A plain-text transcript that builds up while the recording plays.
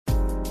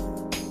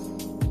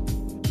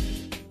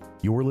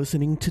You're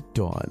listening to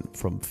Dawn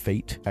from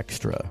Fate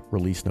Extra,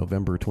 released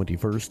November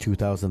 21st,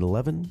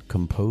 2011,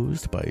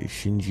 composed by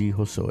Shinji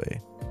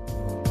Hosoe.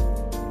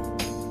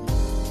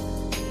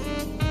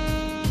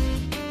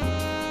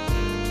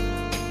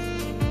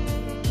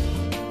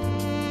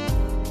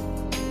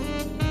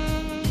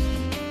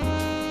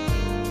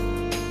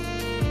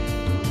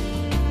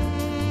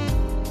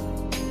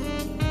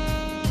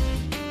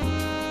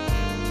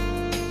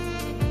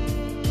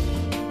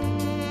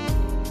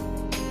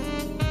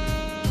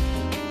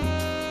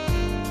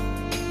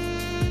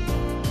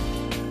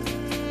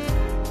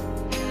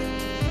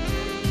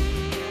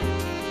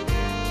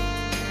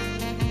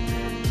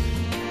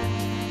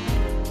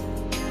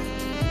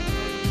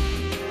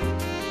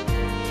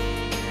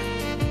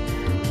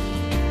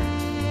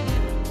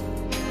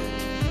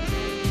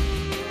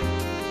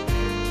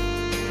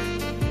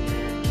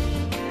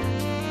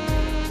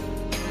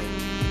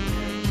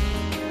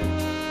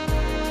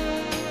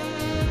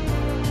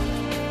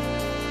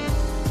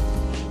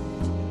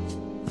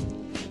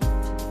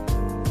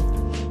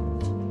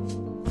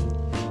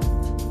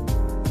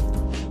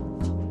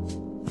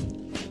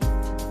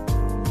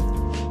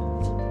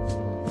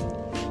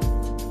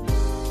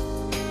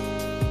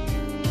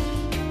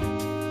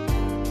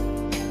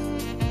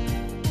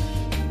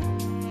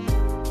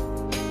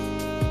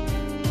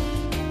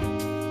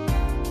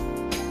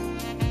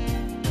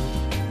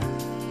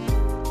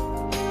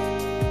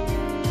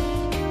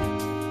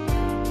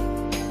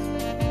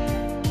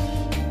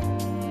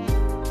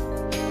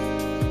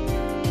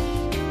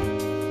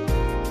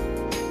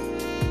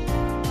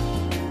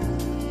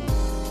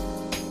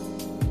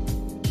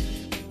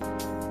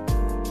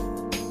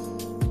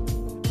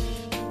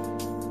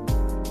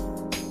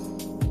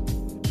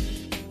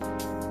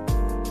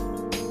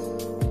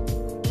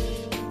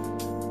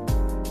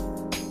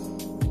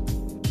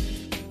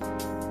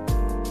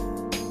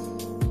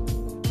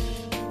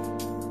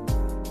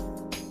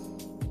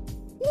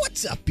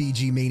 What's up,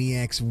 BG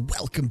Maniacs?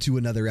 Welcome to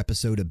another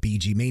episode of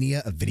BG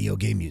Mania, a video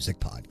game music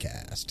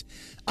podcast.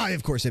 I,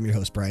 of course, am your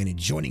host, Brian, and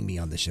joining me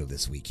on the show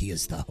this week, he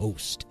is the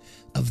host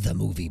of The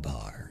Movie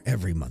Bar,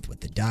 every month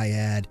with the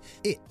Dyad.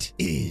 It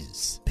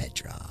is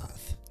Pedroth.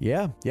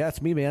 Yeah,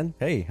 it's me, man.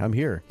 Hey, I'm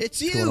here. It's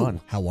What's you. going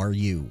on? How are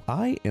you?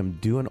 I am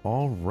doing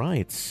all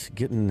right.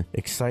 Getting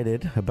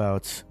excited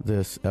about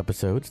this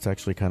episode. It's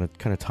actually kind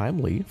of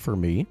timely for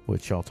me,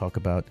 which I'll talk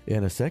about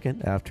in a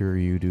second after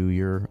you do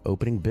your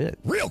opening bit.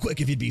 Real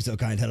quick, if you'd be so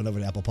kind, head on over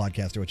to Apple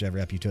Podcast or whichever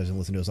app you choose and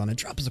listen to us on and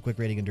drop us a quick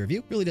rating and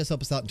review. Really does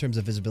help us out in terms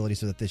of visibility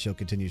so that this show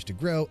continues to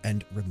grow.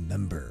 And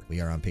remember,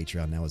 we are on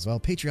Patreon now as well.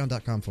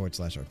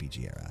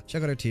 Patreon.com/RPG Era.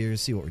 Check out our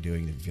tiers, see what we're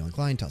doing, and if you feel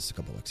inclined, toss us a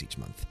couple bucks each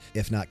month.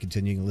 If not,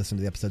 continuing to listen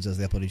to the episodes as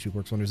they upload each week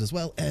works wonders as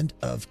well. And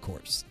of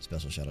course,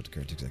 special shout out to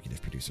current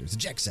executive producers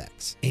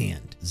Jexax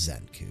and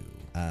Zenku.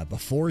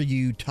 Before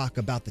you talk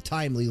about the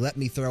timely, let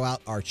me throw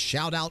out our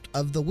shout out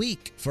of the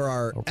week for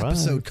our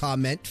episode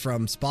comment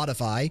from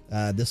Spotify.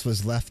 This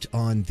was left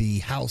on the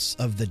House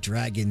of the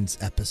Dragons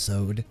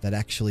episode that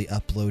actually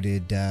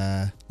uploaded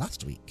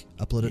last week.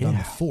 Uploaded on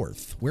the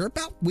 4th.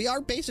 We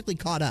are basically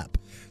caught up.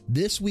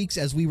 This week's,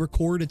 as we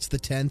record, it's the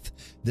 10th.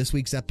 This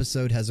week's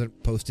episode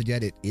hasn't posted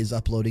yet. It is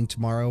uploading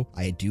tomorrow.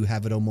 I do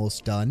have it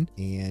almost done,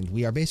 and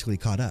we are basically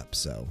caught up,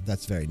 so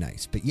that's very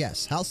nice. But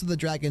yes, House of the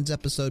Dragons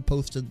episode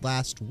posted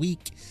last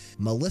week.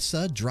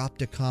 Melissa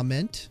dropped a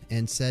comment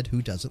and said,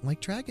 "Who doesn't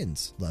like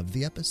dragons? Loved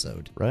the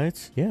episode."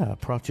 Right? Yeah,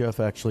 Prof. Jeff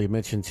actually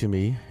mentioned to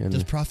me.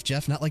 Does Prof.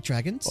 Jeff not like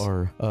dragons?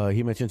 Or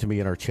he mentioned to me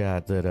in our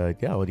chat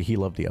that, he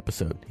loved the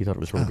episode. He thought it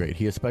was really great.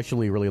 He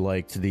especially really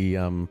liked the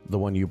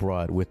one you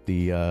brought with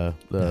the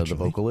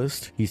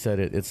vocalist. He said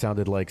it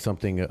sounded like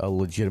something a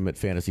legitimate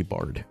fantasy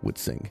bard would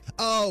sing.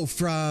 Oh,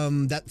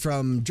 from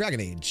Dragon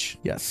Age.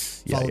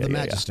 Yes. Follow the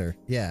Magister.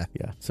 Yeah.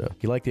 Yeah. So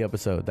he liked the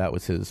episode. That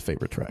was his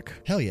favorite track.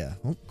 Hell yeah.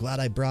 Well, glad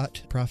I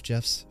brought Prof.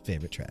 Jeff's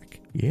favorite track.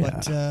 Yeah.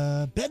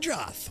 But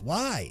Bedroth,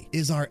 why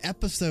is our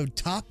episode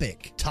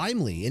topic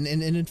timely? And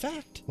in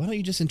fact, why don't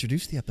you just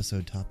introduce the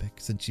episode topic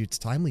since it's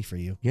timely for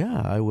you?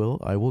 Yeah, I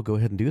will go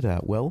ahead and do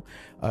that. Well,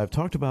 I've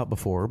talked about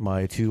before,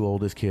 my two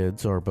oldest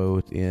kids are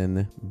both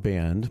in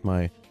band.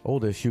 My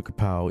oldest,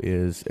 Yukapao,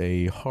 is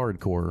a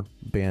hardcore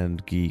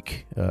band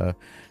geek.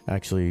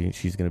 Actually,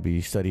 she's going to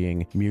be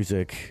studying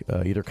music,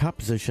 either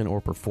composition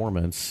or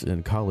performance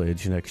in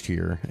college next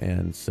year,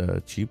 and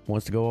she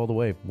wants to go all the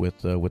way with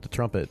the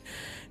trumpet.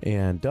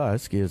 And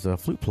Dusk is a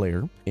flute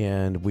player,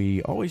 and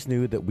we always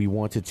knew that we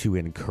wanted to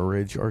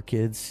encourage our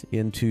kids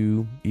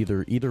into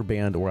either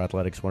band or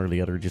athletics, one or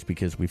the other, just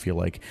because we feel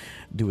like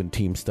doing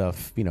team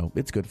stuff,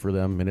 it's good for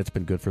them, and it's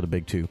been good for the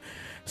big two.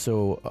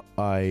 So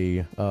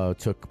I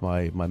took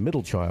my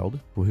middle child,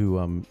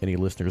 who any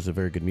listeners of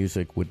Very Good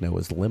Music would know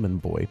as Lemon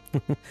Boy,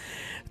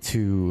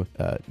 to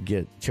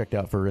get checked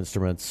out for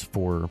instruments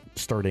for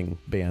starting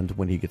band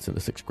when he gets into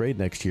 6th grade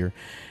next year.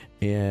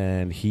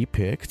 And he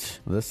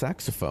picked the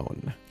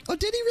saxophone. Oh,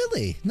 did he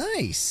really?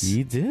 Nice.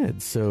 He did.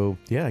 So,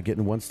 yeah,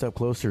 getting one step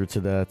closer to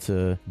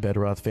that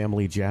Bedroth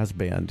family jazz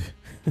band.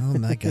 Oh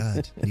my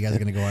God! You guys are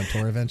gonna go on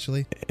tour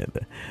eventually?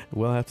 And,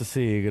 we'll have to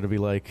see. You're gonna be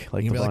like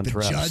the Von the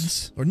Trapps,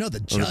 Judds, or no, the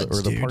Judds,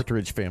 or the dude.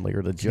 Partridge Family,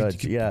 or the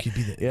Judds.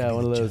 Yeah,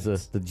 one of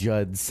those. The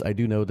Judds. I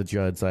do know the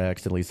Judds. I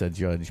accidentally said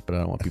Judge, but I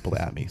don't want people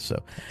to at me.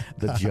 So,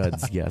 the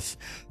Judds. Yes,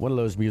 one of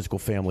those musical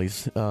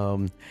families.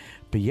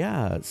 But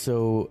yeah,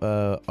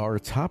 so our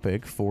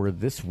topic for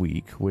this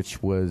week,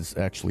 which was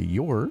actually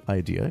your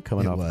idea,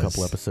 coming off a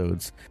couple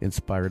episodes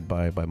inspired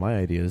by my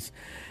ideas,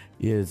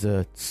 is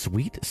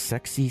sweet,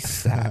 sexy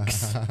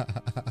sax.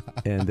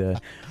 And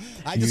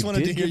I just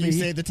wanted to hear you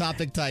say the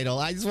topic title.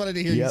 I just wanted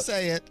to hear you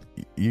say it.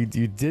 You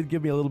did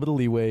give me a little bit of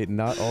leeway.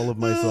 Not all of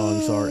my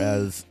songs are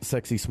as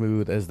sexy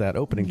smooth as that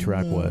opening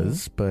track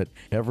was, but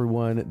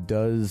everyone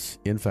does,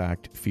 in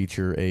fact,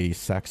 feature a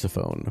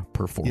saxophone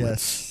performance.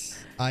 Yes.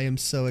 I am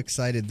so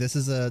excited. This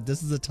is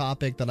a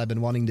topic that I've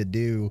been wanting to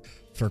do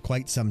for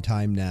quite some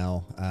time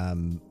now.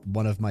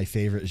 One of my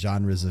favorite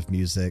genres of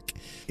music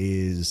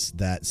is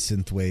that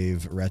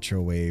synthwave,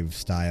 retrowave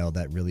style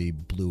that really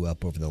blew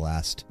up over the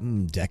last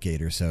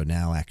decade or so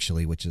now,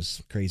 actually, which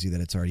is crazy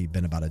that it's already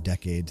been about a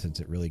decade since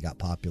it really got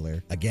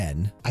popular.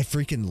 Again, I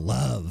freaking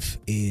love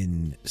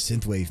in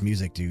synthwave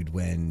music, dude,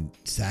 when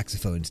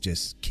saxophones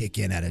just kick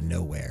in out of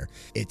nowhere.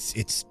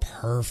 It's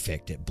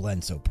perfect. It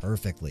blends so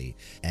perfectly.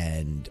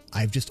 And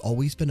I've just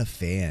always been a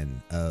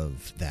fan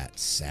of that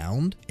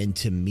sound. And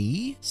to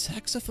me,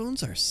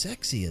 saxophones are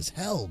sexy as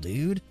hell,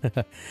 dude.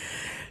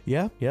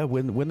 Yeah.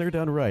 When they're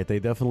done right, they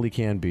definitely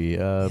can be.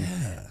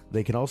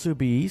 They can also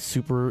be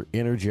super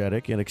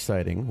energetic and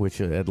exciting,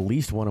 which at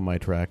least one of my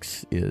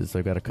tracks is.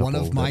 I've got a couple. One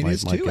of mine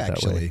is too,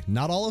 actually.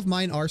 Not all of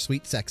mine are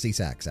sweet, sexy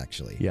sax,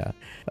 actually. Yeah,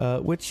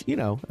 which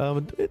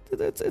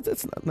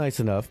it's nice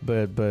enough,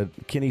 but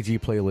Kenny G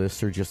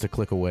playlists are just a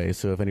click away.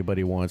 So if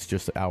anybody wants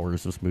just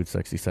hours of smooth,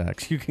 sexy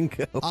sax, you can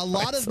go. A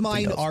lot of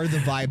mine are the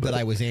vibe that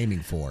I was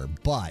aiming for,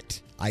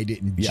 but I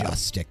didn't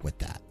just stick with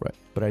that. Right.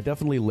 But I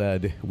definitely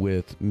led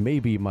with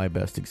maybe my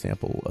best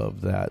example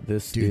of that.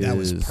 That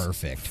was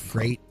perfect.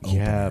 Great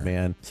opener. Yeah,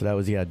 man. So that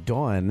was,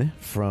 Dawn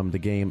from the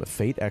game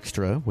Fate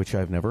Extra, which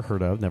I've never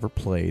heard of, never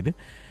played.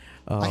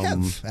 I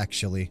have,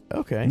 actually.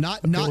 Okay.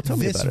 Not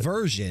this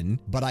version,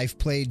 but I've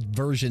played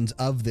versions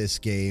of this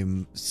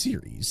game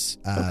series.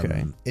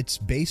 Okay. It's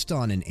based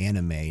on an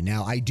anime.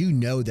 Now, I do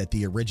know that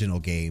the original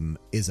game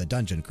is a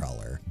dungeon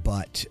crawler,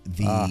 but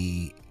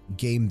the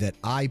game that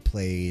I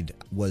played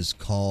was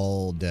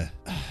called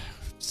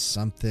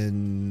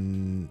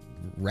something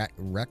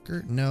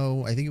record.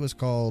 No, I think it was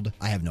called.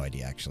 I have no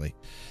idea, actually.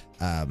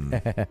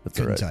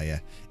 Couldn't tell you.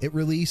 It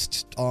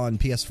released on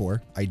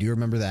PS4. I do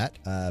remember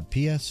that.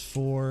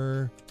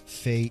 PS4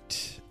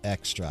 Fate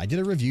Extra. I did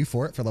a review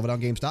for it for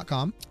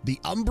LoveItOnGames.com. The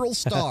Umbral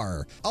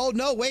Star. Oh,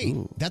 no, wait.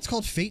 Ooh. That's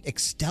called Fate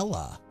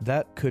Extella.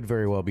 That could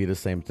very well be the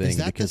same thing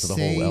because of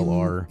the whole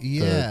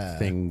LR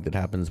thing that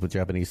happens with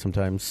Japanese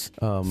sometimes.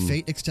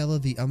 Fate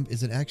Extella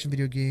is an action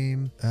video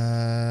game.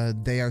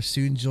 They are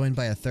soon joined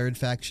by a third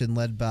faction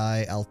led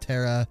by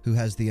Altera, who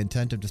has the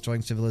intent of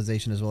destroying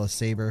civilization, as well as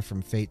Saber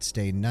from Fate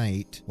Stay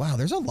Night. Wow,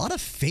 there's a lot of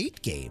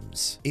Fate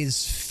games.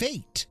 Is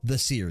Fate the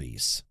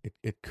series?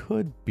 It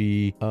could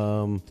be.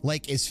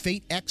 Is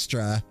Fate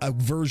Extra a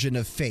version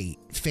of Fate?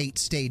 Fate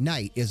Stay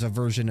Night is a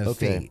version of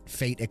Fate.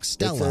 Fate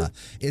Extella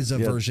is a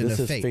version of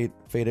Fate.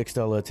 Fate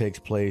Extella takes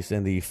place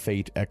in the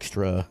Fate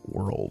Extra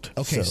world.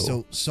 Okay,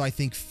 so I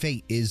think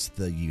Fate is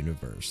the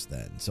universe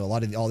then. So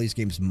all these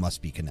games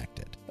must be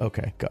connected.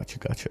 Okay,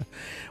 gotcha.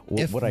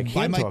 Well, what I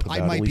can talk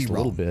about, at least a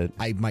little bit,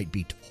 I might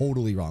be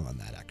totally wrong on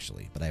that,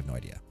 actually, but I have no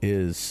idea.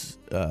 Is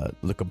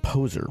the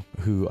composer,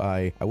 who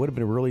I would have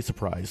been really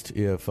surprised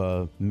if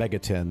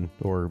Megaten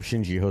or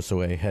Shinji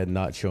Hosoe had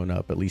not shown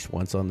up at least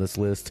once on this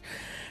list.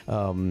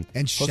 And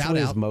shout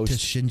out to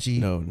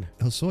Shinji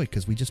Hosoe,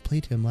 because we just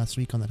played him last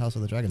week on that House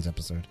of the Dragons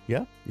episode.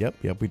 Yep,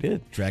 we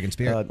did. Dragon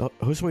Spear.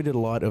 Hosoe did a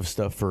lot of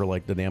stuff for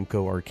like the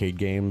Namco arcade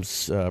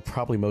games,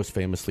 probably most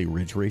famously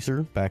Ridge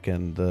Racer back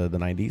in the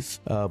 90s,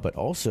 but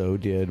also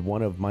did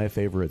one of my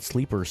favorite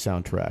sleeper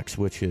soundtracks,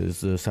 which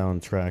is the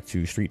soundtrack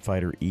to Street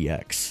Fighter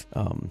EX.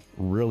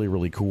 Really,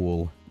 really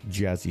cool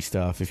jazzy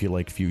stuff if you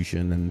like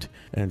fusion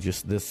and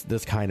just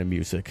this kind of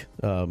music.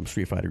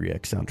 Street Fighter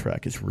EX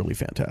soundtrack is really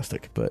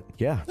fantastic. But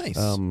yeah, nice.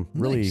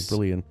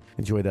 Really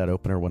enjoyed that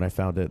opener when I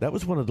found it. That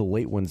was one of the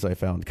late ones I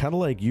found, kind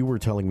of like you were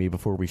telling me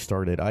before we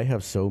started. I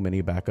have so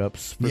many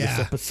backups for this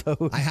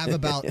episode. I have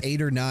about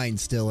 8 or 9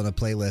 still in a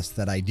playlist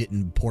that I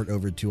didn't port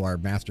over to our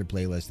master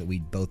playlist that we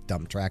both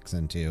dumped tracks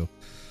into.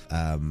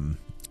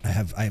 I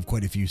have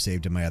quite a few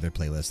saved in my other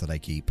playlist that I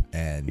keep,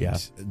 and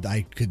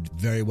I could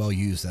very well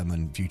use them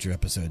in future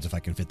episodes if I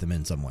can fit them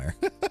in somewhere,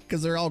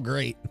 because they're all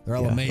great. They're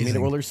all amazing. I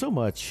mean, there's so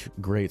much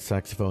great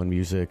saxophone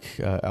music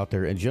out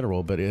there in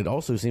general, but it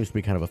also seems to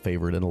be kind of a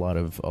favorite in a lot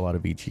of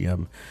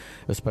EGM,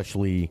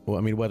 especially. Well,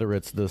 I mean, whether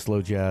it's the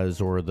slow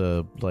jazz or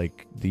the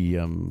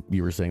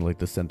you were saying, like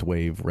the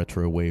synthwave,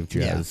 retro wave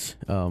jazz.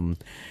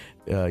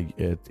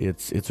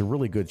 It's a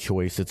really good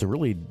choice. It's a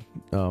really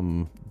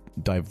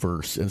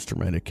diverse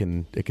instrument. It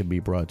can be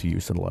brought to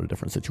use in a lot of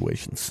different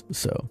situations.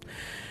 So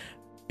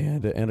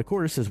And of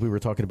course, as we were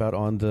talking about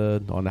on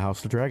the House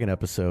of the Dragon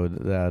episode,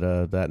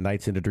 that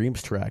Nights into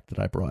Dreams track that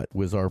I brought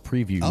was our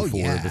preview for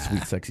the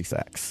Sweet Sexy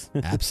Sax.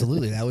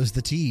 Absolutely. That was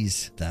the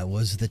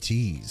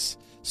tease.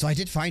 So I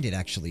did find it,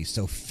 actually.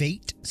 So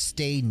Fate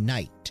Stay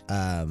Night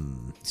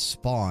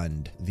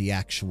spawned the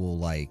actual,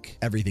 like,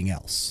 everything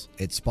else.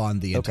 It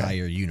spawned the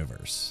entire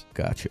universe.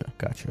 Gotcha.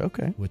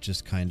 Okay. Which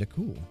is kind of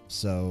cool.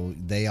 So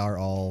they are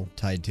all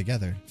tied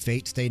together.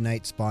 Fate Stay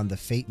Night spawned the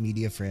Fate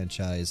media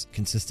franchise,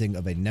 consisting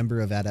of a number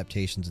of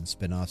adaptations and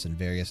spin-offs in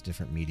various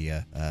different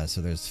media.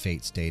 So there's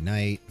Fate Stay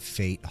Night,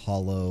 Fate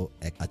Hollow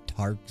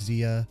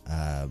Atarxia,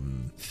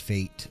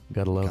 Fate...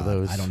 Gotta love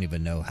those. I don't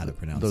even know how to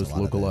pronounce those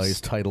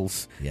localized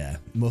titles. Yeah.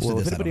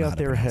 If anybody out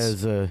there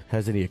has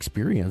any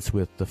experience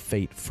with the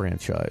Fate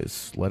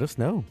franchise, let us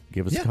know.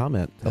 Give us a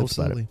comment. Tell us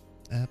about it.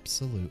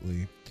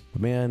 Absolutely.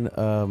 Man,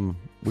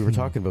 we were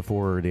talking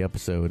before the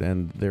episode,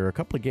 and there are a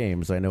couple of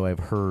games I know I've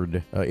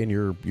heard in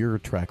your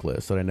track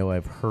list that I know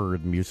I've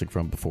heard music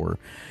from before,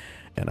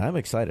 and I'm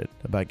excited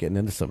about getting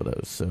into some of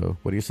those. So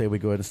what do you say we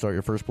go ahead and start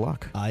your first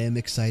block? I am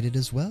excited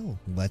as well.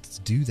 Let's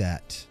do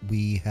that.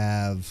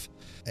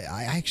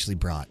 I actually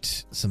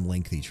brought some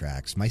lengthy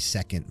tracks. My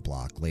second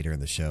block later in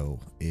the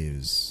show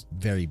is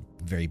very,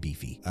 very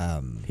beefy.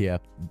 Yeah.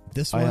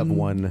 This one, I have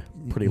one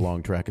pretty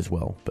long track as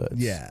well, but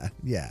yeah.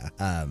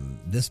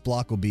 This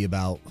block will be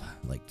about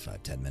like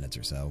 5-10 minutes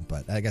or so,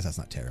 but I guess that's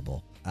not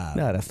terrible.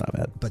 No, that's not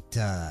bad. But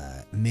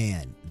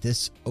man,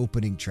 this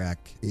opening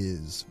track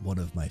is one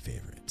of my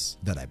favorites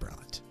that I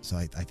brought. So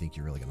I think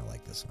you're really going to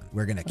like this one.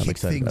 We're going to kick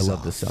things off. I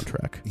love this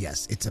soundtrack.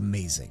 Yes, it's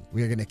amazing.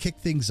 We are going to kick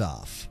things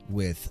off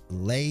with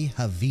Le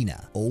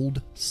Havina,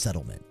 Old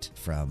Settlement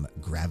from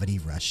Gravity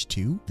Rush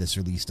 2. This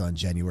released on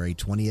January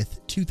 20th,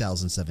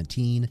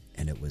 2017,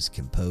 and it was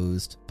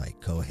composed by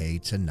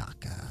Kohei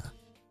Tanaka.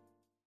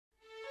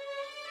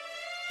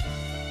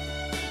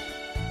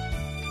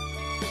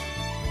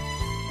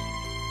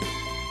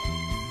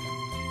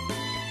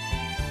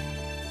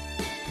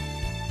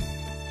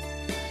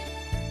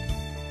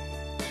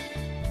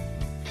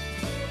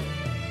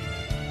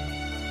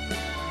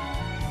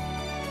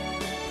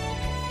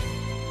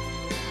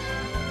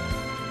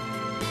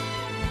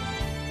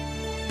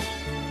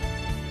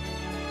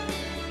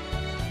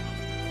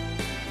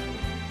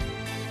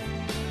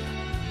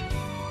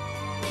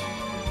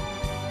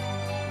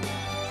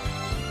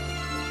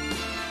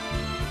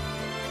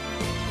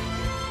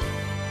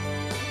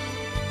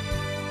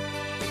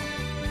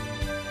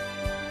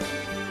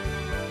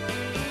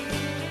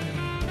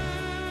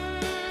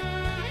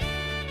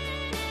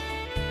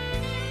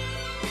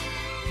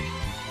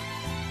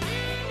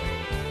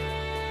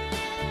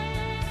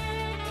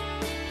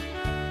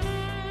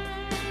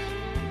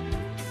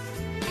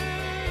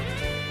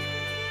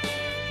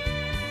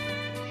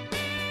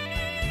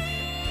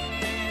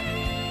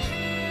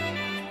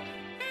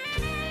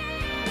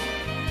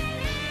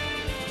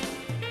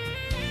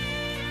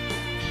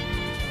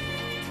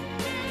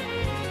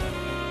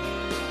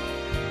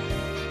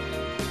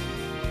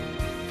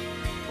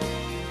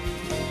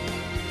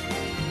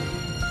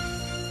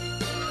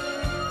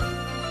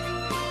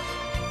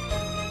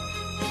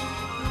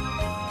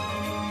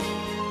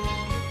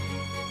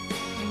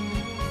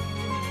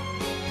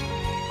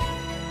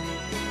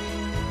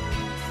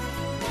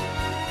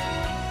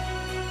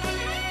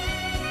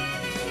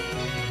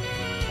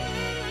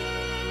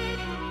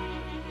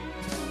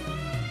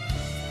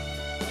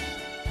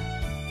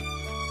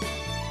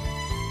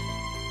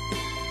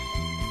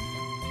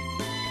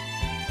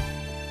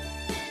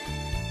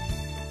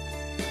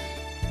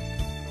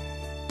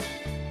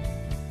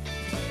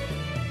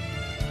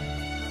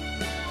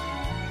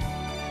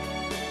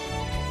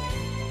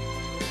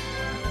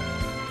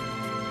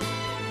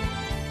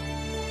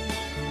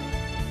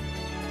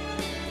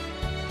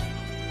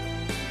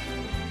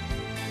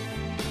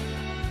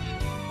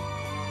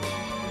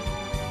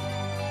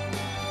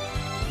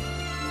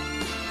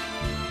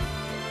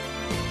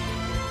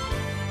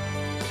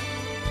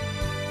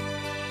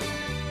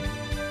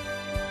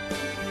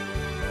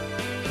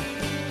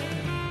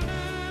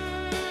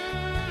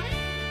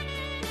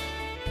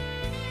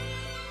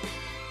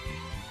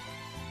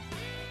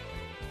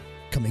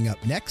 Coming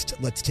up next,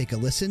 let's take a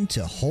listen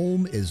to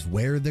Home is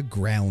Where the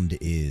Ground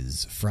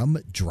Is from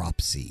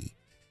Dropsy.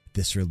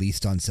 This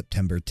released on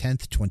September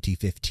 10th,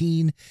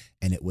 2015,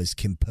 and it was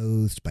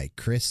composed by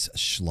Chris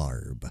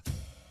Schlarb.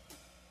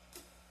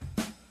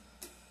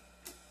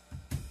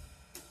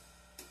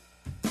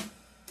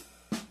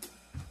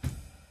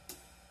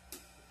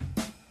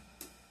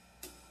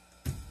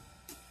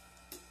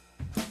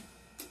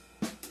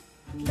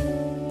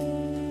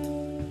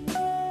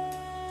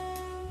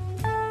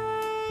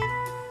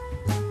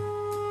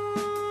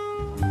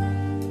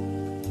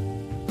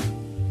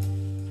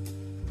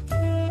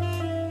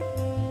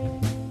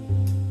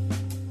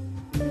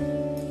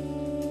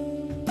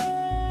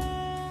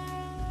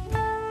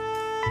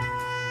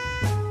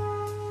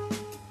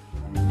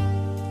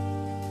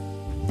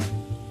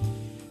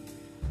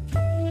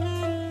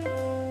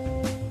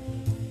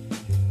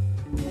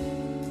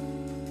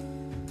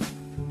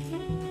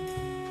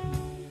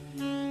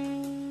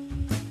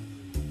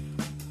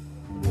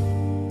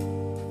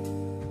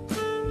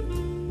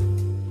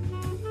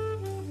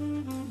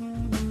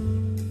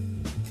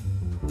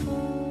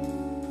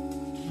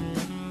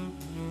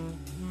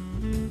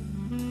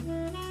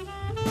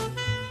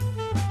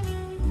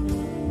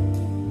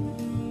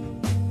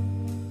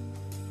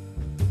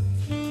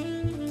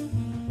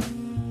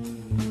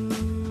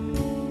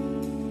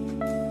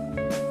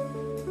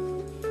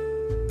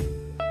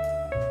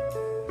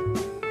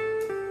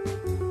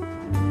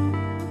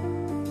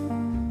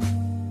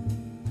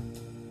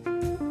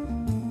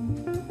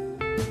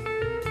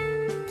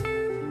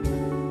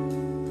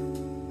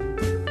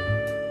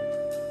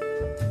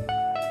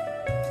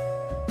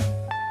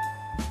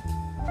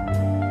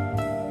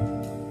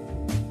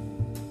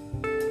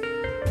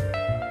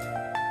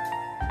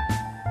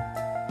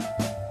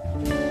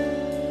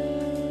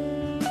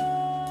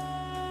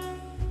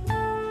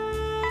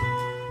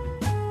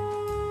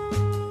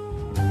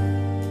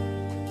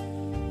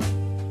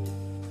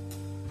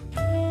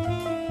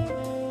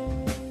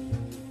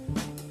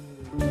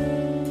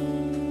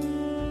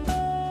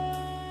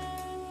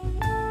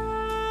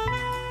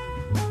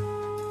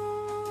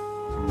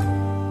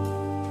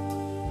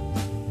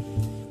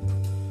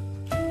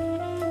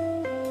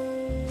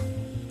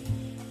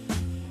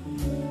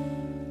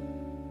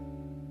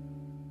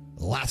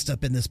 Last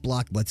up in this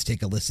block, let's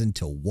take a listen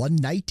to One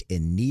Night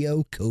in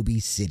Neo Kobe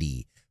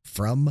City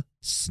from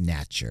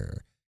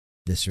Snatcher.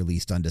 This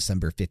released on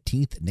December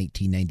 15th,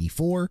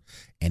 1994,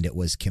 and it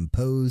was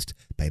composed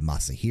by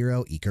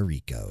Masahiro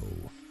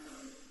Ikariko.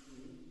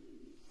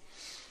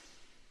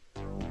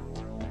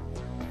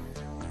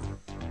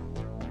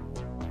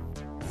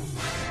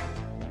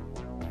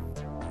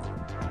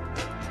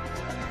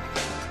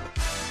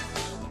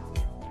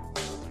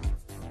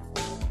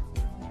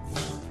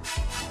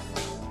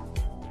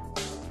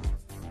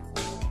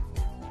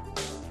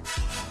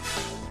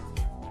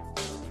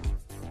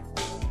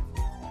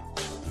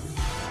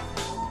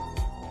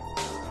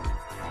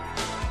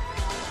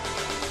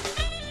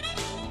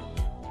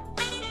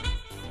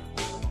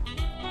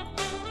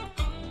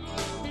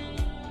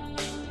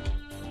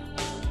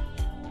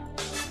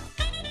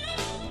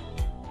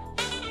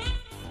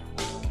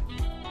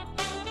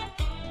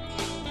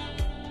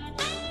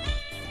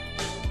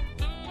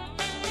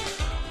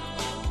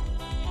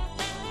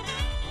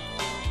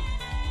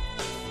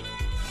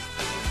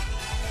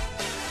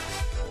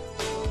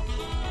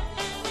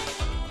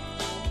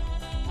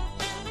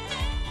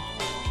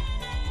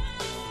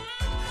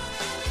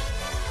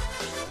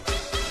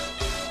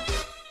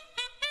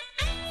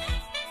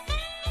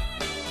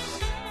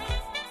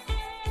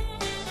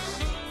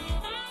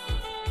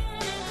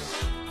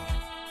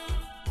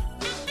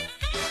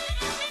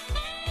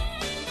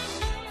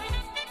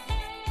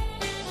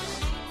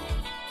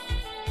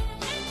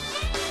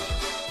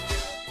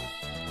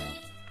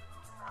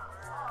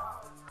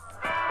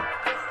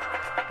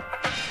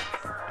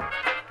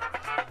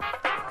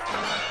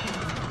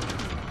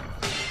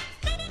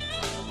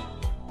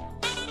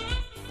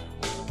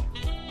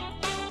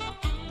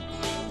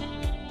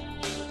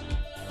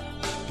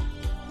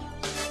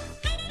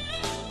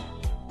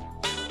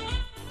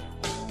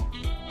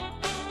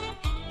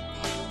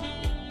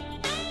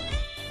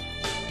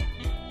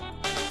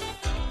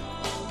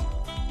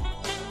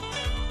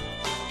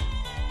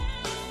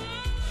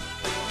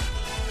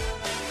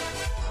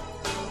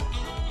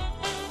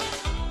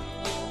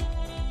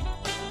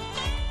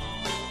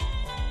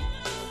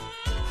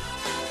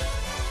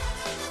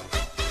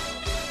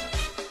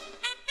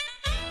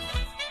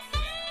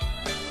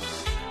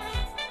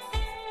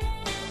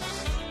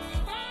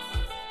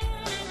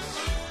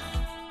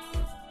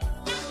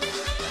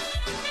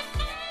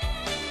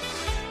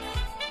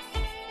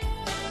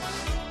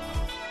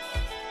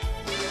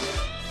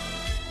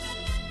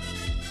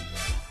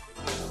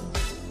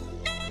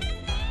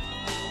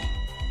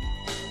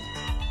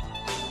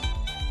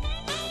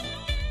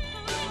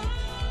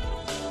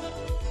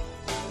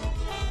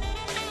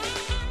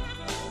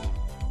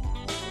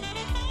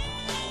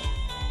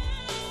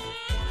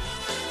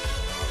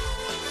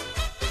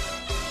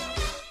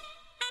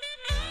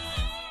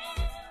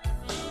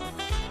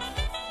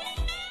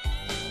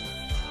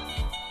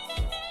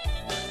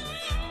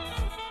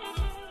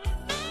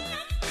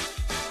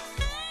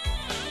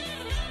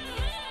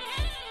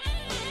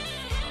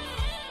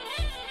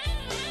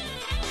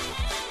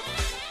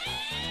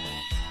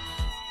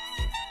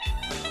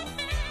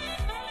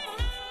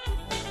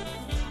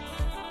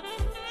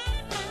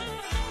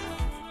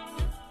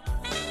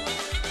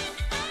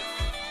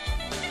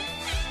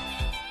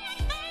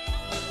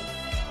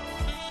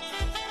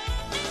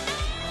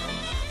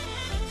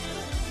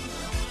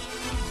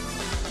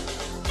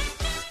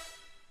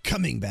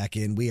 Coming back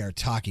in, we are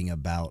talking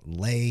about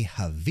Le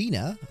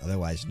Havina,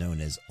 otherwise known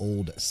as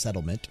Old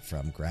Settlement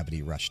from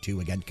Gravity Rush 2,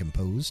 again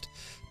composed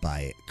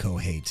by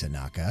Kohei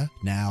Tanaka.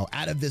 Now,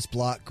 out of this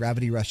block,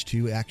 Gravity Rush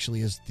 2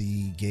 actually is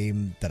the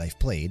game that I've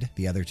played.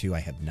 The other two I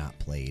have not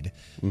played.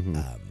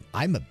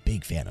 I'm a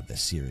big fan of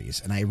this series,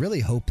 and I really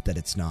hope that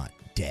it's not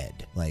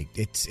dead. Like,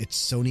 it's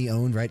Sony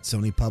owned, right?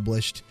 Sony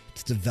published.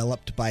 It's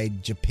developed by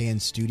Japan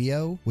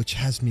Studio, which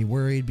has me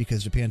worried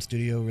because Japan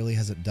Studio really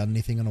hasn't done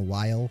anything in a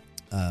while.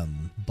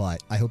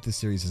 But I hope this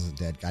series isn't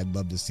dead. I'd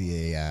love to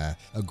see a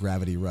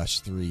Gravity Rush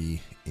 3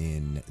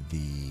 in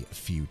the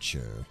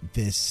future.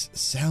 This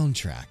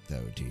soundtrack,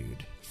 though,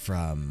 dude,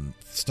 from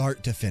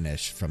start to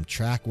finish, from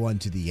track one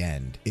to the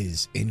end,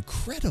 is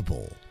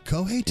incredible.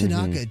 Kohei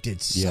Tanaka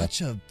did such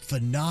a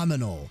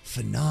phenomenal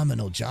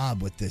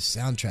job with this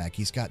soundtrack.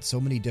 He's got so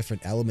many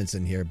different elements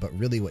in here, but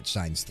really what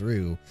shines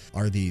through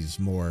are these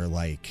more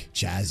like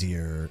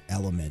jazzier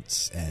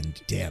elements. And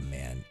damn,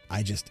 man,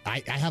 I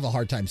have a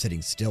hard time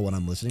sitting still when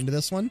I'm listening to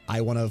this one.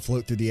 I want to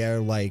float through the air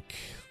like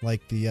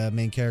the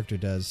main character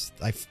does.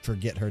 I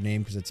forget her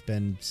name because it's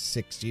been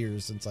 6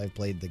 years since I've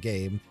played the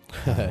game.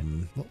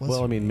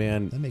 Well, I mean,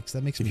 man, that makes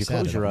me sad. If you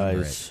close your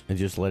eyes and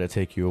just let it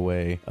take you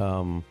away,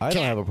 I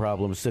don't have a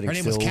problem sitting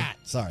still. Her name was Kat.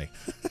 Sorry.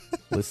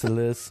 Listen to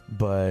this,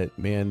 but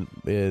man,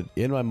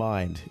 in my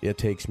mind, it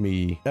takes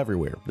me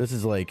everywhere. This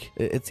is like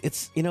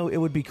it's it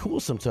would be cool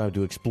sometime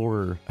to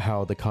explore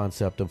how the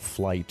concept of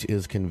flight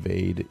is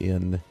conveyed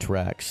in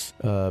tracks,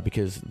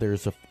 because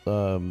there's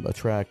a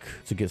track,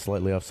 to get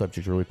slightly off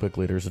subject really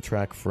quickly. There's There's a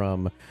track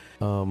from,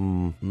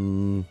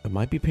 it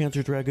might be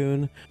Panzer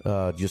Dragoon,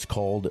 just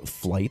called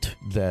Flight,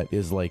 that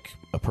is like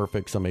a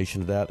perfect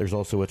summation of that. There's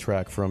also a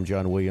track from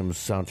John Williams'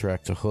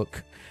 soundtrack to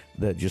Hook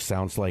that just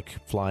sounds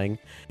like flying.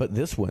 But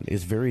this one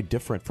is very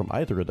different from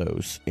either of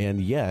those, and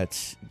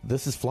yet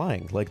this is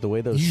flying. Like the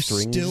way those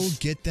strings still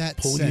get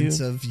that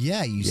sense of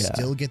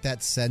still get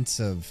that sense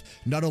of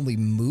not only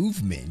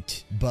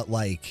movement, but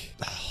like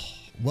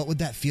what would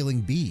that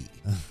feeling be?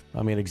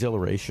 I mean,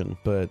 exhilaration,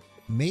 but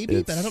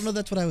maybe, but I don't know.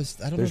 That's what I was.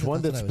 I don't know. There's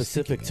one that's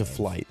specific to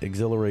flight.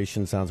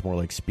 Exhilaration sounds more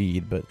like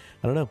speed, but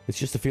I don't know. It's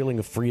just a feeling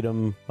of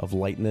freedom, of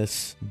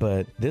lightness.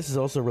 But this is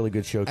also a really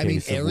good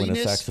showcase of when a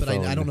saxophone.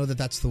 But I don't know that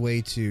that's the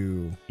way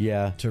to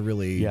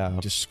really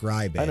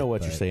describe it. I know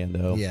what you're saying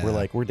though.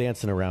 Yeah. We're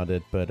dancing around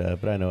it, but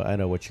I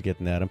know what you're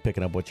getting at. I'm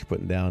picking up what you're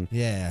putting down.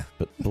 Yeah.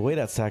 But the way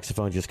that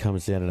saxophone just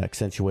comes in and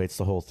accentuates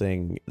the whole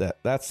thing,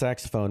 that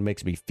saxophone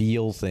makes me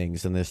feel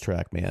things in this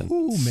track, man.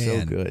 Ooh,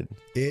 man. So good.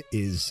 It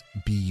is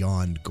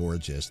beyond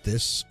gorgeous.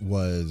 This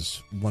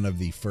was one of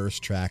the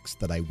first tracks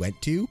that I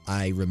went to.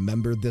 I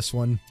remembered this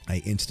one.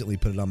 I instantly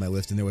put it on my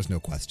list, and there was no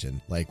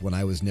question. Like when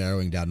I was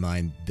narrowing down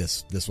mine,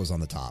 this was on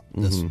the top.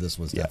 This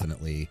was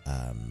definitely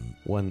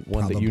one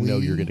that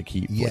you're going to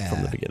keep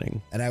from the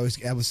beginning. And I was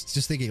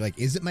just thinking, like,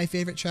 is it my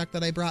favorite track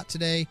that I brought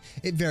today?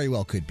 It very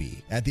well could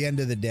be. At the end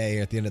of the day,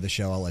 or at the end of the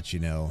show, I'll let you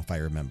know if I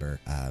remember.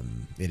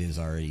 It is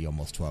already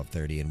almost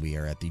 12:30, and we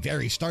are at the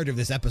very start of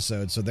this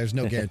episode, so there's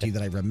no guarantee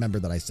that I remember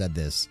that I said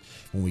this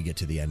when we get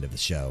to the end of the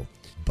show.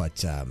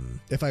 But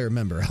if I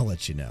remember, I'll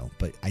let you know.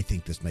 But I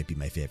think this might be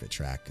my favorite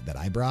track that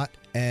I brought.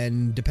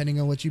 And depending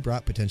on what you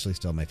brought, potentially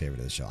still my favorite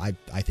of the show.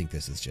 I think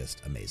this is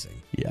just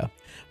amazing. Yeah.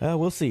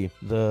 We'll see.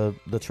 The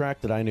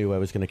track that I knew I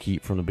was going to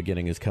keep from the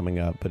beginning is coming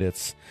up, but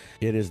it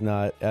is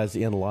not as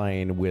in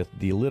line with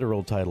the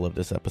literal title of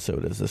this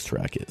episode as this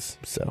track is.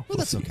 So well,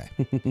 that's okay.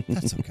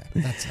 That's okay.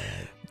 That's all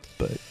right.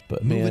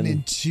 But moving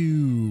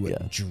into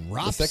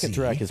Dropsy. The second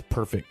track is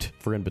perfect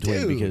for in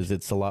between because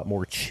it's a lot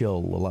more chill,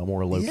 a lot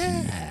more low key.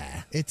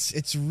 Yeah,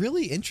 it's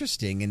really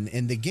interesting,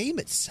 and the game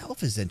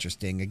itself is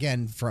interesting.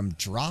 Again, from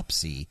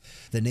Dropsy,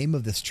 the name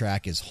of this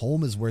track is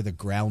 "Home Is Where the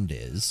Ground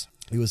Is."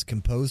 It was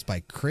composed by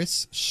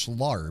Chris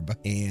Schlarb,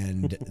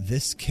 and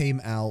this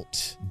came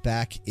out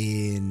back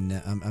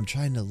in, I'm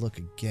trying to look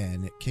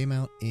again. It came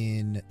out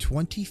in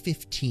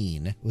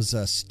 2015. It was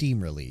a Steam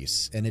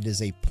release, and it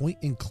is a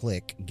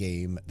point-and-click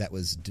game that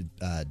was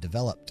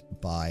developed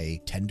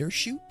by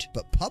Tendershoot,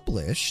 but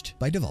published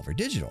by Devolver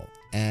Digital.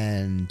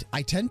 And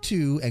I tend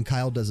to, and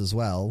Kyle does as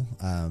well,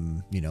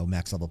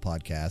 Max Level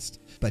Podcast,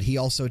 but he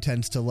also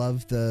tends to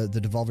love the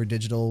Devolver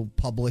Digital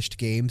published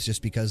games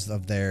just because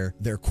of their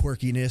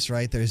quirkiness,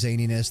 right? Their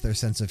zaniness, their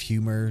sense of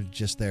humor,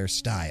 just their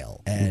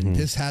style. And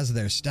this has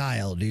their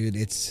style, dude.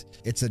 It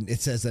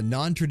says a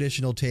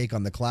non-traditional take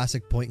on the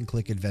classic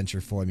point-and-click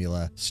adventure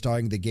formula,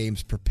 starring the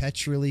game's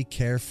perpetually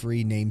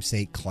carefree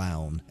namesake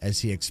Clown as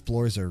he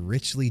explores a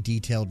richly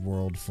detailed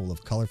world full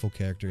of colorful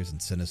characters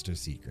and sinister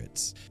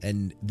secrets.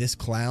 And this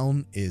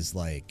Clown is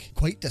like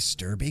quite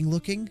disturbing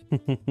looking,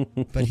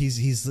 but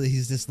he's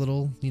this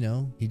little,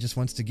 he just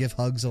wants to give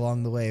hugs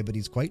along the way, but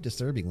he's quite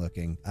disturbing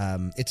looking.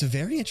 It's a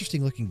very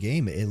interesting looking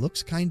game. It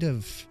looks kind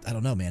of, I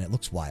don't know, man. It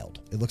looks wild.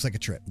 It looks like a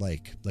trip,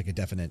 like a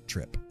definite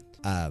trip.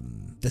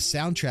 The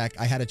soundtrack,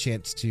 I had a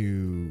chance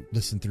to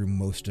listen through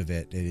most of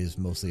it. It is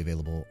mostly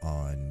available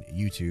on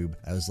YouTube.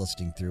 I was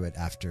listening through it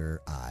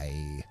after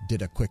I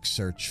did a quick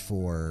search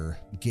for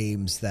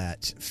games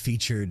that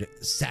featured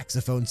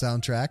saxophone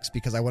soundtracks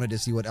because I wanted to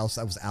see what else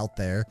was out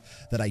there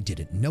that I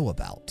didn't know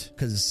about.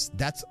 Because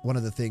that's one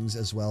of the things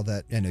as well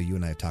that I know you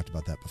and I have talked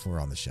about that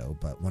before on the show,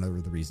 but one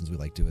of the reasons we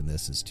like doing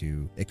this is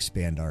to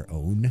expand our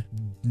own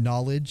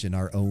knowledge and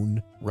our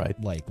own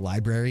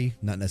library,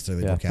 not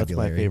necessarily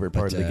vocabulary. That's my favorite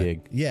part of the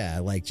gig. Yeah,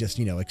 like just,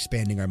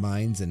 expanding our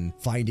minds and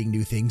finding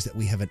new things that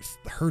we haven't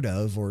heard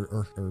of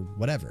or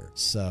whatever.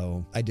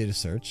 So I did a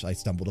search. I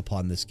stumbled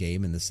upon this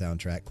game and the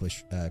soundtrack,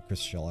 Chris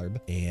Schlarb,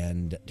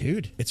 and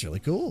dude, it's really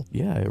cool.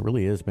 Yeah, it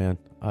really is, man.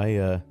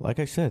 Like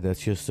I said,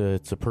 that's just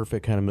it's a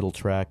perfect kind of middle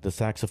track. The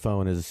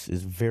saxophone is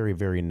very,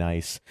 very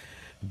nice.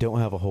 Don't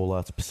have a whole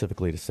lot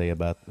specifically to say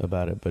about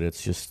it, but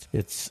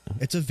it's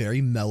a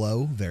very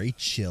mellow, very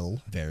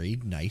chill, very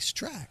nice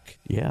track.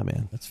 Yeah,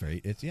 man.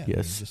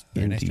 Yes, just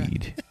very indeed. Nice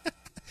track.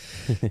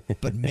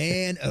 But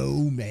man,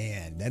 oh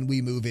man, then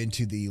we move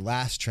into the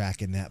last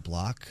track in that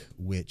block,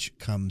 which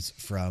comes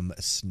from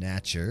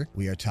Snatcher.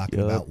 We are talking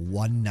about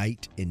One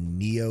Night in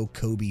Neo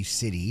Kobe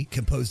City,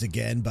 composed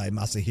again by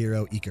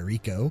Masahiro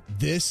Ikariko.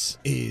 This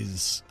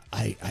is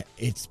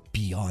it's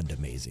beyond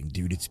amazing,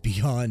 dude. It's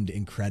beyond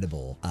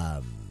incredible.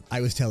 I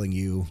was telling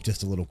you,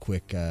 just a little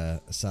quick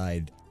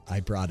aside,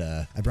 I brought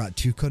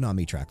two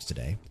Konami tracks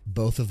today.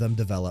 Both of them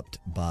developed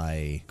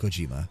by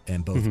Kojima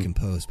and both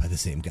composed by the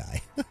same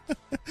guy.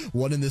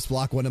 One in this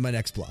block, one in my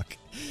next block.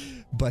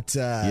 But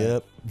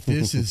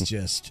this is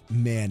just,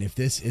 man, if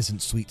this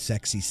isn't sweet,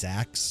 sexy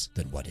sax,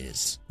 then what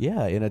is?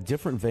 Yeah, in a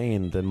different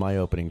vein than my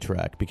opening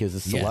track because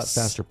it's a lot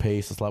faster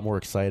paced. It's a lot more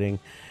exciting.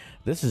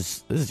 this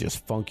is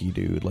just funky,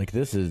 dude. Like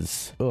this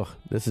is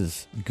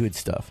good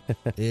stuff.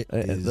 It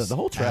is the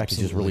whole track is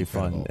just really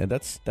incredible. fun, and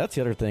that's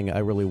the other thing I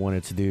really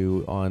wanted to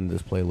do on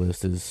this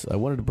playlist is I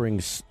wanted to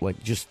bring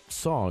like just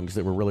songs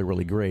that were really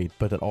really great,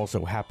 but that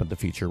also happened to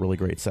feature really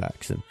great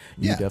sax, and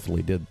you Yeah.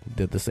 definitely did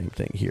the same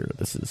thing here.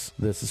 This is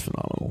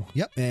phenomenal.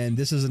 Yep, and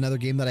this is another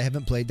game that I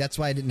haven't played. That's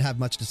why I didn't have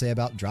much to say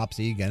about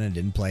Dropsy. Again, I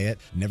didn't play it.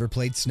 Never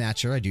played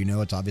Snatcher. I do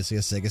know it's obviously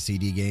a Sega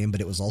CD game,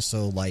 but it was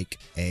also like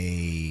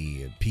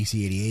a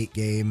PC-88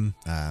 game.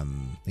 I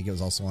think it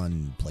was also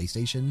on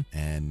PlayStation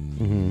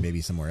and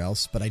maybe somewhere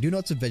else. But I do know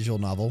it's a visual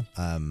novel.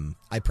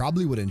 I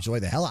probably would enjoy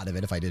the hell out of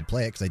it if I did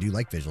play it because I do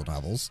like visual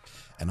novels.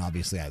 And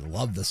obviously, I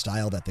love the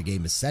style that the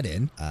game is set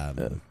in.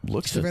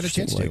 Looks never had a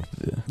chance like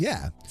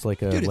yeah. it's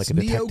like a Dude, like it's a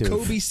Neo detective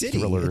Kobe City.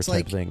 thriller It's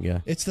type like thing.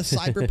 Yeah. it's the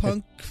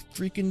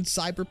freaking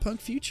cyberpunk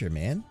future,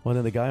 man. Well,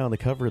 then the guy on the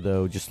cover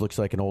though just looks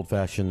like an old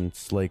fashioned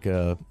like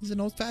He's an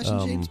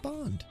old-fashioned James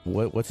Bond.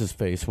 what's his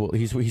face? Well,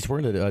 he's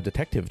wearing a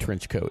detective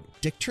trench coat.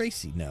 Dick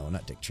Tracy? No,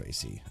 not Dick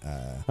Tracy.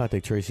 Not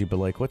Dick Tracy, but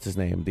like what's his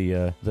name?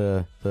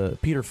 The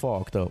Peter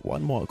Falk, the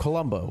one more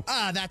Columbo.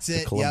 That's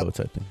The it. Columbo Yep.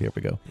 type thing. There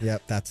we go.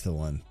 Yep, that's the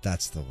one.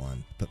 That's the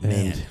one. But man,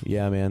 And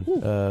yeah, man.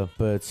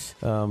 But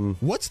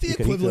what's the Ikariko,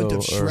 equivalent of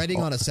or-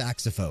 shredding on a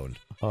saxophone?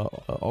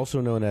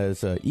 also known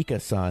as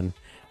Ika-san.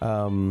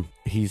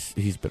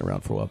 He's been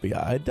around for a while. But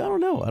yeah, I don't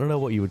know. I don't know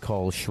what you would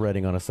call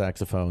shredding on a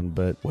saxophone,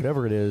 but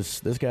whatever it is,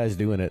 this guy's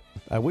doing it.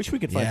 I wish we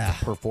could find Yeah.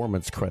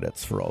 performance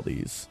credits for all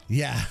these.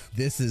 Yeah,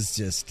 this is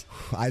just.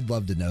 I'd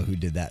love to know who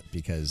did that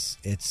because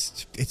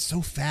it's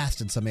so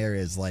fast in some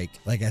areas. Like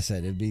I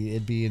said, it'd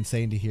be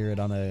insane to hear it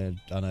on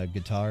a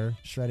guitar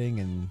shredding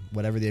and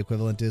whatever the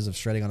equivalent is of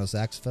shredding on a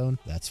saxophone.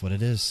 That's what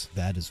it is.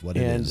 That is what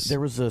it And is. there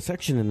was a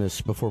section in this,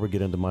 before we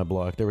get into my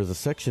block, there was a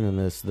section in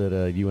this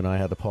that you and I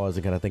had to pause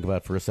and kind of think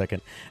about for a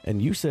second.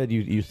 And you said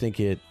you think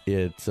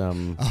it's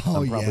I'm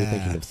probably yeah.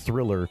 thinking of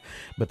Thriller,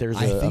 but there's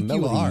I a think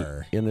you melody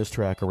are. in this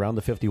track around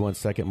the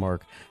 51-second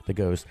mark that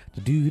goes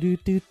do do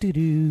do do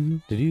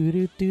do do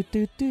do do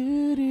do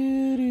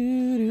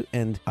do,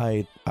 and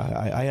I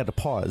had to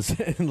pause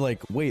and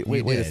like wait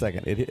a did.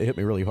 second. It hit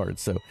me really hard.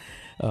 So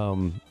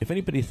if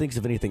anybody thinks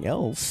of anything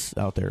else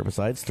out there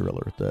besides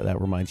Thriller that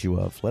reminds you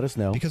of, let us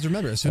know. Because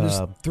remember, as soon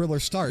as Thriller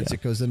starts,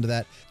 it goes into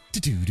that.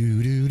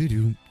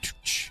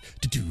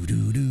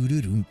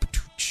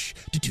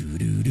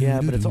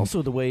 Yeah, but it's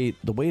also the way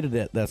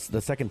that's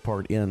the second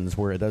part ends,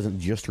 where it doesn't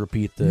just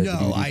repeat the.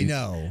 No, I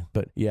know.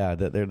 But yeah,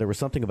 there was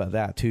something about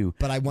that too.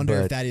 But I wonder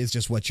if that is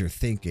just what you're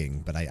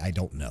thinking. But I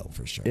don't know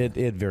for sure.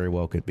 It very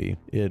well could be.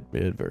 It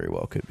very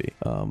well could be.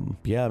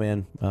 Yeah,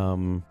 man.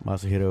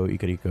 Masahiro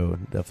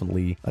Ikariko,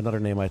 definitely another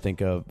name I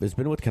think of. Has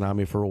been with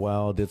Konami for a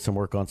while. Did some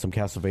work on some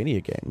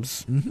Castlevania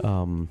games.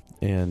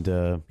 And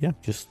yeah,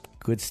 just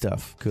good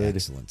stuff. Good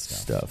Excellent stuff.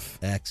 stuff.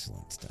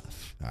 Excellent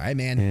stuff. All right,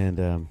 man.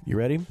 And you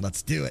ready?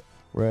 Let's do it.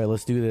 Right,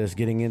 let's do this.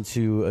 Getting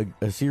into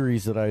a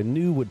series that I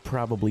knew would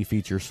probably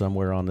feature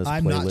somewhere on this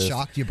I'm playlist. not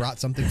shocked you brought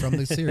something from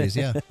this series.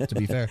 Yeah, to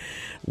be fair.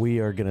 We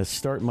are going to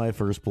start my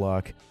first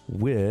block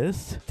with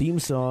theme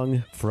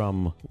song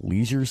from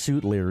Leisure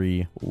Suit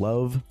Larry,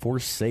 Love for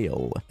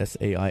Sale,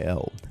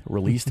 SAIL,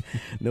 released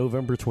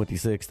November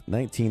 26th,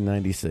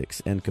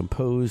 1996, and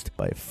composed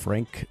by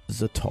Frank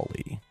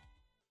Zatoli.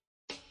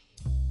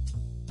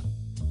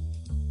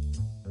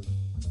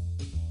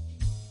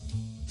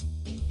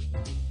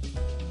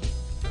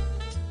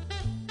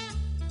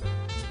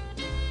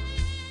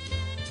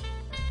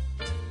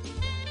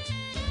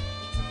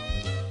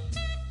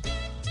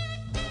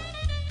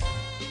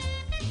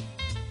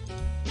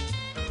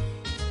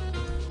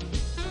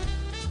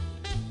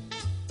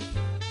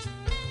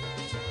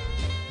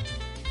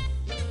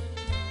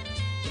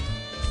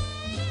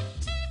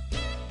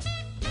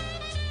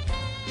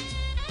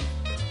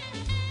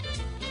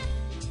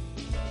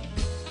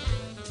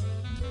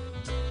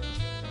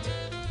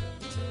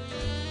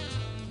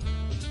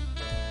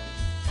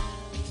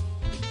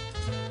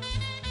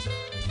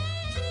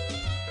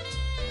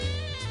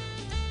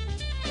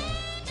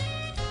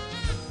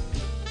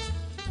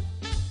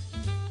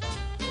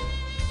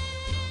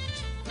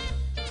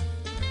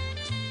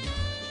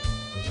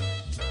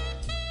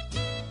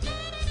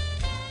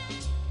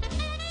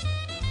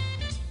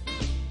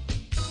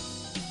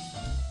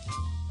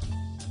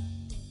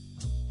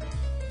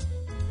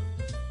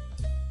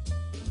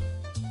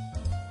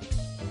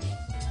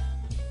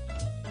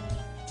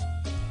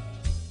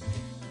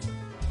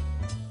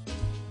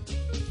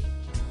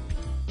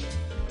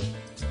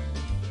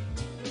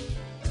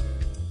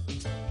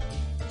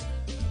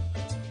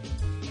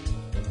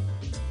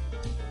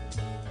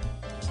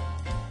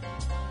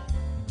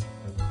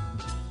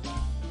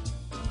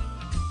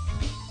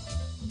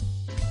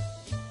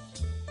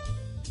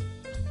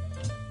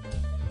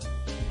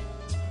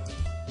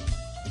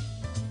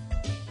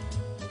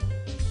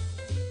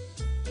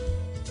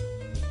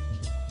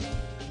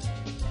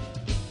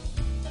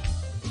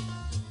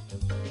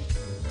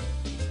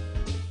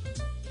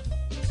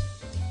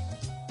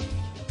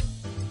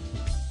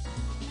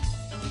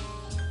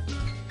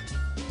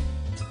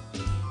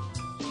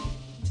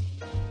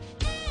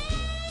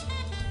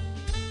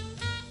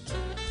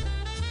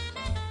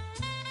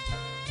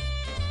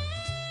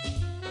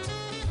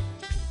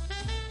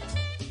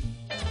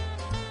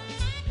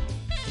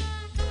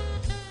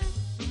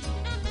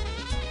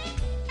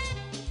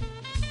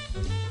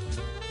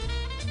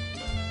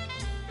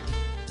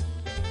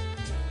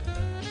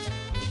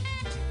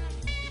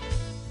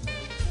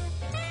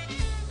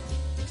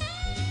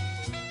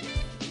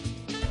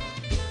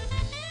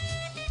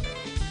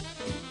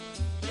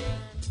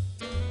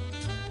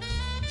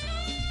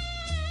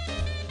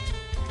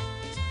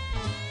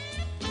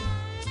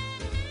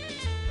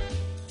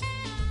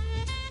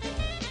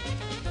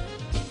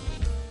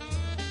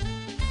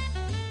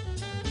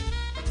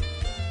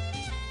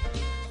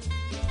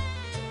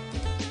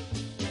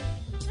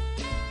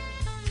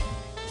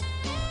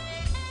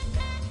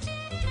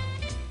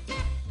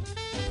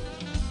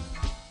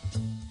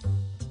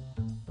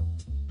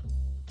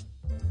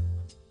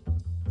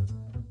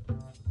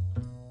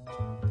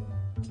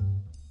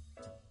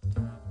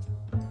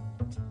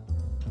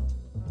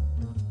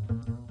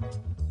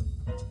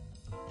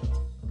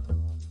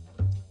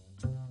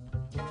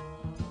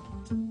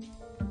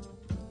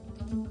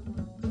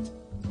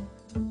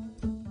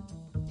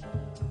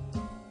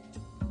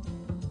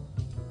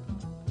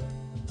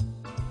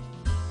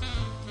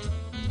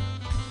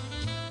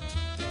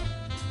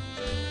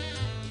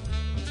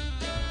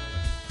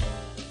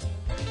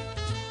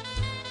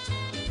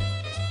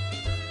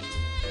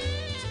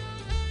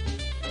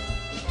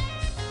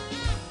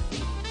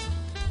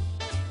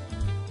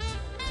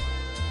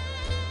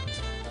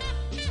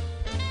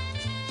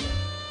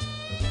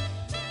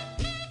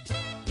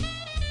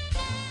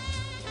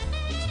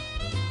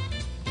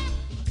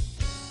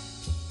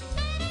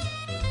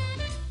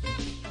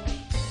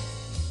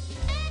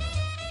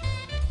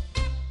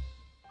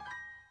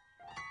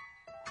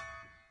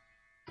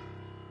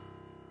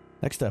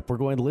 Next up, we're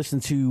going to listen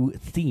to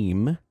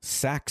Theme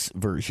Sax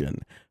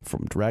version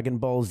from Dragon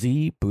Ball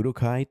Z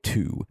Budokai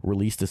 2,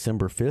 released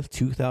December 5th,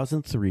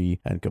 2003,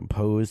 and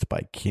composed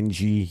by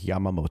Kenji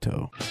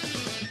Yamamoto.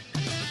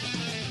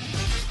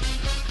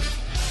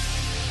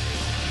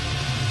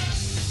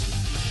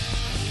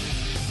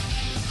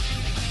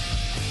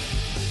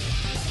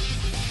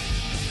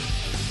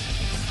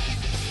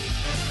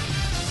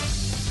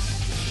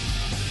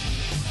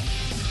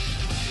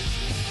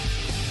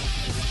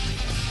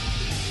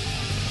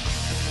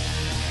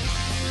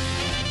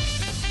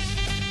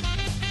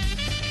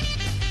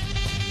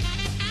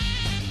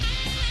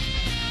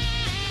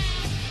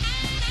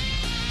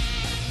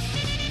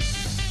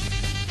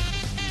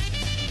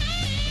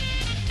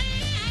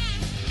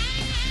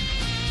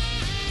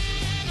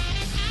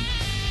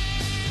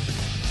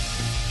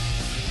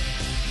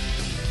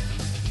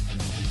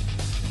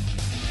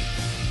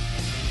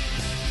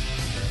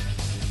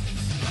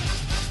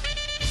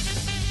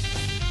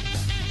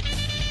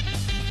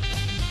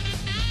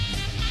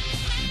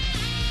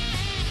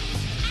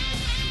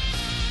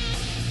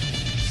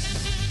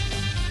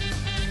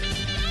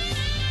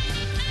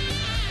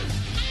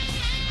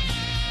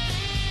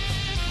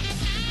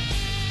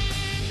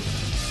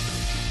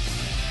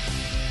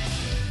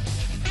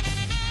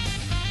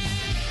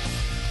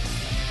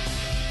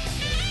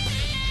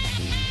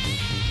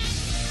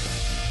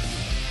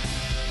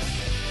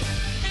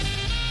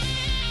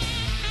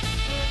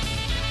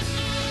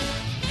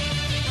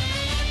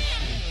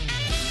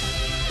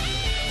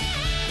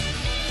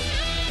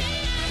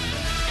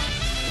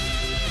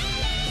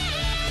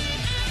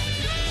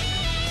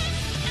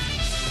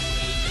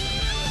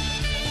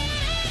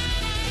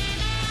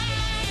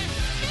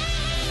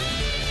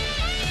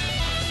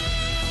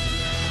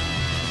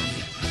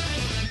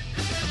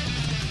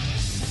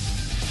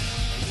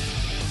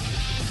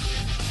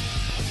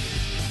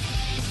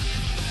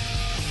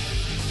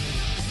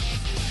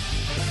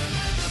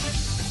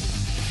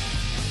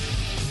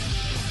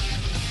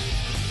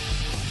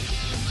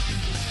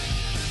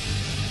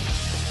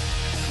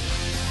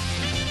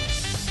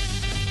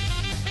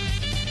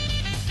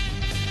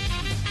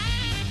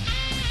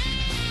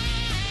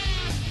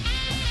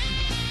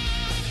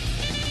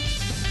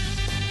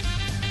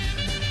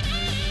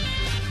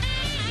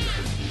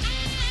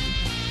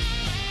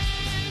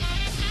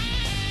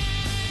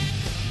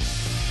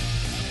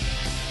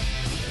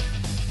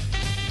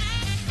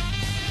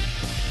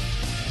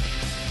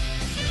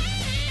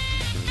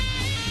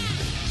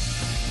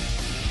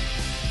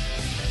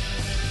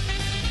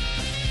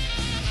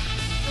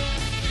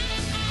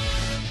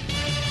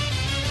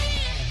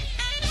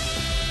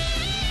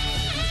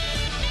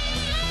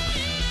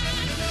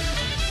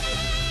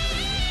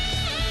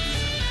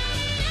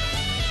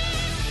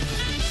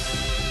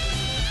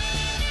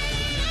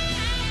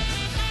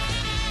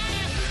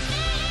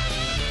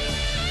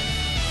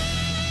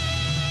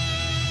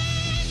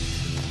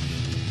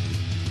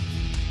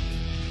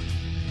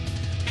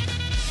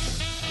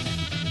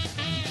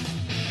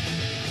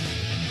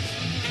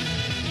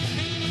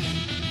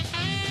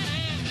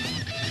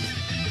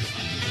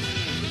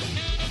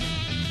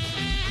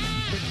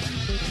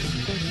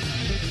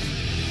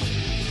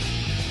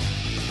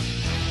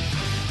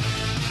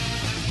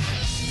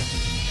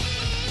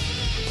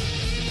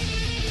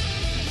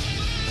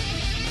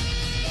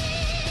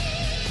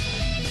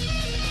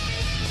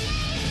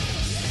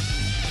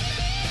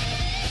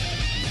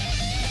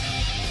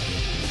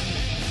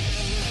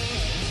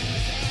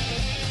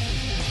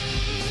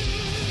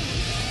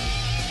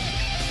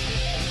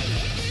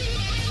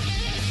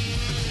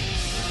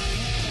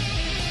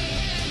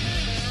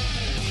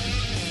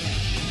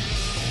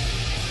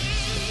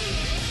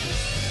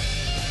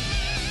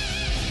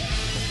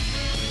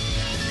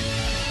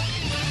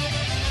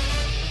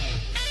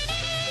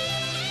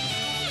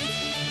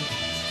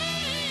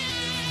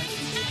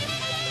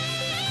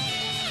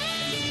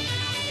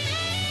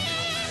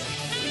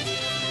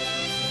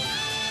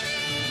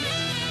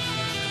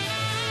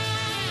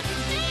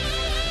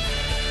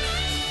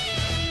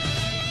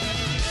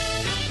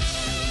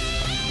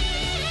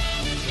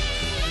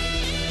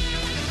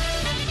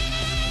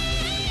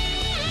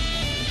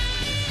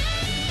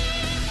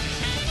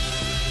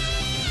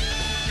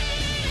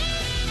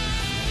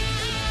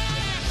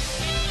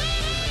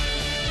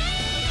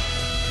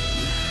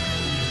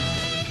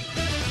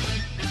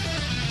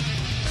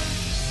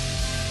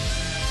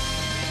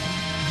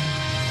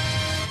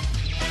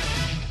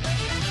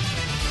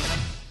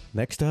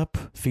 Next up,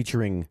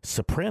 featuring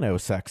soprano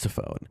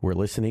saxophone, we're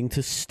listening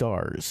to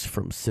Stars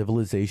from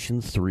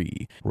Civilization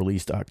 3,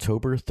 released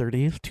October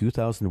 30th,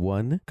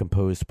 2001,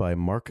 composed by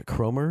Mark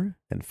Cromer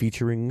and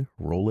featuring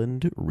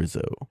Roland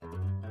Rizzo.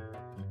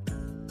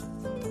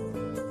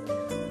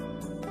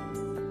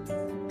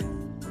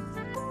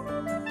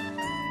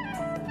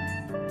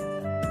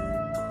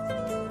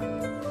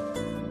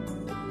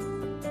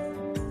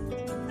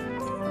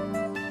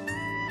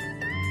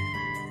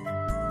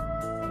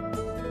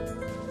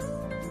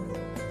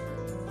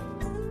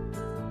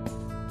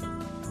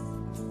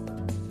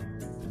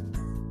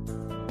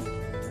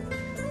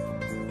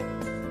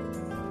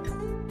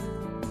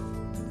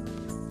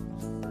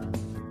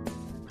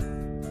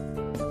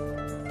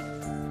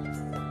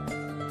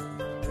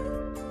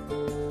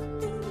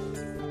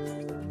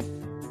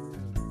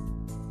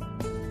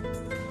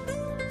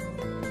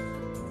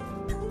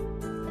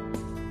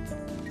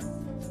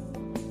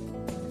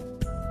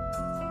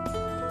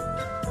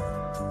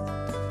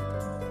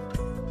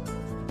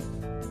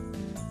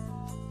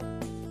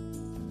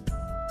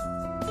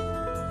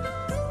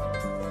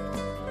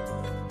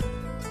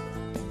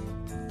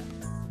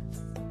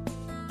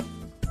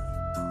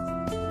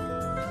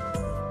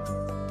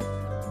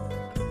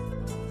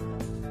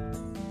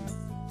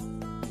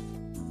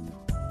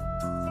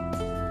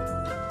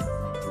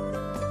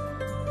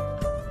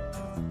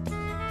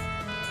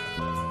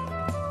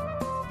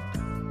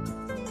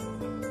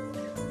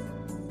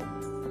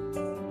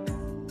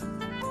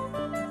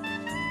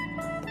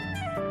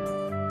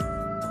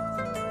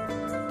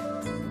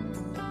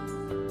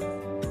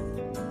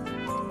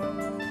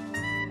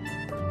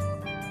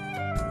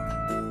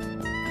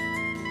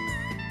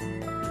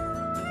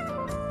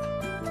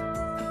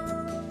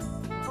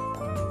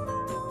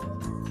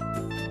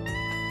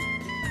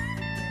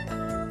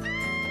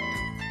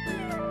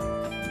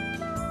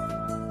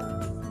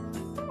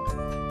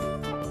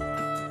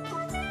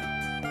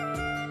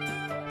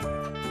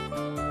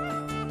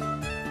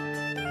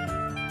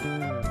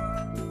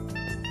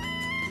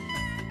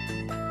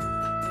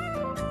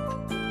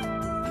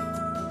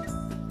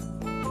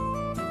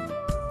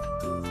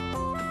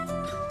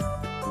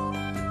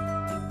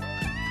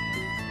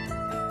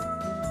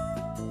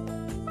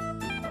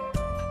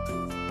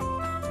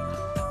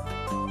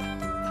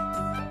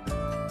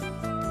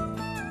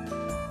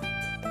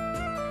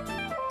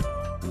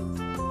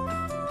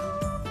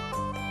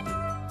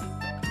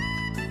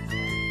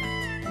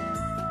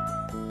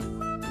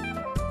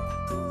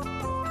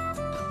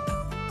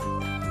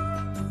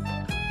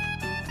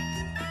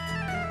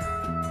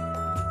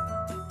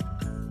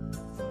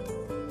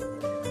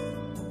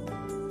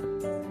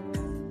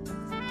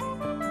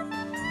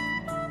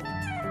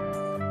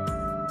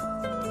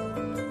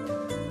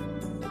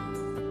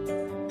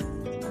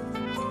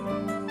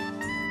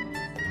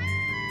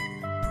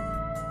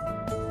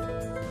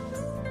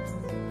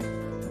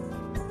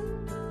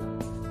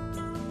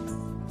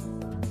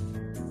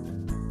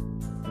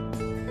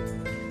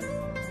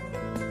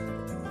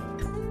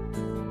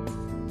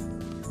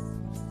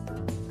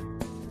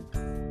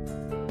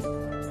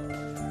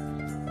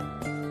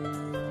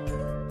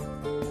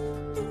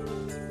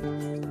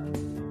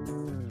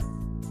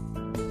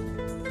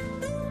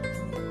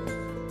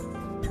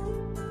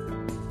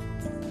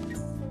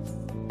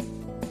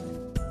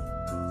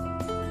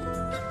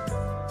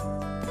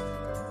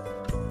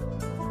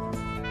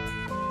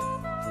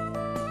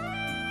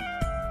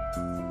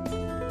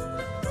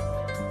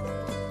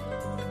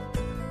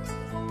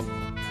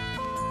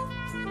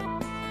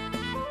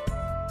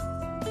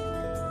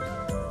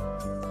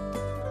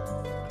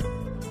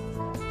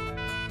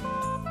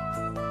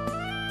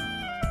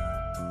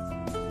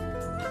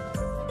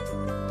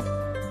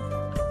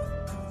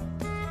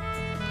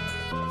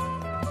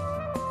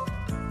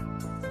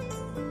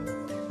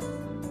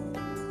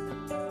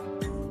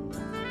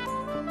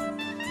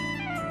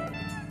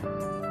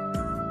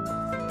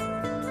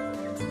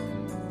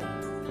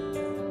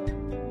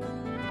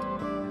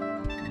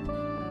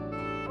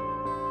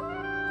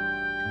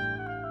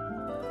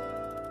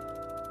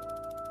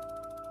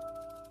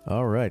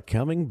 All right,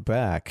 coming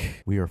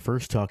back, we are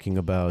first talking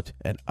about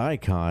an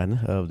icon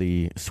of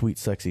the sweet,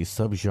 sexy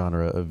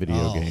subgenre of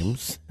video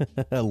games,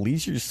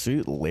 Leisure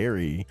Suit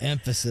Larry.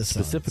 Emphasis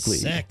specifically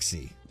on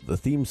sexy. The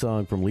theme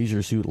song from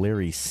Leisure Suit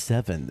Larry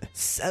 7.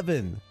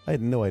 7! I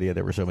had no idea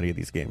there were so many of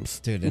these games.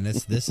 Dude, and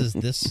this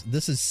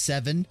is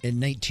 7 in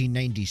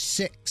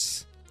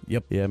 1996.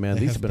 Yep. Yeah, man,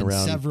 There these have have been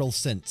around several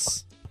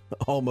since.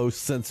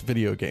 almost since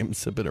video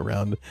games have been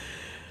around.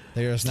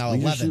 There's now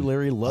Leisure 11. Suit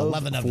Larry Love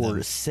 11 of for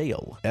them.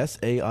 Sale,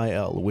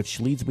 SAIL, which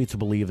leads me to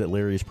believe that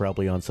Larry is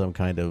probably on some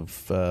kind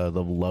of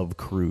the Love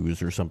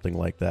Cruise or something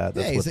like that.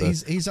 That's Yeah, what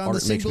he's on the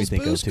art makes me singles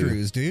think of, booze too.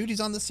 cruise, dude.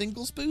 He's on the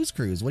singles booze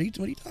cruise. What are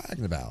you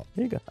talking about?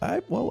 There you go.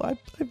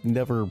 I've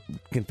never,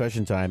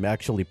 confession time,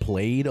 actually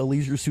played a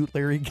Leisure Suit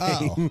Larry game.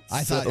 Oh,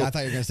 I so- thought you were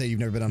going to say you've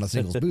never been on a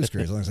singles booze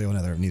cruise. I was going to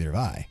say, well, neither have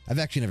I. I've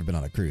actually never been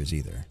on a cruise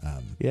either.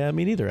 Yeah,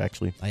 me neither,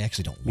 actually. I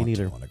actually don't Me want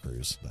to neither. go on a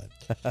cruise,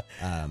 but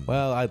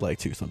Well, I'd like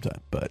to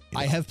sometime, but you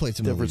I know, have played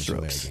some of the different Leisure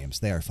Larry strokes. games.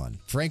 They are fun.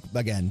 Frank,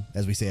 again,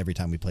 as we say every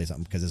time we play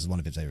something, because this is one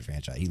of his favorite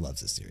franchise. He loves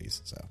this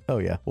series. So Oh,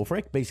 yeah. Well,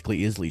 Frank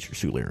basically is Leisure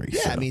Suit Larry.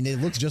 yeah, so. I mean,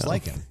 it looks just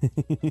like him.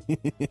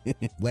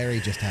 Larry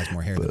just has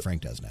more hair than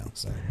Frank does now.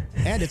 So,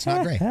 and it's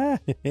not gray.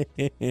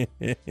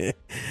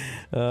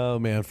 Oh,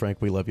 man,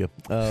 Frank, we love you.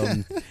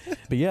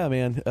 But yeah,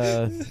 man,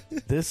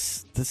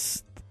 this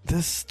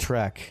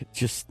track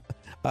just...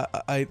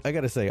 I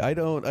gotta say, I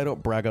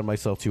don't brag on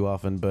myself too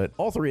often, but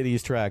all three of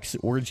these tracks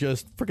were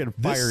just freaking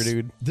fire,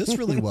 dude. This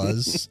really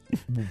was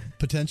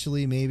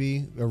potentially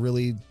maybe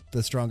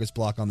the strongest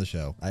block on the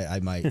show. I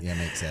might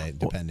say,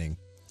 depending.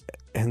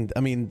 And I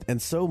mean,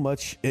 and so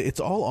much,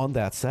 it's all on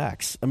that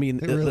sax. I mean,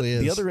 It really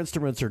the is. other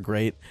instruments are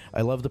great.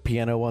 I love the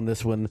piano on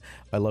this one.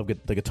 I love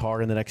the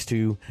guitar in the next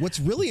two. What's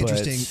really But-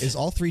 interesting is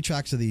all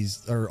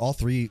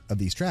three of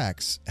these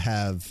tracks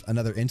have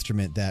another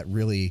instrument that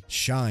really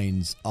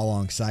shines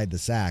alongside the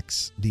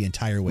sax the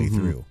entire way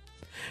through.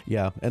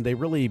 Yeah, and they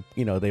really,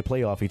 they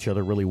play off each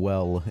other really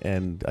well,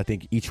 and I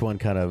think each one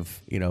kind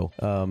of,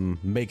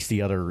 makes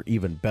the other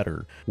even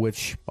better,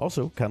 which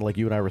also, kind of like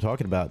you and I were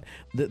talking about,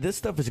 this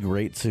stuff is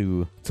great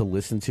to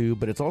listen to,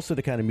 but it's also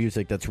the kind of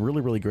music that's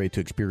really, really great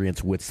to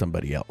experience with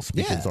somebody else,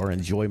 because Yeah. our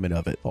enjoyment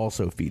of it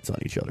also feeds on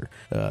each other,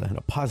 in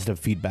a positive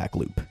feedback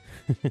loop.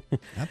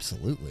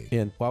 Absolutely.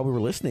 And while we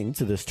were listening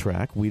to this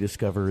track, we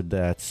discovered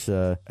that,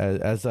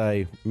 as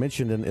I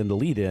mentioned in the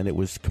lead-in, it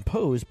was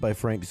composed by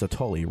Frank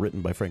Zattoli, written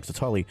by Frank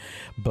Zattoli.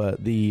 But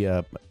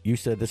you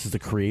said this is the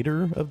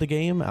creator of the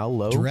game, Al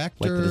Lowe,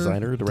 Director, like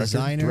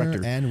the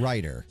director, and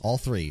writer, all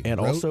three. and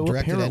Wrote, also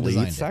directed, and apparently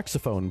designed it.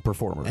 saxophone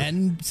performer.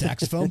 And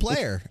saxophone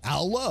player,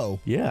 Al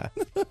Lowe. Yeah.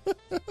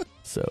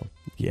 So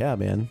yeah,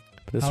 man,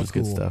 this How was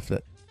good cool. stuff.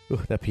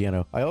 That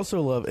piano. I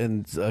also love,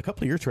 and a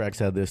couple of your tracks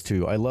had this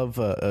too. I love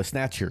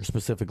Snatcher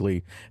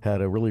specifically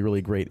had a really,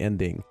 really great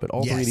ending. But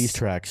all three of Yes. these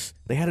tracks,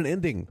 they had an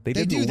ending. They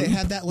They did do. the They loop,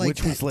 had that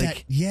which was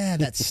like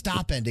that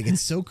stop ending.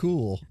 It's so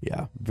cool.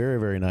 yeah, very,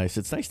 very nice.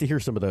 It's nice to hear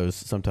some of those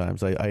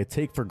sometimes. I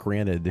take for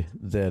granted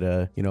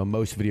that,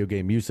 most video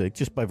game music,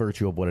 just by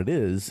virtue of what it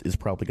is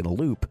probably going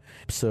to loop.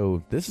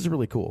 So this is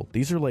really cool.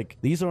 These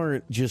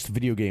aren't just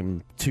video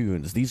game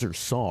tunes. These are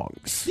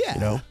songs.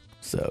 Yeah.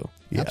 So,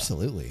 yeah.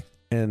 Absolutely.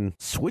 And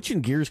switching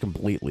gears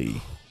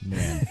completely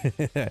Man.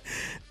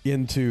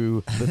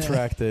 into the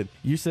track that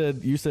you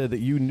said that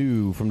you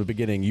knew from the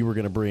beginning you were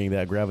going to bring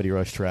that Gravity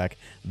Rush track.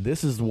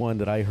 This is one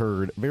that I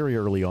heard very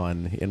early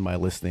on in my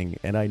listening,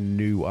 and I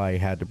knew I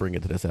had to bring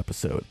it to this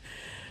episode.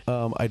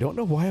 I don't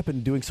know why I've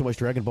been doing so much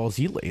Dragon Ball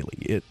Z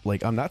lately.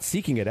 I'm not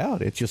seeking it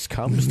out. It just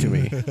comes to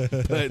me.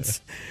 But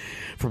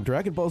from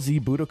Dragon Ball Z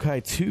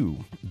Budokai 2,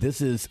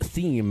 this is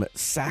theme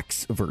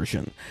sax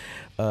version.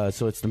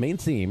 So it's the main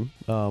theme.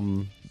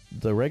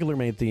 The regular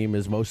main theme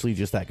is mostly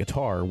just that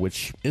guitar,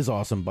 which is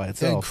awesome by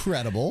itself.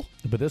 Incredible.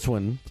 But this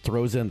one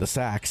throws in the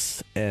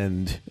sax,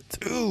 and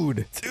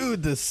dude,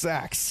 the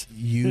sax.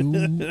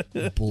 You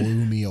blew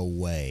me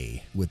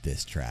away with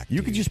this track. You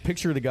dude. could just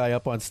picture the guy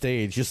up on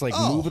stage, just like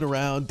moving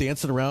around,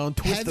 dancing around,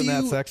 twisting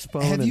that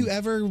saxophone. Have and- you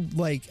ever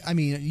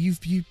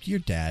your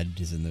dad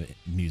is in the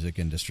music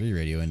industry,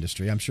 radio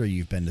industry. I'm sure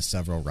you've been to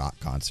several rock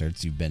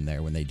concerts. You've been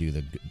there when they do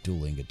the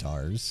dueling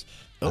guitars.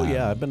 Oh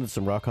yeah, I've been to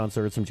some rock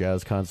concerts, some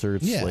jazz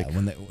concerts. Yeah, like,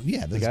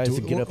 the guys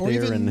that get up there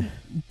even and-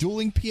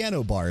 dueling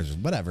piano bars,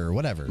 whatever,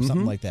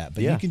 something like that.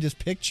 But Yeah. you can just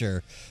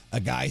picture a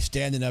guy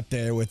standing up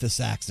there with a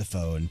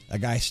saxophone, a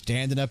guy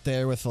standing up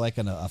there with like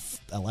an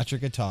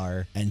electric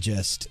guitar, and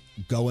just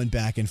going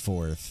back and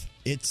forth.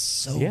 It's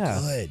so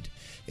good.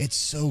 It's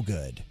so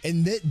good.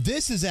 And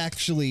this is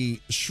actually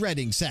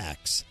shredding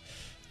sax.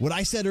 What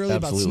I said earlier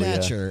Absolutely,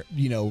 about Snatcher,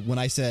 when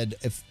I said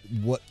if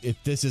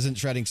this isn't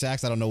shredding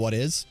sax, I don't know what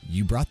is.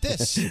 You brought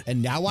this,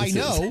 and now I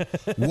know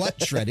what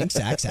shredding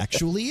sax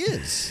actually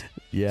is.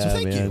 Yeah, So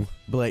thank man. you.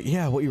 But like,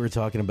 yeah, what you were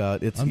talking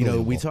about, it's, you know, we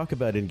Unbelievable. talk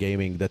about in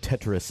gaming the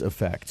Tetris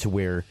effect,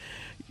 where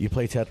you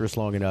play Tetris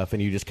long enough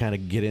and you just kind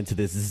of get into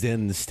this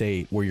zen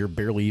state where you're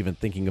barely even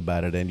thinking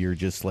about it, and you're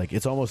just like,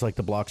 it's almost like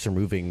the blocks are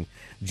moving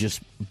just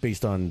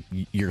based on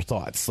your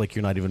thoughts. Like,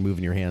 you're not even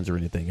moving your hands or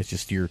anything. It's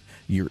just you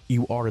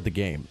are the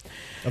game.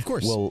 Of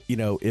course. Well, you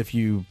know,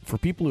 for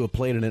people who have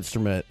played an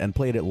instrument and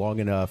played it long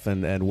enough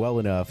and well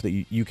enough that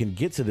you can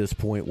get to this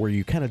point where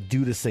you kind of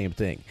do the same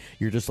thing.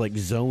 You're just like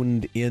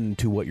zoned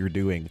into what you're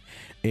doing.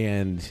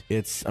 And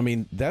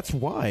that's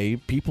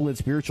why people in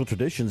spiritual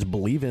traditions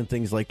believe in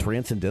things like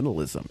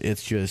transcendentalism.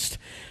 It's just,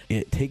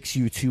 it takes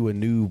you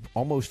to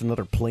almost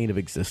another plane of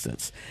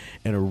existence.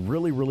 And a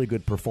really, really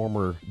good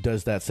performer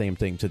does that same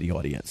thing to the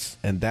audience.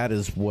 And that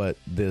is what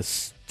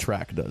this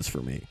track does for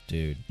me.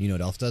 Dude, you know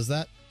what else does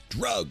that?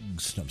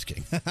 Drugs. No, I'm just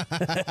kidding.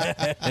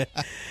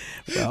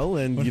 Well,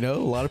 and, you know,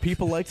 a lot of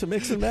people like to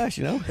mix and mash,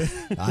 you know?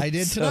 I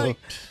did tonight.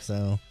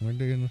 So we're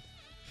doing...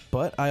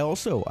 But I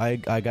also, I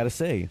got to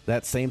say,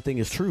 that same thing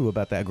is true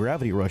about that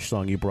Gravity Rush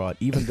song you brought,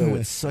 even though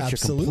it's such a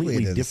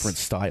completely different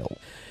style.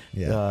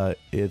 Yeah.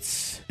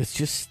 It's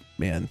just,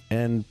 man.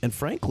 And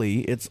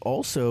frankly, it's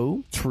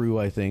also true,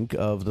 I think,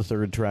 of the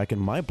third track in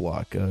my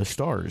block,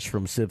 Stars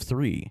from Civ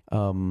 3.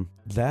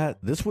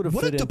 This would have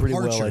fit in pretty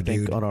well, I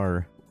think, dude. on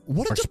our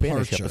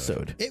Spanish Spanish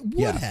episode. It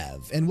would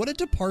have. And what a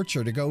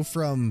departure to go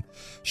from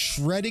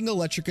shredding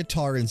electric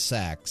guitar and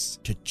sax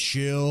to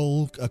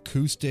chill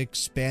acoustic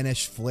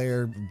Spanish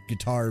flare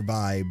guitar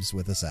vibes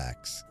with a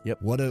sax.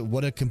 Yep.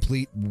 What a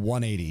complete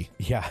 180.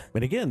 Yeah.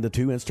 And again, the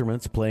two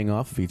instruments playing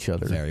off of each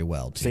other. Very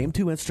well, too. Same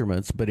two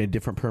instruments, but in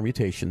different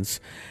permutations.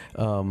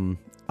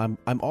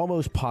 I'm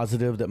almost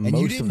positive that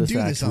most of the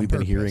sax we've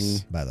been hearing.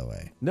 By the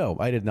way, no,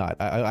 I did not.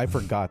 I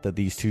forgot that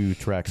these two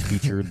tracks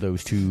featured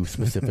those two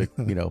specific,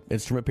 you know,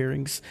 instrument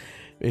pairings.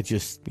 It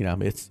just, you know,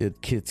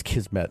 it's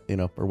kismet, you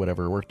know, or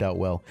whatever. It worked out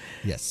well.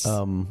 Yes.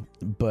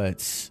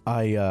 But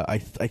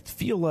I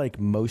feel like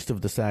most of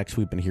the sax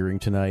we've been hearing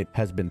tonight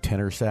has been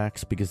tenor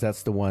sax, because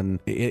that's the one.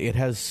 It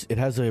has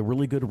a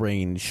really good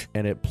range,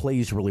 and it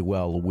plays really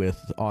well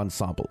with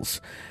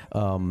ensembles.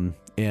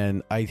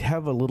 And I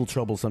have a little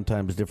trouble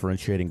sometimes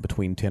differentiating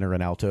between tenor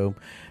and alto,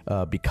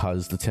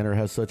 because the tenor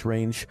has such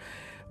range.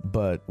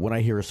 But when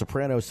I hear a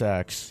soprano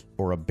sax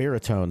or a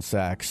baritone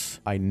sax,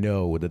 I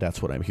know that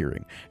that's what I'm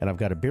hearing. And I've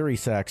got a bari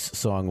sax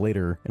song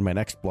later in my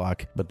next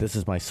block, but this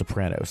is my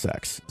soprano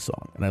sax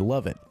song, and I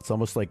love it. It's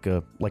almost like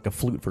a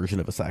flute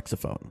version of a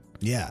saxophone.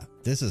 Yeah,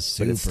 this is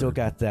super. But it's still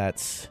got that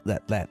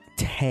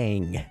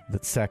tang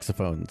that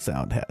saxophone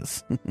sound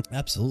has.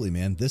 Absolutely,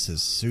 man. This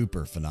is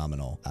super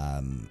phenomenal.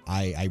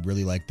 I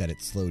really like that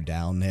it slowed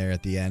down there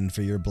at the end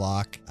for your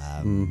block.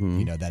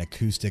 You know, that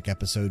acoustic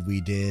episode we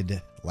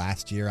did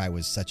last year, I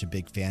was such a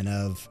big fan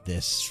of.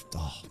 This,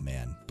 oh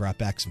man, brought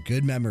back some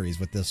good memories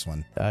with this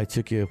one. We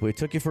took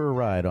you for a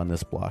ride on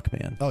this block,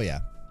 man. Oh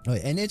yeah.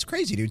 And it's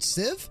crazy, dude.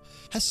 Civ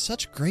has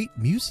such great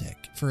music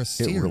for a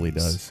series. It really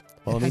does.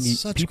 Well,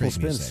 people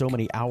spend so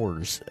many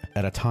hours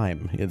at a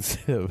time in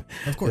Civ.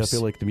 Of course. I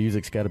feel like the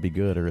music's got to be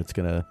good, or it's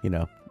gonna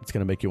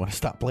make you want to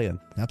stop playing.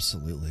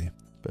 Absolutely.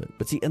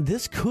 But see, and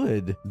this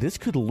could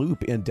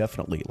loop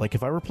indefinitely. Like,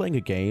 if I were playing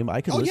a game,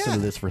 I could listen to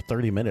this for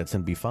 30 minutes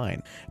and be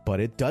fine. But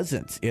it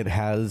doesn't. It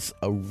has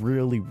a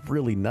really,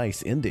 really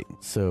nice ending.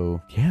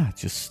 So yeah,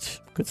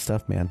 just good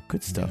stuff, man.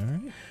 Good stuff. All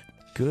right.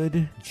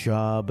 Good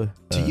job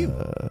to you.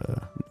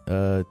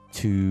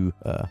 To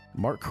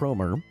Mark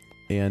Cromer,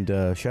 and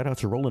shout out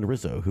to Roland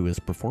Rizzo, who is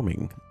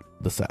performing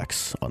the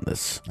sax on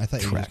this. I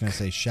thought you were just going to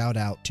say shout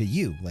out to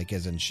you, like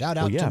as in shout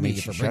out to me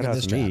for bringing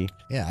this track.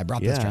 Yeah, I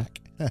brought this track.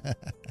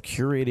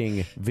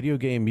 Curating video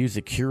game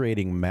music,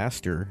 curating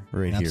master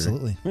right here.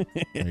 Absolutely.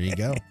 There you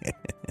go.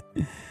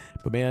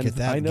 But man,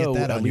 I know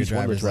at least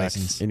one of the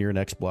tracks in your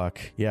next block.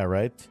 Yeah,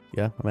 right?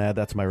 Yeah, I'm going to add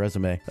that to my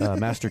resume.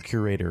 Master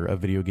curator of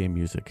video game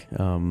music.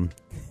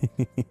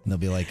 They'll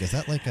be like, is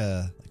that like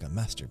a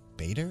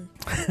masturbator?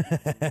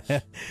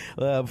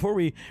 Before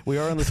we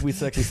are on the Sweet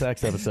Sexy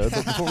Sax episode,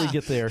 but before we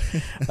get there,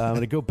 I'm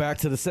going to go back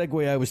to the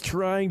segue I was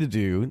trying to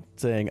do,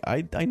 saying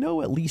I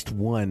know at least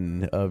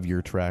one of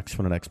your tracks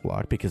from the next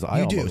block, because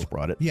I almost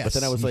brought it. Yes. But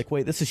then I was like,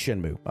 wait, this is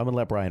Shenmue. I'm going to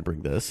let Brian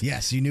bring this.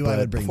 Yes, you knew I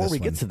would bring this one. Before we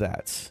get to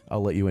that,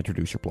 I'll let you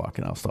introduce your block,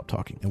 and I'll stop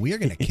talking. And we are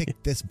going to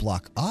kick this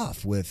block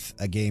off with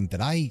a game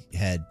that I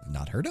had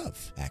not heard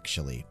of,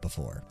 actually,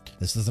 before.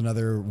 This is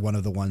another one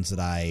of the ones that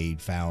I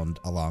found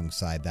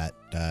alongside that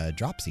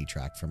Dropsy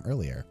track from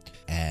earlier.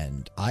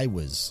 And I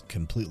was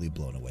completely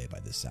blown away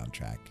by this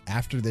soundtrack.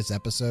 After this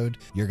episode,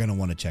 you're going to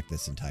want to check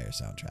this entire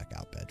soundtrack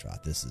out,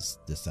 Bedroth. This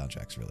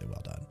soundtrack's really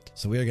well done.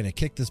 So we are going to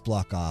kick this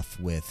block off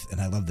with,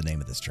 and I love the name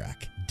of this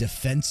track,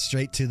 Defense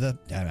Straight to the,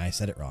 I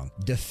said it wrong,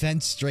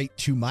 Defense Straight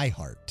to My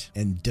Heart.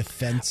 And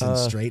defense and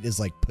straight is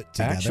like put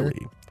together.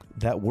 Actually,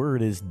 that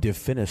word is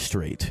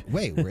defenestrate.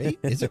 Wait,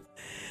 is it?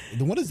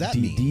 What does that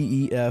mean?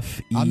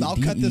 D-E-F-E-D-E-F-E-N-E. I'll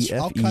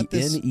cut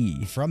this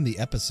from the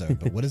episode,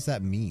 but what does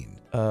that mean?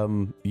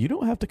 You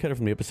don't have to cut it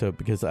from the episode,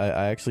 because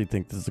I actually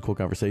think this is a cool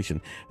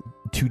conversation.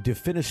 to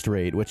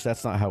defenestrate, which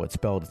that's not how it's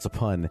spelled. It's a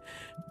pun,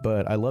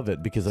 but I love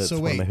it because it's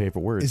one of my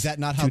favorite words. Is that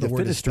not how the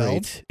word is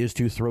spelled? Is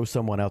to throw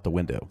someone out the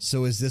window.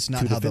 So is this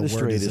not how the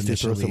word is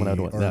initially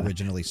or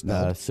originally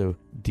spelled? So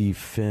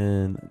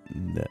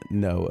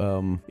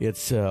no,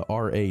 it's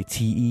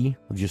RATE,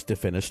 just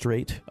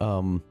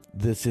defenestrate.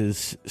 This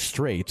is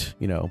straight,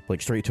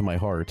 like straight to my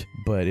heart,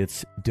 but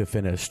it's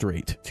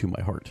defenestrate to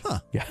my heart. Huh.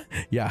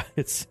 Yeah.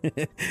 It's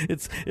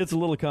it's a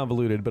little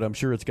convoluted, but I'm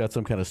sure it's got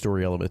some kind of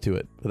story element to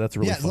it. But that's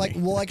really funny.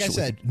 Like I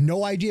said,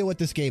 no idea what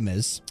this game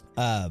is.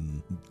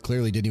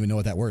 Clearly didn't even know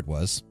what that word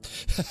was.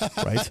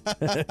 Right?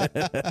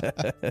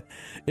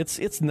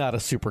 It's not a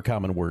super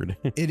common word.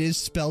 It is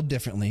spelled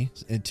differently.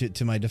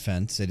 To my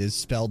defense, it is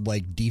spelled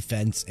like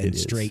defense and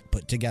straight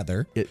put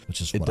together,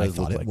 which is what I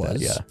thought it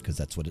was, because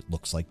that's what it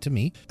looks like to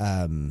me.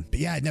 But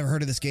yeah, I'd never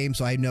heard of this game,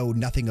 so I know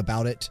nothing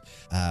about it.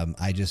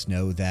 I just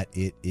know that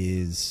it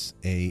is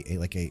a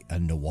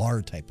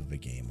noir type of a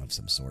game of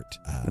some sort.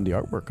 And the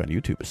artwork on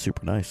YouTube is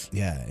super nice.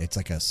 Yeah, it's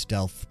like a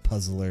stealth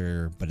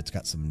puzzler, but it's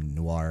got some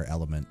noir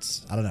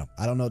elements. I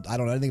don't know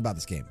anything about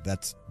this game.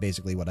 That's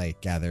basically what I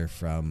gather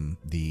from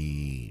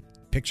the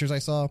pictures I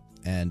saw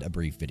and a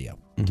brief video.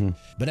 Mm-hmm.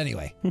 But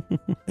anyway,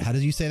 how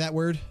did you say that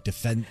word?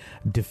 Defenestrate.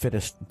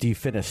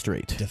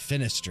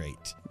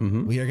 Defenestrate.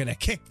 Mm-hmm. We are going to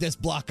kick this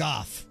block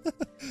off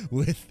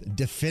with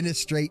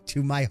Defenestrate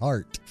to My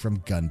Heart from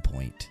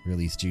Gunpoint.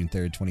 Released June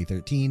 3rd,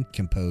 2013.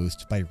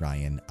 Composed by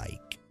Ryan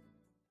Ike.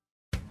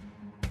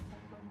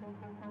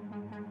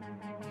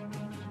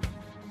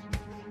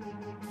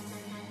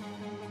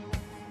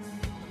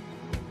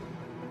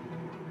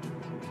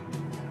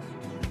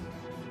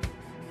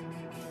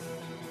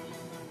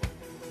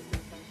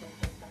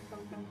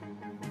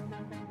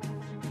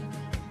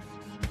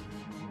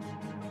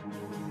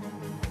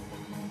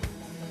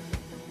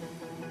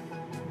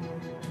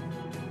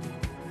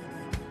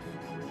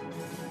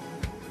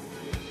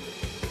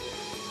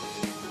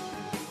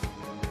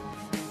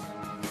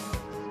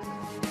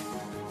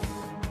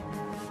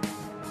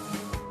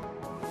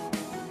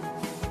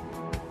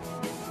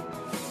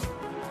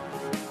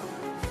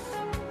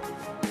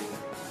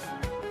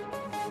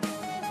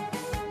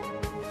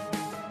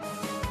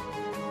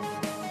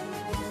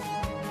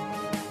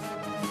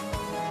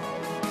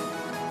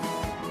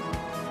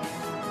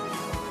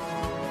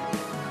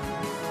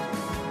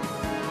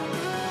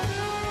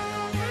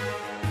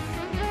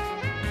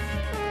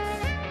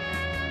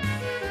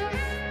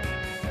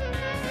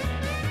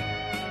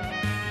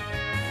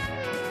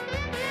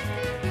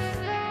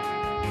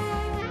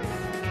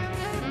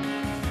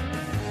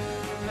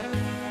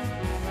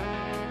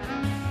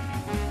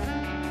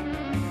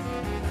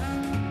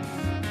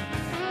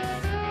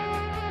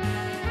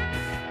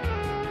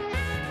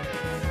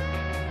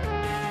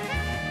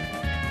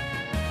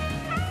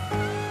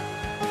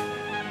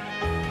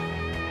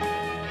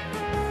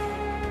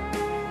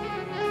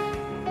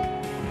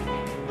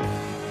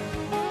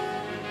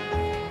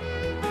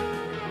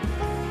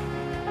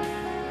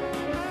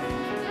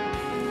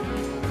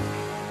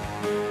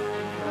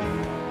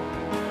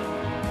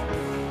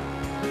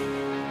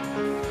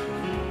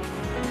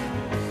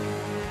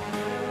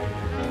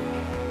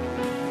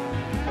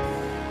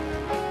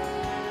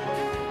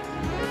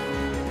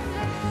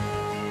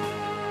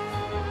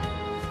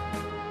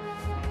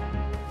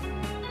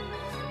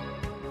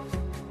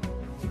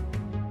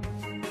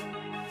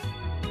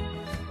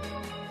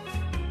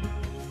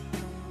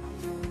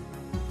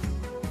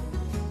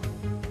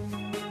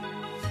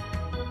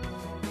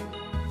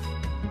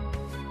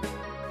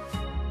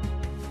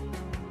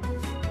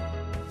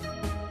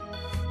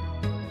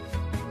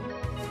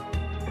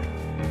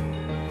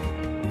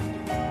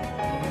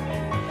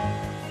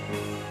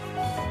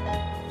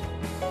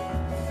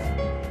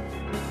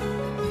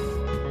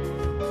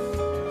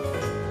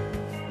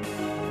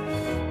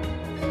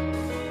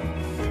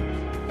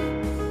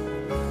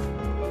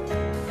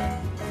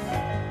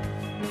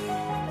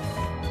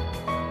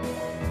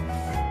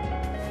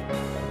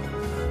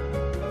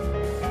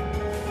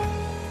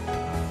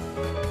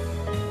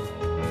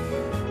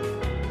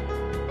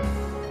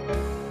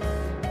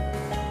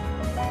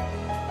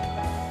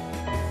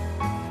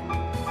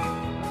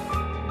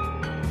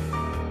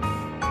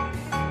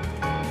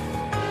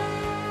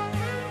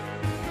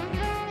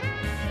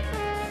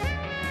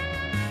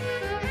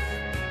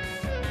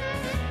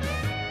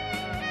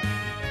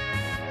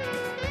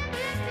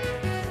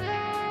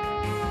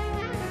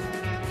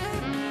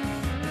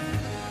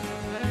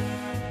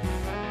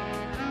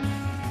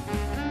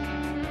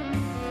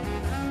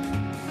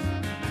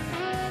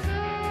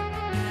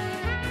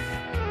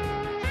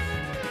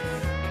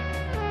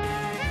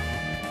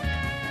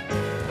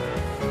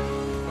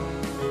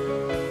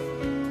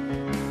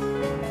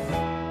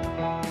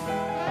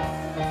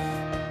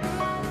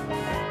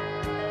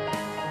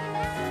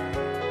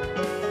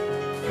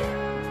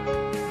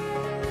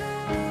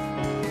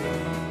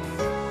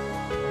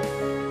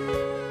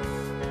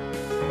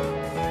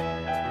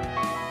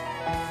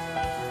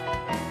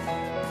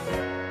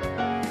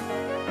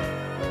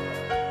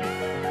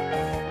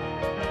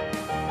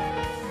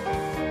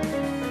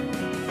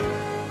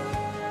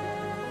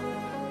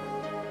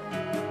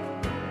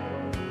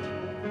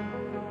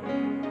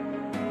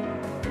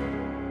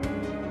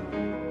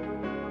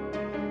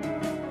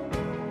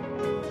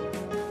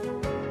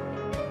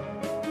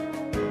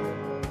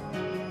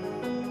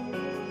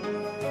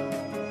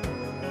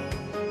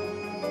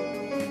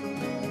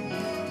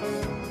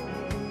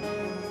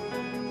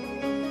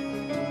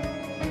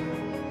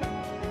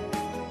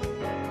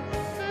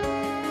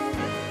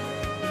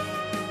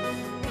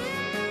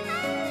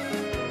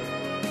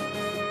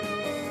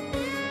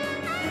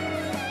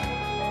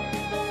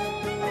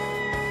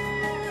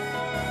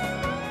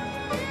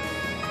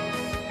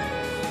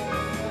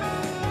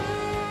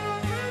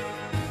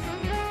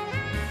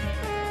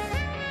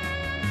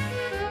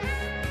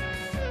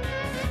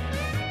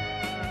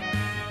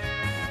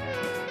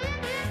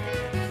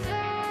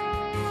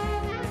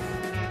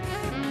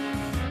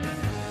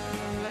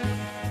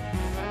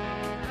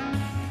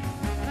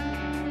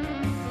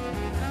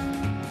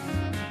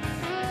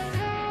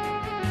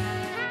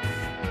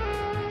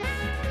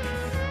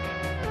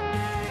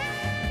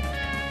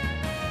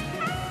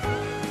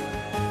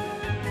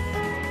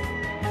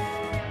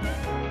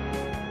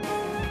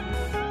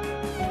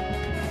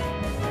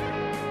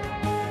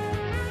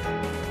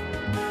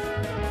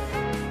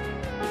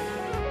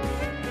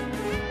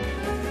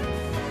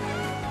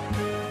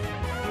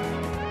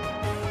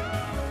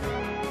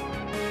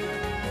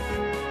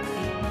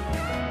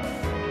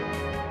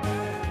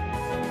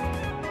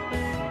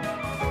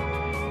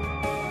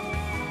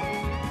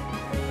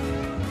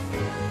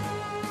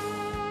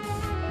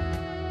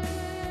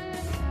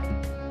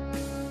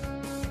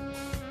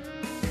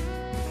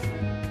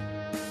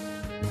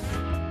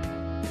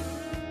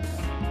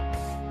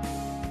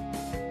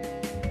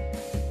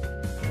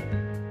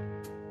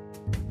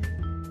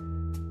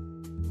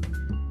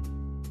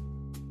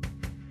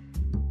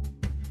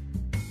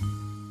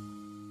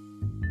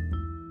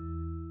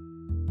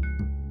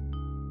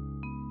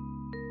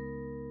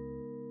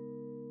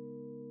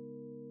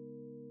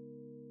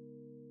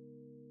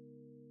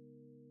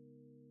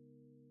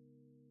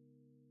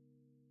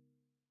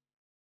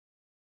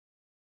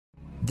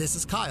 This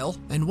is Kyle,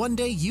 and one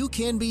day you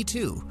can be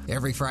too.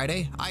 Every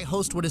Friday, I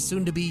host what is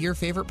soon to be your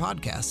favorite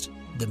podcast,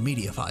 The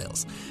Media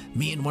Files.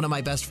 Me and one of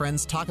my best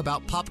friends talk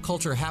about pop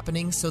culture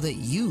happenings so that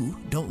you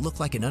don't look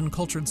like an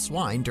uncultured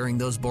swine during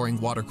those boring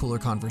water cooler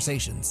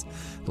conversations.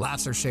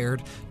 Laughs are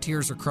shared,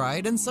 tears are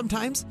cried, and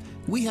sometimes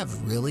we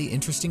have really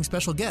interesting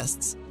special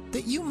guests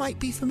that you might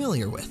be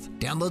familiar with.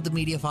 Download The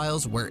Media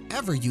Files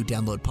wherever you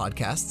download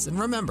podcasts, and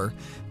remember,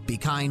 be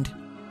kind,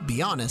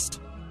 be honest,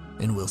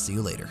 and we'll see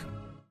you later.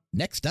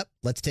 Next up,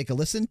 let's take a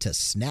listen to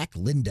Snack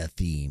Linda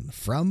Theme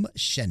from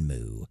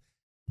Shenmue.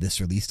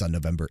 This released on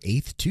November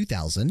 8th,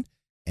 2000,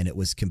 and it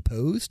was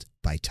composed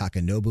by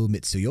Takanobu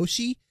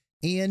Mitsuyoshi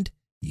and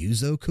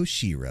Yuzo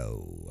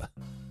Koshiro.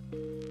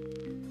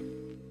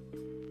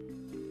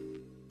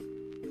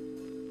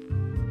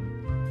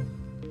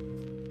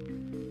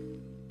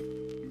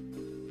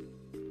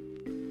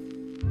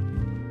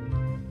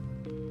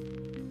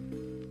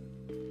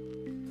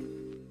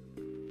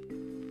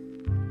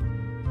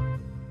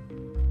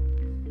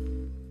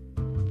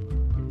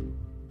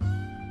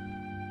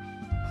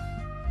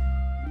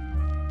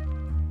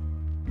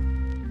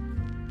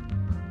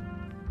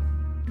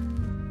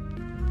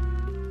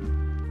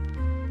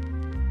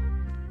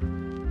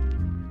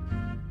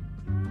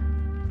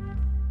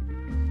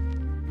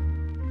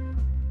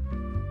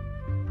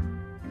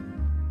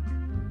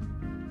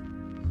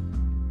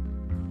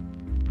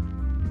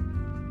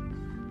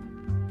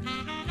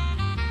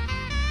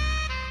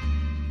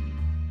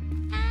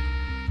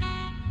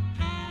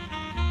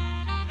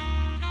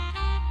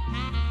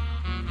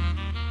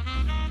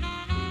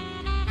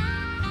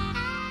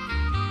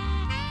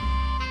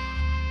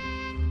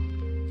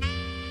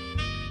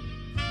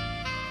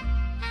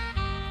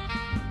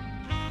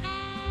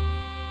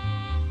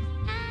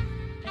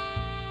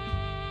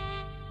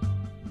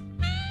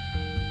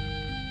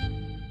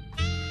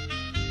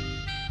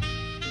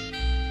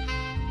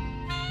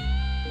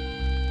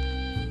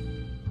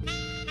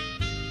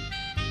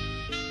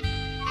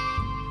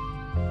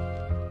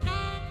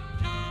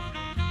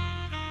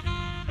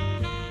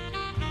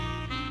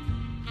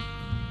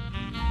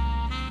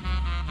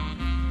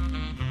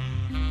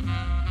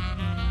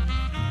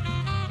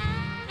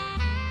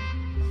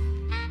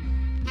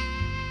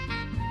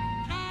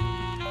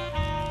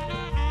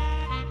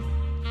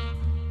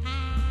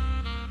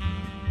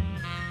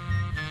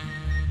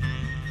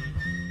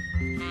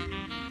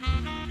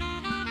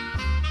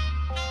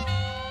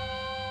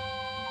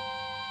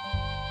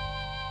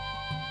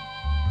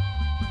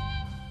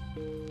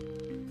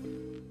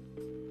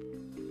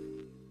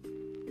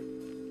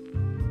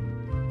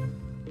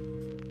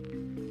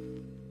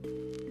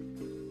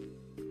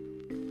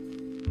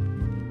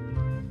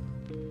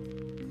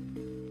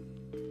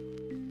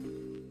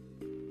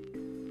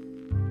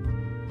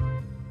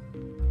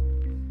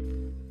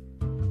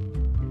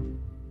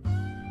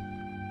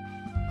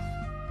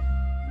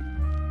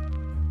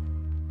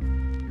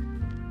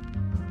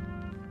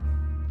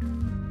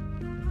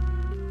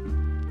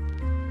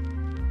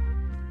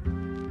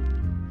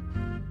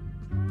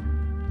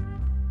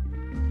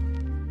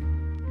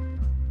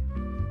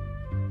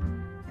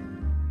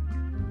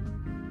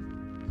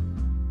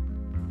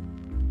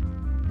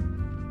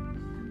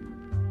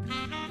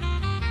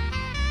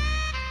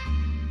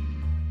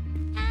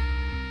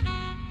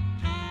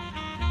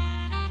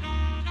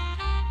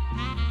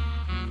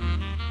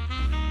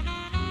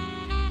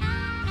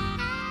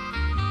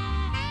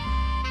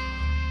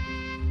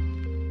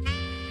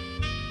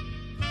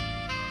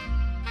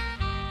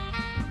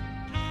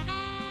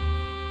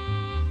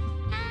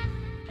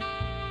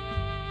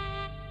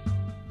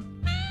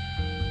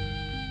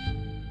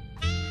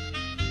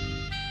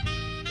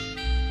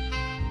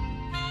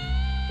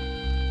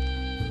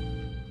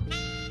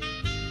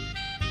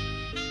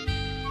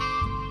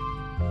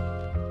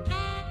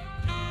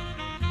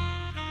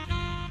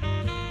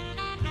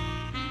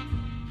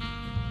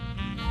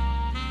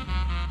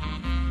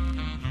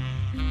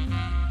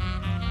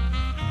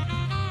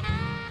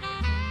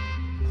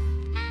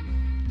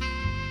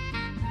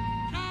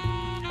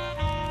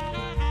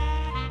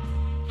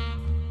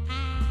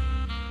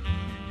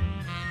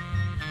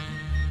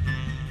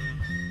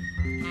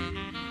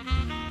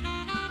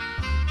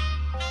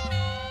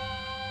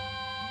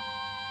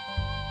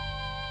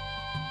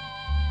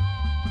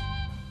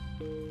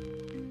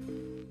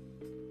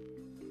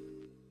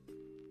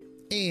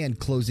 And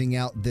closing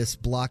out this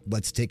block,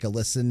 let's take a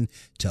listen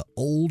to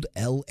Old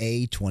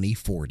LA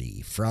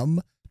 2040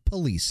 from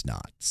Police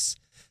Knots.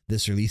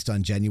 This released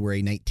on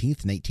January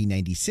 19th,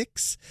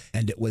 1996,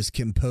 and it was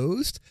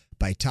composed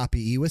by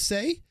Tapi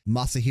Iwase,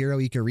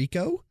 Masahiro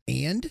Ikariko,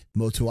 and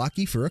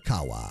Motoaki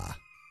Furukawa.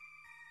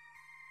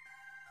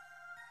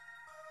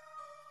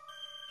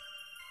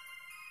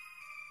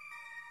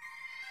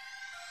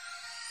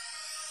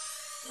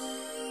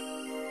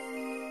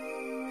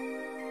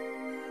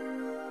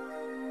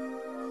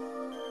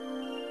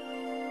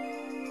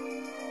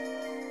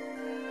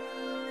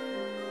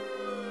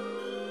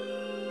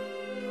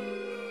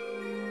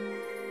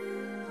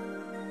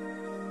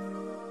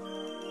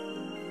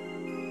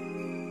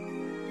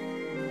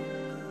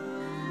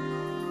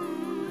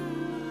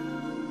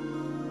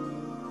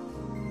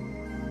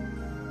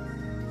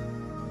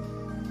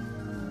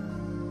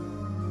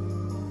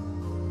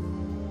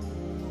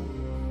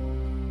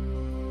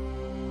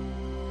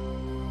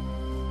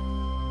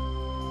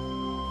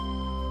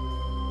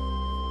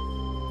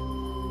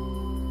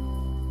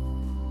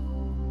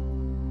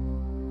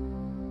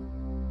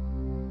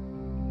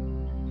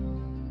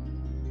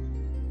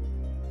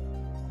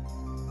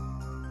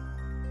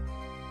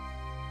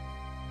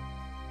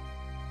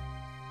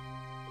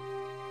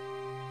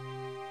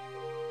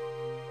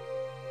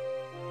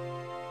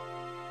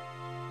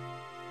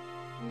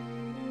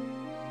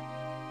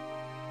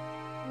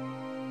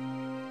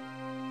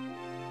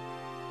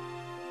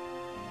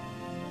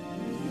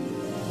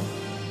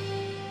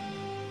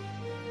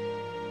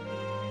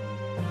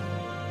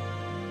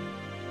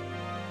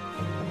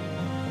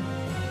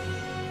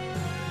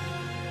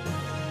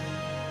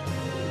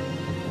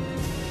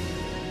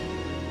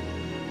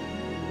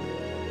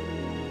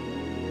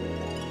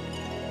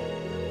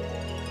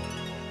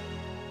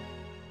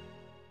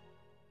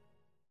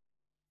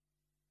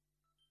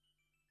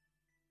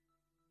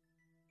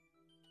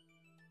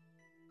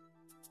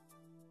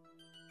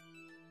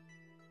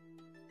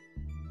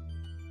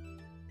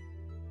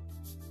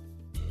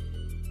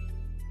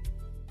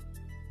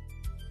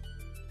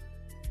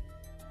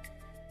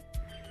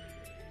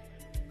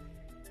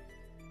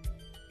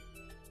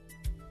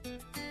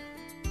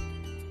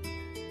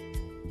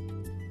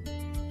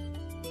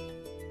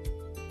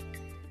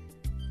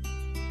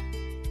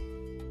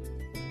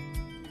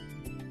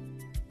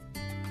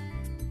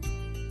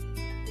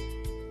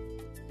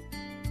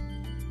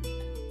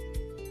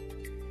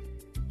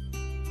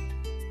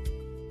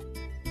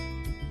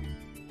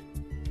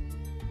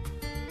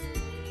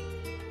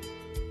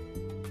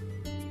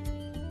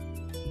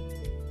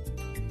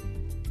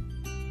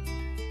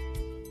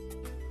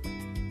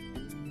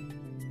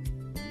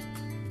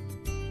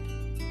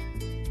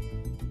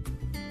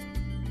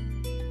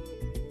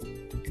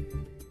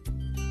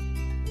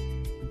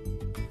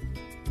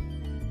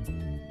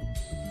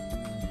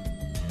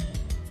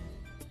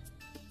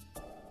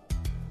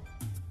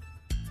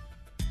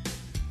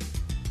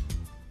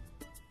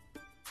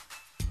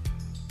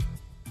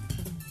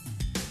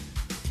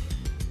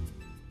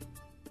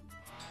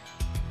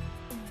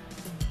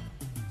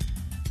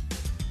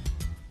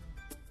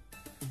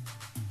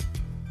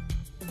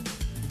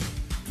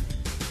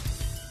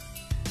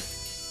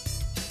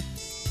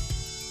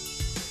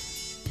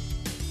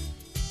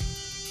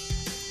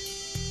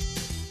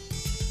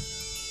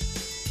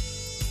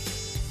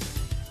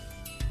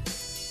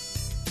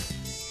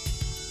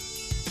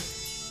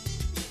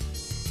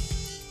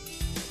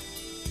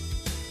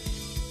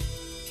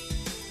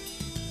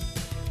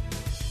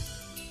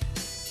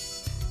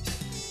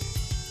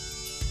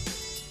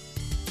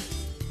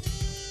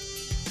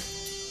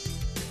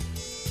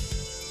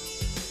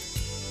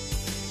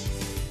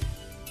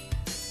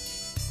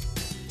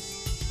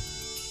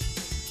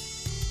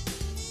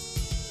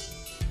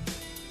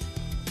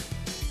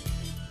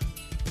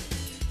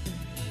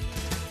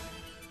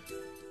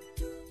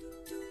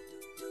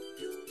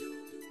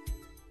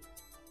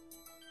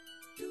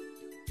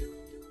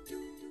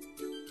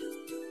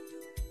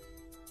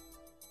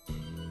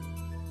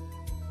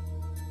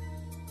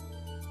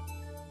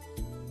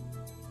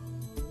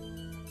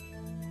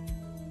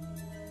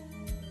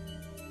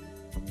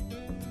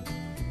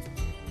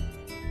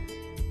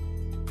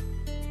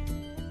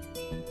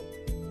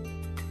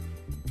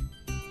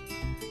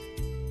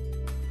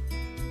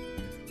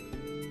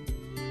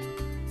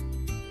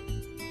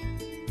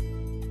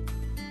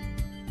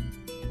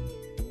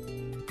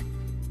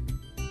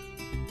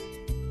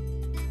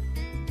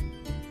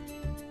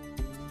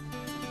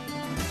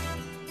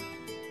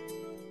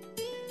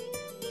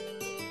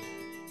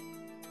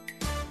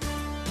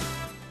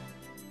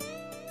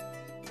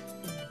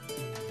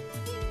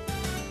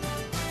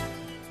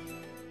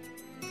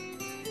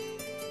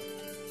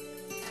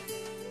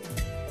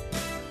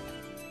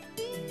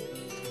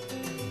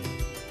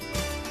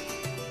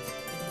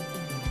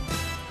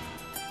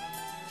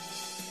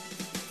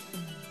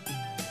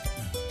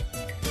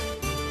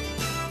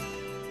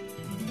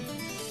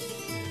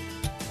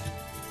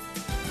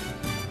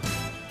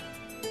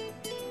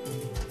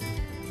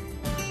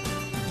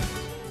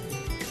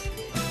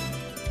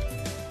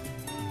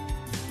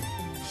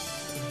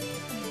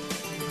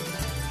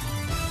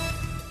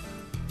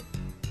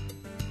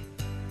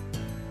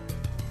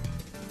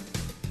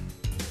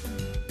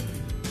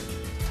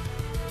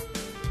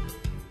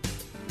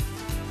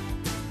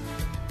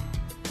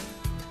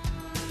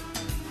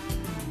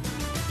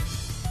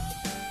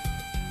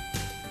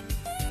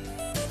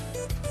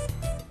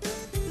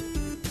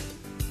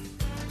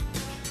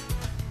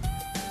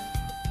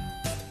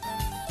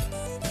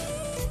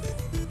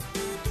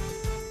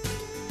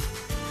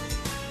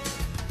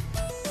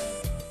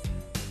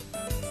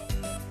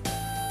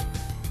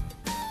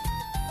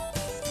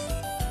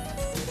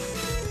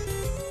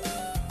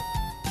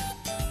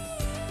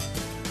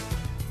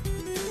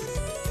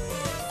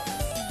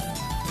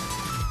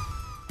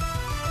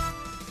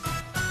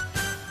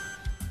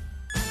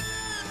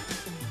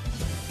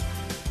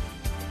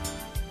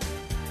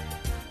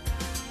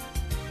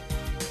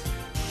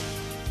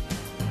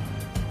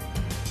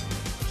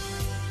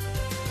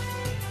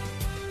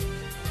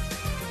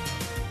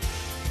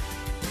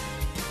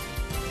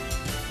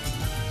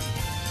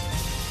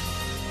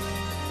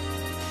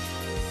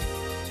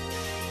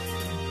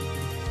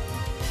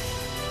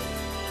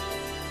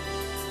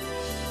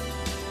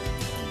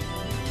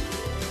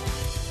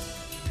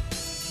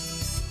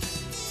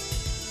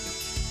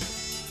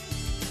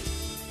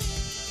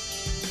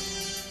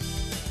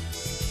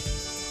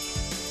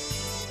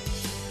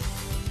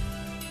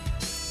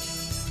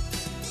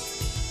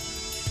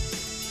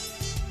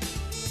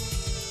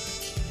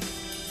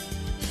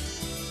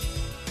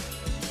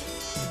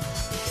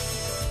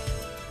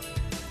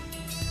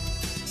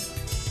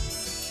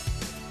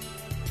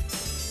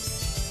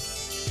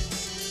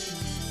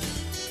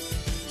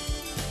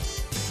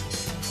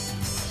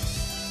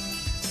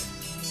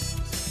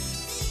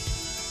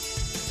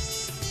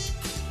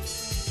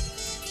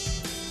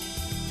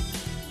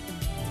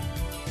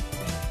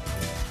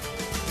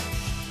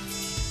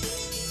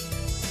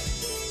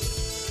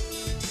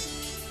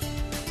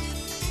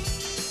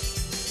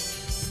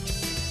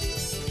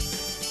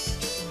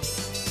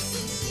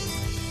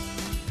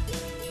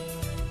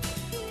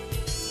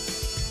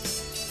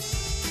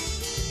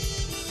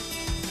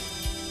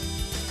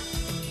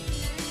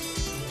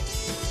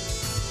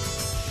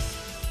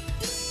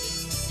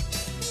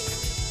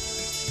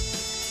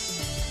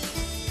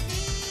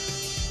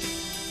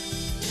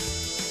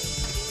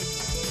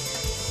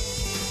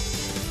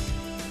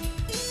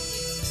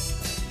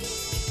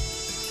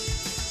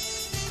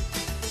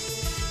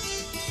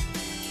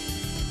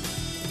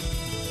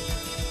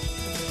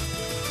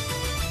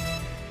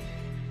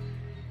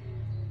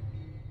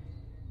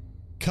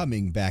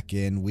 Coming back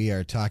in, we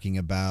are talking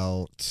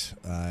about,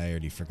 I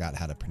already forgot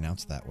how to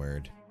pronounce that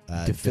word.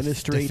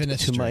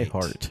 Defenestrate to my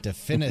heart.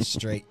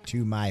 Defenestrate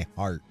to my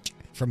heart.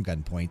 From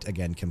Gunpoint,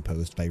 again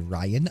composed by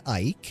Ryan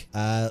Ike.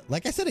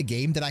 Like I said, a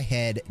game that I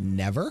had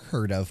never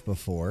heard of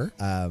before.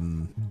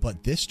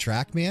 But this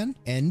track, man,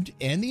 and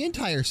the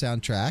entire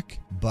soundtrack,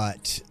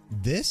 but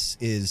this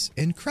is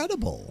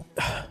incredible.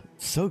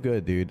 So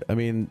good, dude. I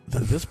mean,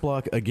 this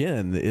block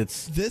again.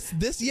 It's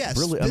this yes.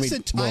 Really, this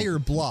entire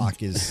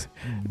block is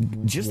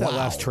just that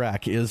last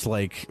track is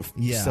like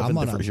seven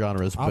different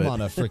genres. I'm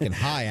on a freaking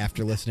high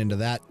after listening to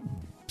that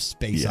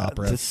space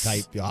opera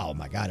type. Oh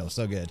my god, it was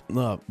so good.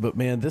 No, but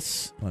man,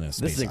 this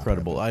is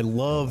incredible. I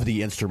love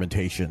the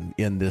instrumentation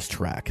in this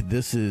track.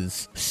 This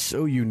is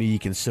so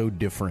unique and so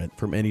different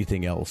from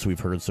anything else we've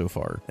heard so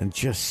far, and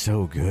just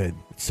so good.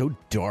 It's so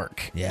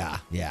dark. Yeah.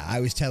 I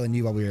was telling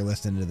you while we were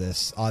listening to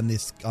this on the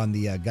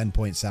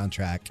Gunpoint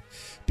soundtrack,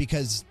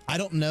 because I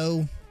don't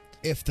know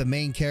if the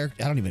main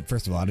character,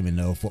 first of all, I don't even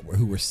know if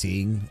who we're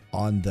seeing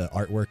on the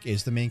artwork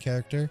is the main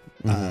character.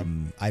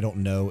 I don't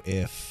know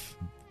if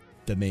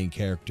the main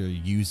character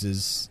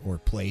uses or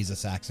plays a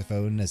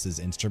saxophone as his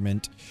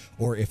instrument,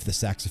 or if the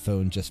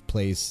saxophone just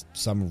plays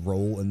some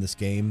role in this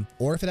game,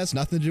 or if it has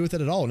nothing to do with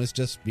it at all and it's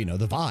just, the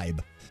vibe.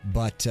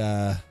 But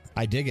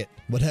I dig it,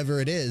 whatever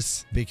it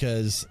is,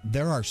 because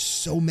there are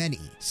so many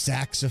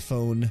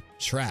saxophone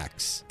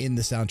tracks in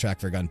the soundtrack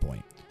for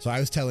Gunpoint. So I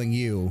was telling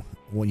you,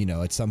 when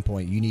at some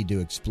point you need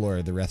to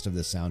explore the rest of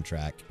the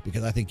soundtrack,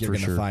 because I think you're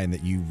going to find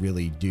that you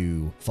really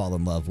do fall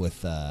in love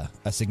with a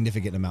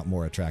significant amount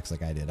more of tracks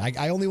like I did.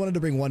 I only wanted to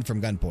bring one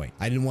from Gunpoint.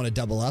 I didn't want to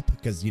double up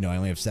because, I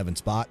only have 7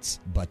 spots,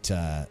 but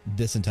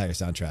this entire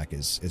soundtrack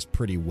is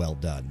pretty well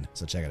done.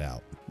 So check it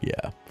out.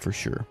 Yeah, for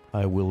sure.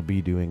 I will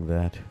be doing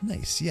that.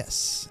 Nice,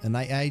 yes. And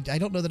I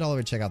don't know that I'll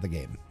ever check out the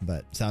game,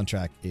 but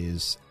soundtrack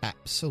is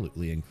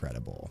absolutely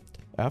incredible.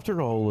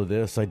 After all of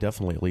this, I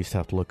definitely at least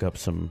have to look up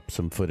some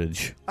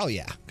footage. Oh,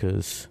 yeah.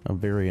 Because I'm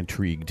very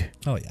intrigued.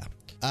 Oh, yeah.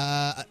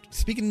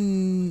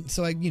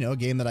 So a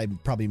game that I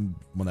probably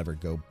will never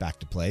go back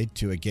to play,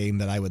 to a game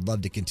that I would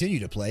love to continue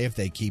to play if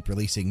they keep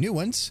releasing new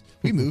ones.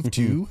 We move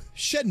to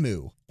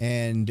Shenmue.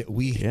 And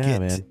we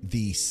get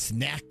the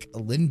Snack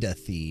Linda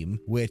theme,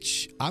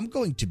 which I'm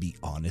going to be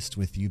honest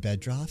with you,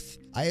 Bedroth.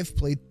 I have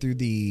played through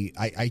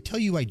I tell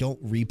you I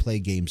don't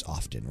replay games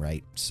often,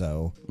 right?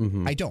 So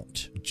I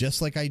don't.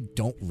 Just like I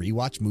don't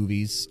rewatch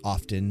movies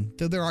often,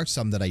 though there are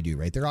some that I do,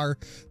 right? There are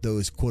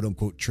those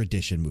quote-unquote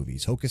tradition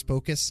movies. Hocus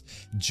Pocus,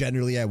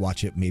 generally I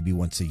watch it maybe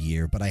once a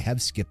year, but I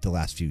have skipped the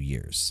last few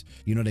years.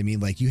 You know what I mean?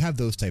 Like, you have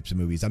those types of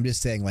movies. I'm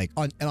just saying, like,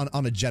 on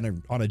a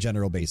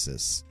general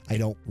basis, I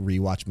don't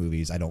rewatch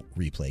movies. I don't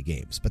replay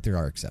games, but there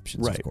are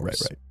exceptions, of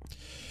course. Right.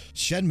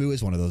 Shenmue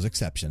is one of those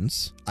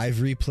exceptions. I've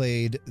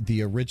replayed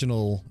the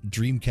original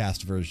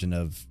Dreamcast version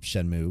of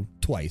Shenmue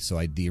twice, so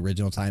the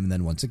original time and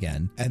then once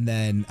again. And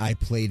then I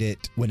played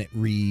it when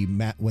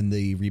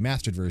the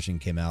remastered version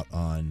came out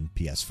on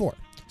PS4.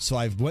 So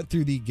I've went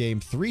through the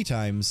game 3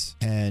 times,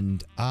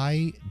 and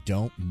I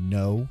don't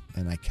know,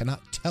 and I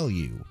cannot tell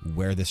you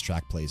where this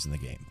track plays in the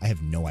game. I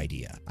have no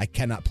idea. I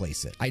cannot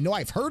place it. I know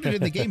I've heard it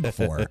in the game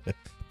before,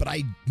 but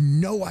I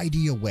no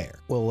idea where.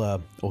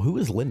 Well, who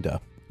is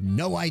Linda?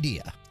 No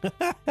idea.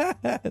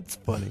 That's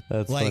funny.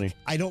 That's funny.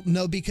 I don't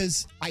know,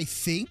 because I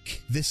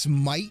think this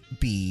might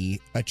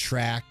be a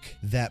track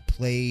that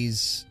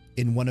plays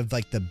in one of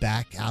the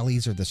back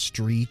alleys or the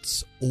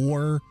streets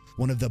or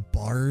one of the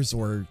bars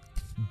or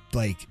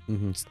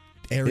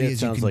areas it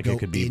sounds you can like go it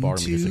could be into, bar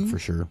music for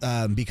sure.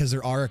 Because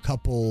there are a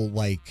couple,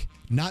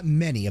 not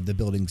many of the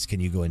buildings can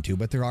you go into,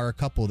 but there are a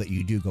couple that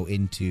you do go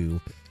into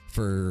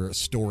for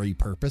story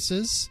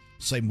purposes.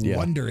 So I'm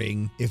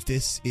wondering if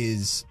this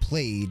is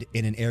played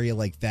in an area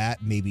like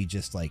that, maybe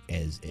just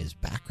as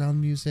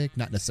background music,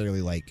 not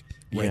necessarily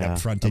right up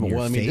front in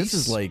your face. This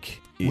is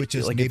which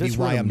is maybe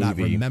why I'm not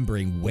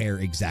remembering where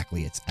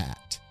exactly it's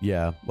at.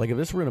 Yeah, if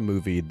this were in a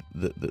movie,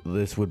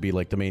 this would be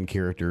the main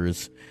character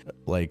is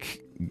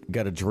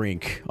got a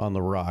drink on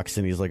the rocks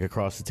and he's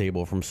across the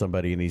table from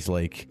somebody and he's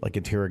like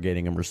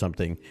interrogating him or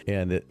something,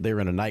 and they're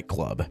in a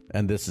nightclub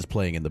and this is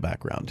playing in the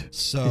background.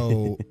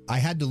 So I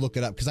had to look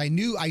it up because I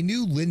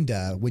knew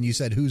Linda when you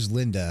said who's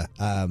Linda.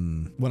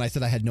 When I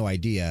said I had no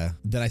idea,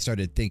 then I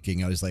started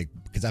thinking, I was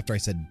because after I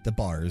said the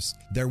bars,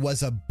 there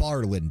was a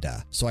Bar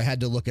Linda, so I had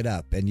to look it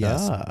up. And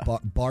yes,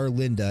 Bar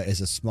Linda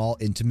is a small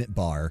intimate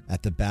bar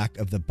at the back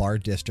of the bar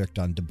district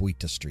on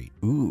Debuita Street.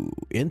 Ooh,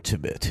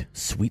 intimate,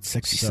 sweet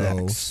sexy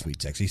sex.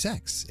 Sweet sexy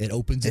sex. It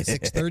opens at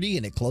 6:30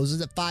 and it closes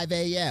at 5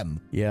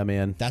 a.m. Yeah,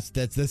 man.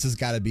 This has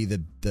got to be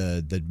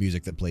the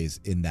music that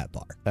plays in that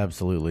bar.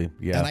 Absolutely,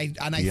 yeah.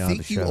 And I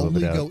think you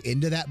only go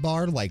into that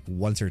bar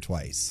once or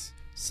twice.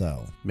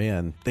 So,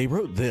 man, they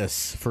wrote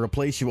this for a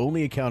place you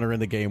only encounter in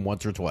the game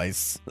once or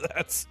twice.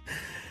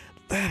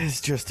 That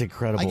is just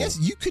incredible. I guess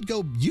you could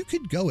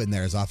go in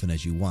there as often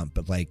as you want,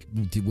 but like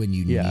when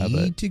you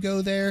need to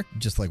go there,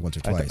 just like once or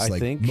twice. I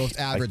think most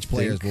average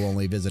players will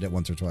only visit it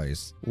once or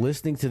twice.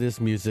 Listening to this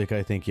music,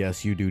 I think,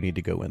 yes, you do need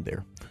to go in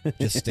there.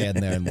 Just stand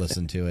there and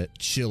listen to it.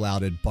 Chill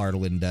out at Bar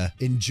Linda.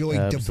 Enjoy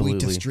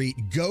Debuita Street.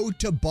 Go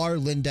to Bar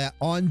Linda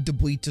on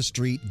Debuita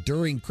Street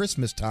during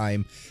Christmas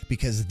time,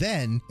 because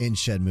then in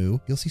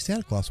Shenmue, you'll see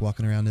Santa Claus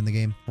walking around in the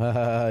game.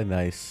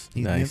 Nice.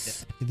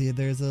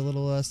 There's a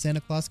little Santa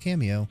Claus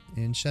cameo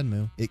in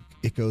Shenmue.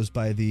 It goes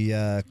by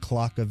the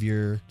clock of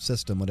your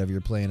system, whatever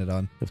you're playing it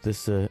on. If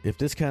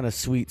this kind of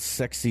sweet,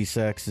 sexy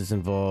sex is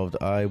involved,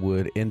 I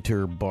would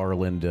enter Bar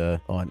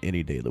Linda on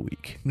any day of the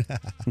week.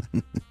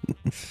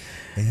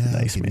 Yeah,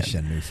 nice, give me man.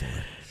 Shenmue 4.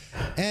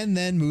 And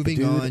then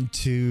moving on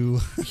to...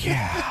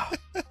 Yeah.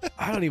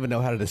 I don't even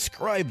know how to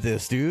describe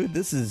this, dude.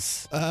 This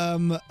is...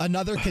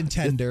 another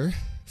contender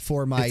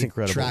for my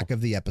track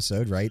of the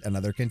episode, right?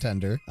 Another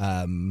contender.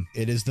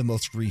 It is the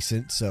most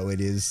recent, so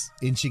it is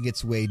inching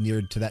its way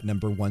near to that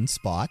number one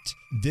spot.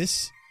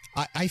 This...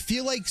 I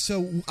feel like,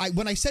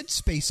 when I said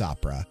space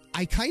opera,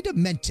 I kind of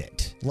meant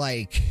it.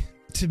 Like...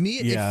 To me,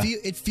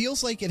 it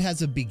feels like it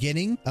has a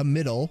beginning, a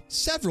middle,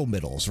 several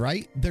middles,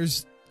 right?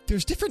 There's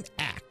different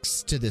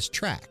acts to this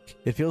track.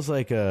 It feels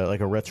like a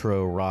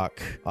retro rock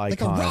icon,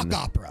 like a rock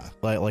opera,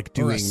 like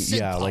doing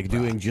like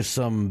doing just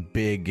some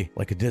big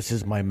like this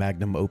is my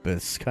magnum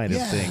opus kind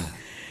of thing.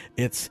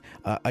 It's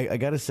I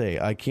gotta say,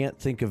 I can't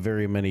think of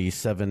very many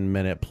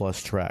 7-minute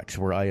plus tracks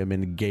where I am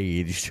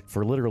engaged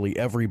for literally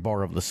every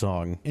bar of the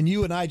song. And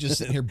you and I just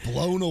sitting here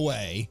blown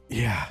away.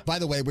 Yeah. By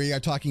the way, we are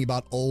talking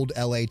about Old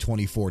LA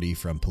 2040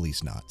 from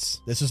Police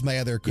Knots. This is my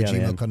other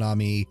Kojima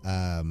Konami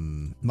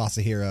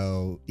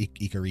Masahiro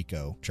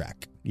Ikariko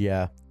track.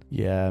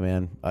 Yeah,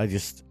 man. I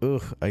just,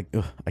 I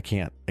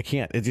can't.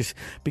 It just,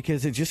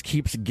 because it just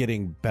keeps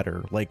getting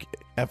better. Like,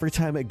 every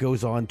time it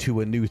goes on to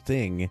a new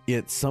thing,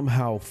 it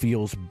somehow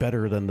feels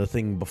better than the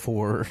thing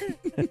before.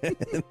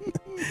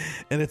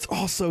 And it's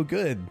all so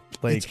good.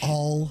 Like, it's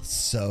all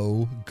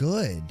so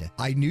good.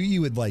 I knew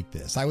you would like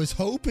this. I was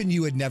hoping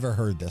you had never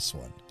heard this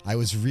one. I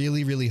was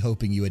really, really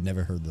hoping you had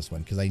never heard this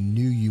one, because I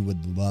knew you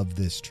would love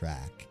this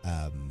track.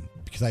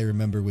 Because I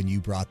remember when you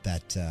brought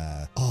that.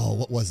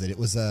 What was it? It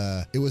was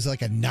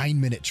like a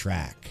 9-minute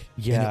track.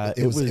 Yeah,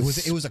 it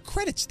was a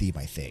credits theme,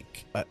 I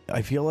think.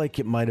 I feel like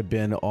it might have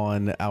been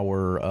on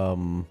our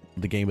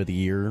the game of the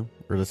year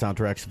or the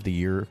soundtracks of the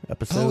year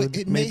episode.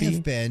 It may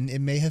have been.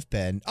 It may have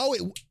been.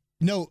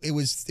 No, it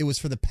was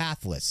for the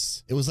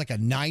Pathless. It was like a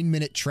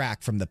 9-minute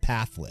track from the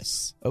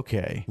Pathless.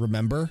 Okay.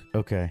 Remember?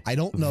 Okay. I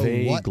don't know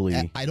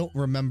vaguely. I don't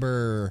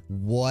remember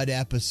what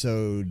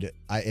episode.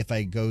 If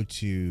I go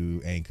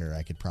to Anchor,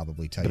 I could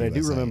probably tell you. But I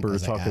do remember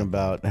talking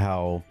about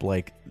how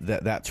like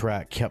that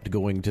track kept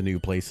going to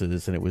new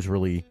places, and it was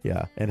really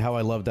and how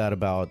I love that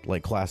about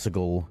like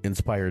classical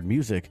inspired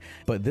music.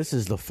 But this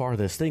is the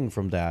farthest thing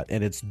from that,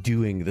 and it's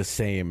doing the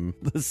same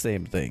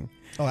thing.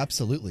 Oh,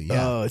 absolutely.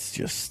 Yeah. Oh, it's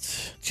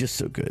just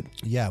so good.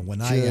 Yeah.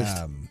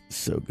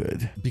 So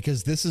good.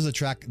 Because this is a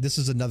track. This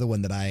is another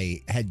one that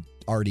I had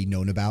already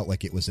known about.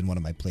 Like, it was in one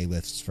of my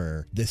playlists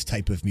for this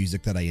type of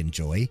music that I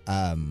enjoy.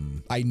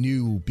 I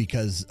knew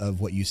because of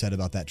what you said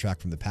about that track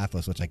from the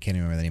Pathless, which I can't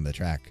remember the name of the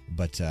track,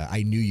 but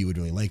I knew you would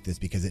really like this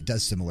because it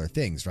does similar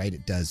things, right?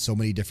 It does so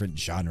many different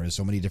genres,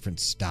 so many different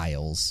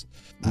styles.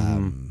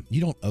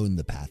 You don't own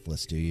the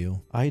Pathless, do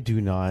you? I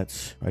do not.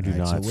 So it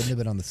wouldn't have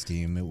been on the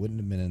Steam. It wouldn't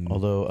have been in...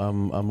 Although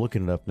I'm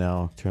looking it up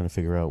now, trying to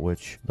figure out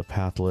which the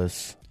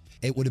Pathless.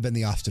 It would have been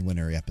the Austin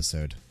Wintory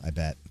episode, I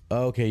bet.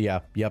 Oh, okay,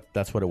 yeah. Yep,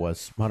 that's what it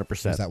was.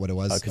 100%. Is that what it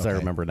was? Because I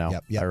remember now.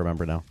 Yep. I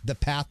remember now. The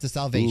Path to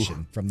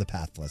Salvation from the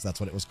Pathless. That's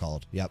what it was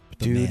called. Yep.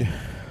 Dude.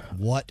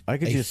 What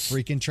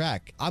freaking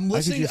track. I'm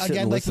listening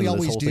again like we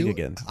always do.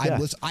 Again.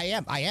 I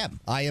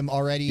am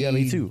already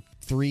me too.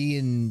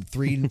 3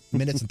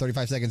 minutes and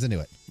 35 seconds into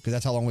it, because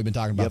that's how long we've been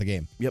talking about the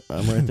game. Yep,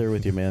 I'm right there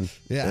with you, man.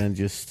 Yeah.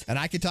 And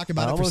I could talk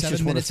about it for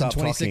 7 minutes and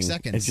 26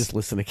 seconds. And just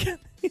listen again.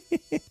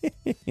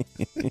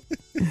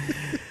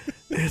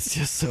 It's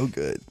just so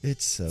good.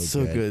 It's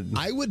so good.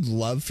 I would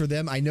love for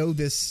them. I know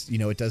this,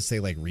 it does say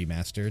like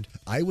remastered.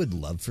 I would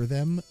love for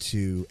them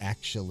to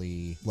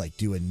actually like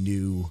do a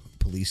new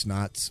Police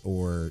Knots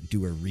or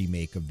do a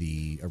remake of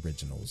the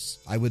originals.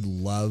 I would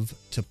love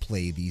to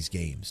play these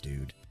games,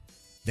 dude.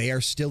 They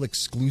are still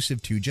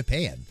exclusive to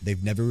Japan.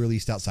 They've never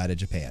released outside of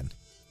Japan.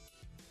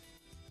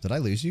 Did I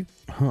lose you?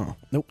 Huh.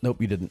 Nope,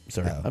 you didn't.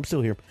 Sorry. I'm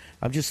still here.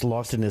 I'm just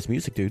lost in this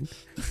music, dude.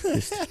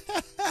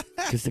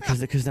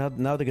 Because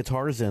now the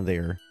guitar's in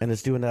there, and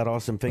it's doing that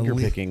awesome finger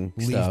picking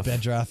stuff. Leave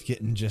Bedroth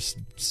getting just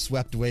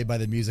swept away by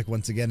the music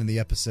once again in the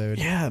episode.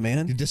 Yeah,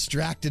 man. You're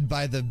distracted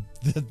by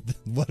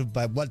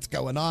by what's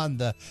going on,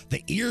 the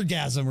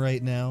eargasm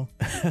right now.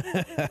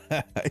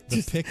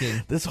 The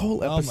picking. This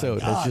whole Oh my episode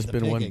God, has just the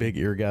been one picking. big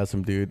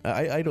eargasm, dude.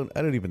 I don't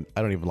even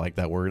like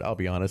that word. I'll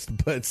be honest,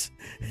 but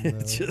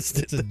it's just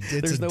It's a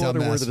there's no other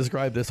word to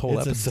describe this whole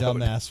It's episode. a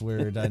dumbass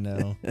word, I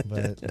know,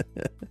 but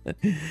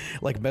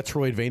Like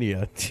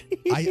Metroidvania.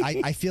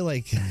 I feel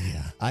like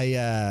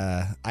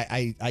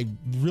I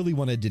really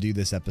wanted to do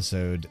this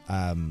episode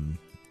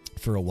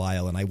for a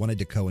while, and I wanted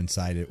to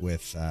coincide it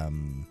with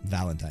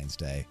Valentine's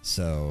Day,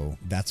 so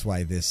that's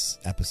why this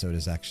episode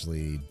is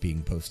actually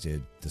being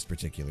posted this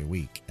particular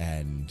week.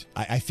 And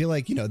I feel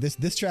like, you know,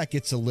 this track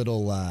gets a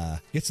little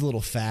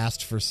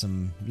fast for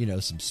some, you know,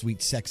 some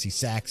sweet sexy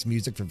sax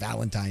music for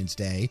Valentine's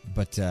Day,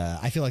 but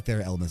I feel like there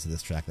are elements of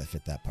this track that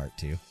fit that part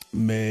too.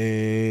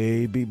 Maybe.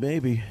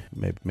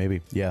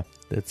 Yeah,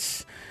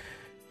 it's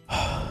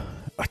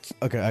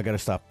okay. I gotta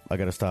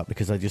stop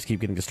because I just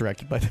keep getting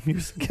distracted by the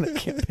music and I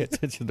can't pay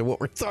attention to what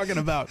we're talking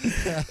about.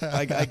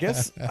 I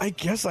guess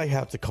I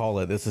have to call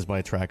it. This is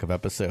my track of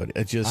episode.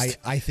 It just.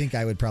 I think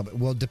I would probably,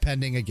 well,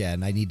 depending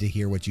again, I need to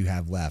hear what you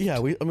have left. Yeah,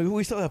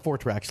 we still have 4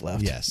 tracks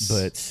left. Yes,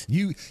 but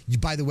you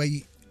by the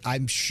way,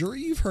 I'm sure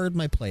you've heard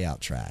my playout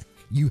track.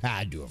 You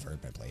had to have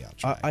heard my playout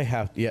track. I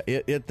have. Yeah,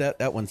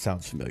 that one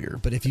sounds familiar.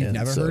 But if you've And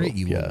never so, heard it,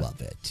 you yeah. will love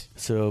it.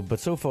 But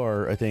so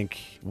far, I think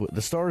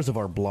the stars of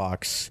our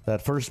blocks,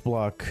 that first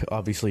block,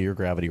 obviously your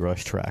Gravity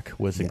Rush track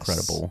was Yes.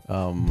 incredible.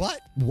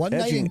 But One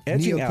edging Night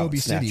in Neo out Kobe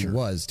City Snatcher.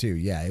 was too.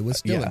 Yeah, it was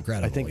still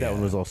incredible. I think that yeah.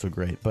 one was also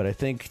great. But I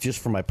think just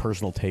for my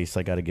personal taste,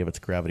 I got to give it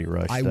to Gravity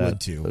Rush. I would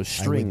too. Those I would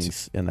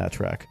strings in that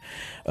track.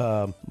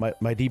 My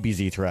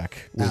DBZ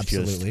track was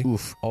Absolutely. just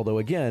oof. Although,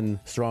 again,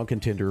 strong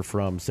contender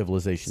from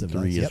Civilization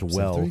 3 Yep, as Civ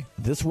well. 3.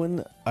 This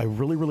one, I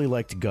really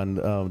liked the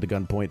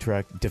Gunpoint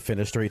track.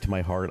 Definitive straight to my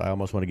heart. I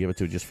almost want to give it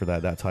to it just for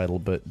that title.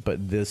 But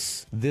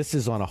this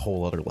is on a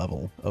whole other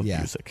level of Yeah.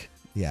 music.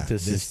 Yeah,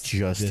 This is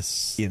just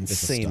this is a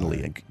insanely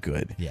star.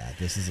 good. Yeah,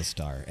 this is a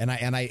star, and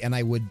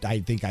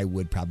I think I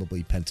would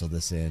probably pencil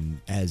this in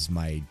as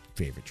my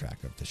favorite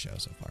track of the show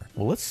so far.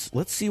 Well,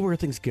 let's see where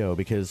things go,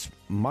 because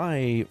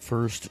my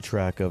first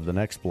track of the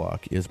next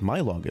block is my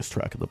longest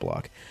track of the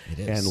block. It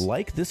is. And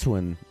like this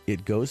one,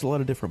 it goes a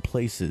lot of different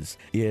places.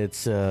 It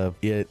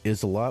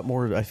is a lot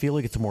more, I feel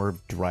like it's more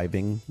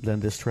driving than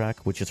this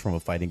track, which is from a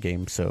fighting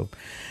game.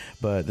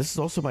 But this is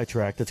also my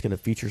track that's going to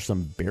feature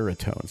some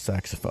baritone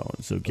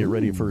saxophone. So get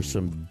ready for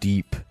some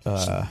deep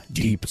sax.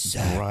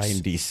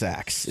 grindy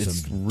sax.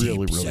 It's Some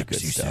really deep, good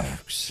sexy stuff.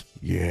 sax.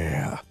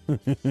 Yeah.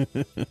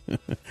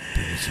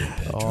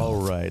 All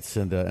right,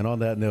 and on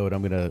that note,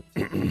 I'm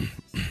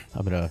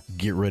gonna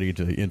get ready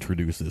to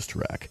introduce this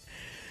track.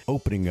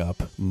 Opening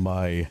up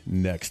my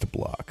next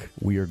block,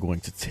 we are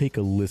going to take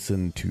a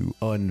listen to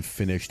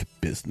Unfinished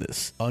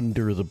Business,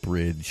 Under the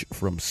Bridge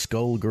from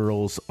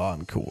Skullgirls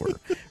Encore,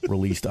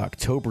 released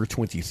October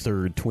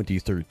 23rd,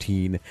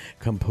 2013,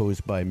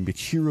 composed by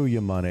Michiru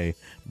Yamane,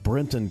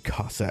 Brenton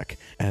Cossack,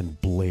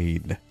 and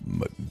Blaine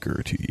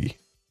McGurty.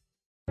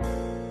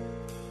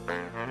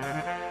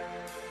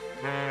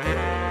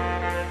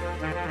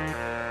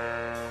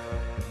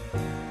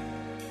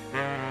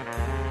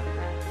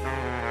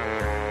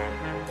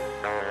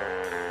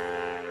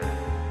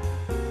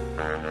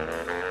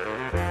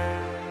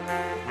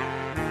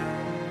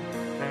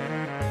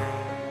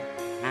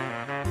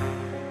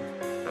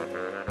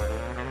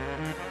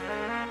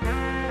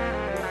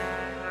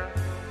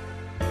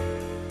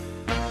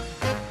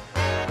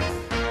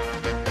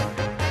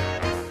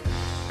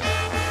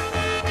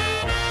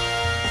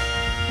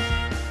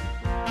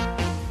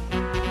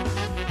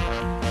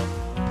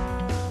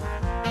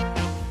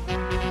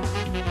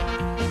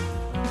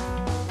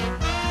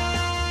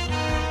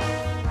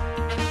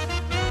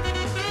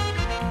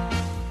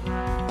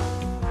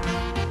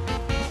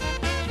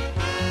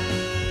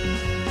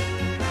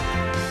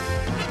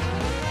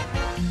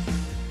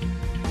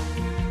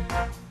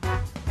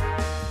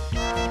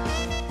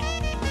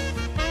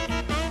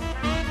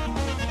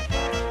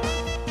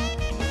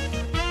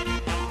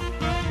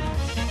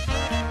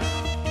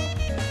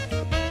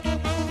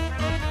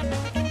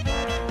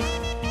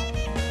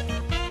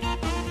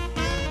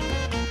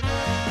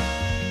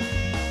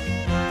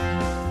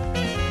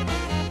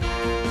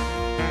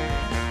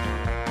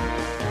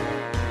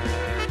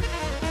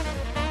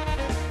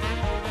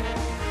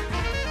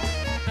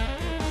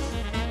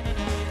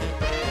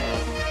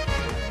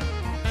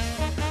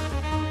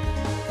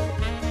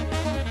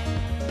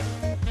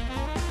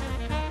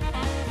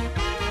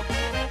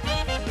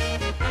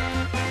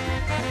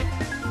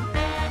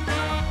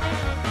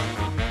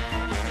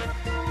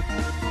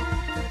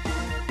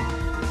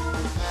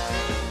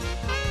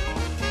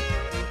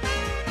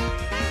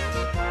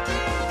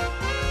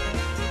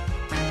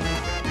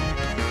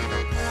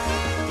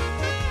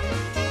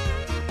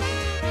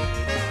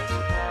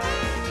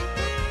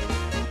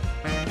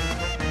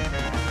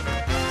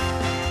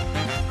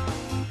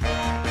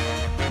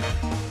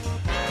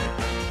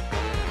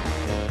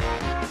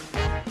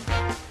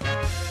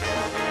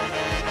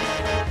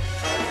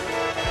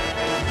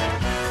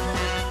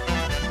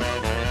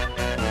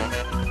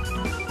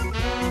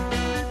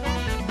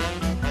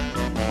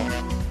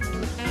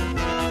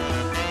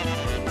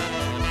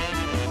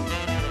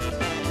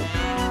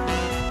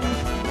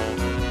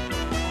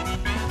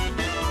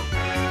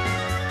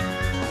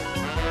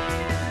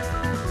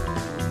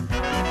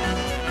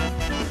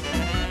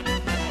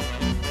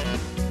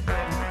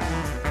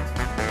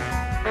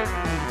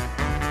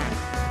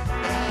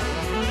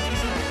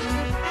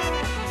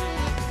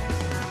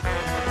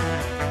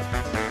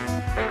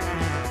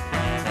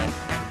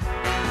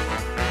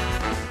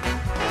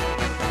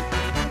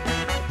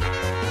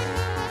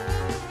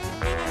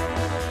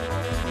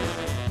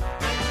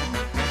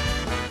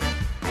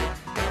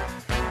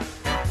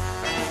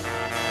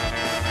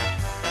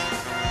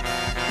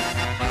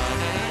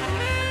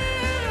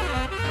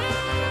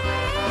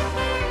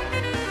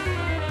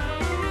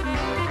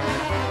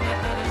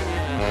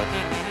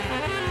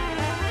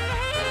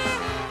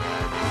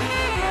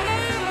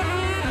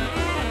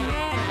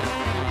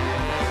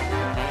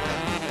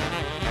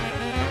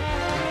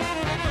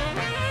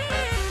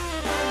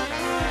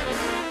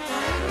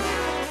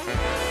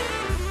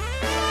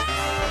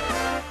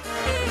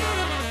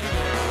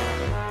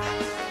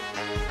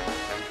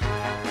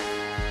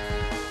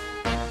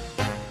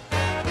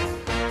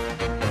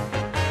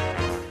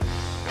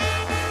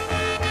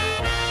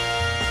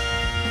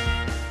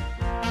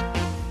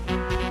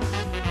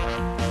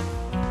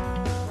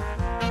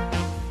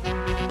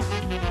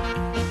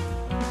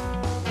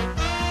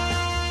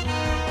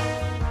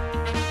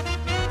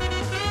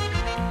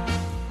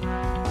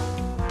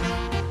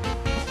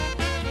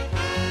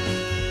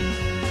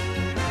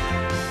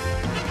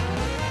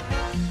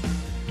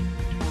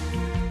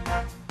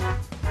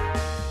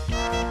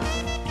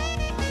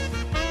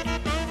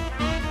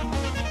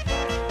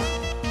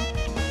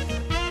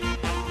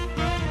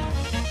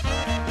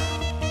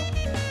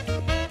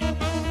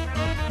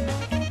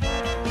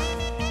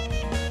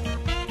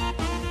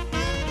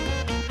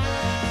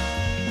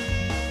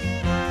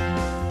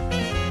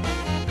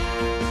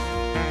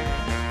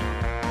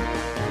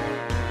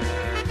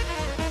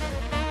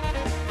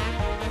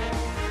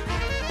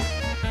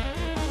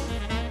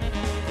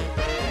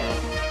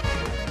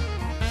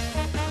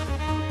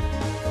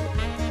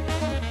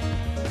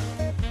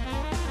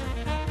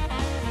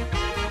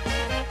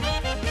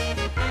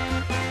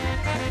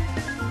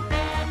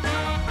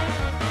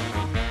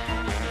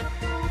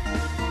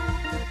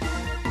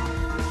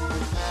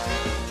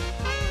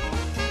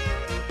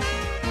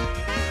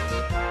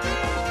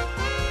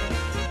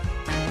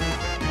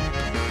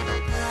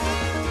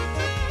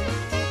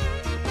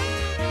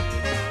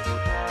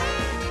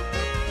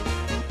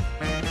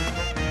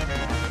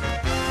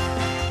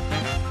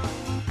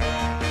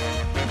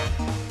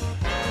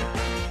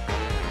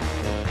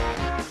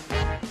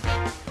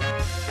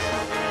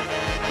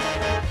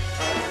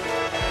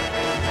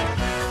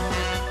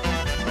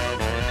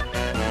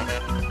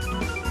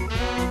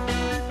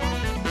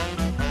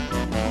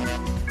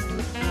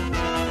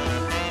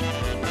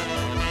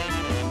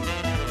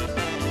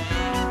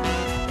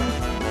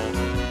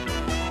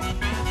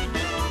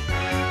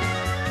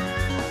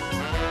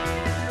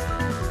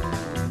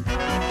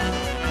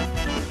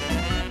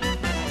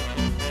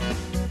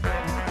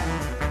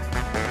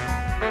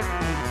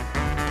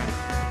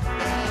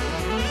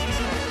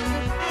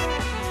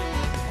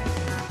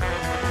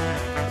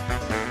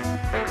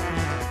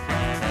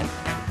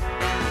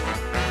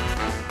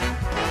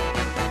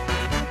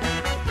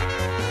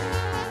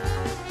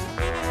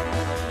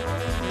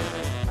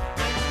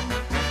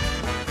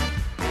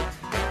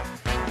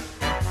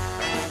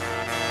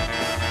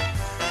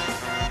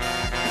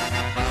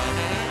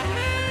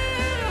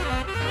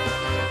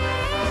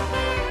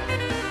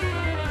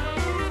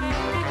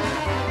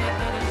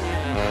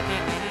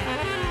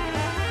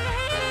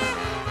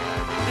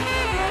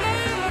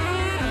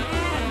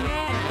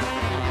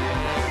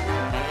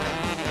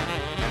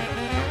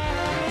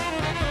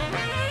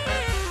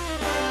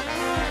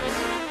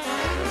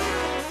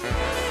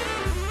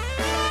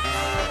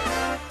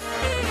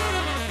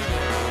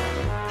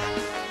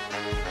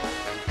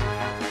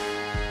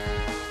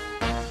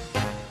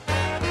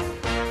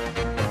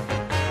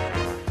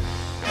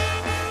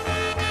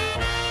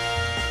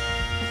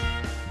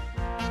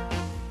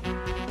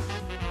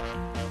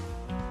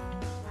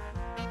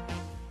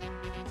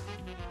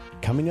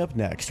 Coming up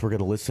next, we're going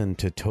to listen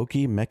to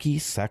Toki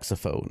Meki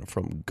Saxophone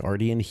from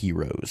Guardian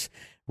Heroes,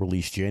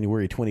 released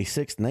January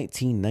 26,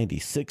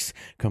 1996,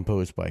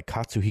 composed by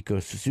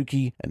Katsuhiko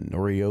Suzuki and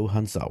Norio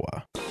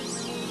Hanzawa.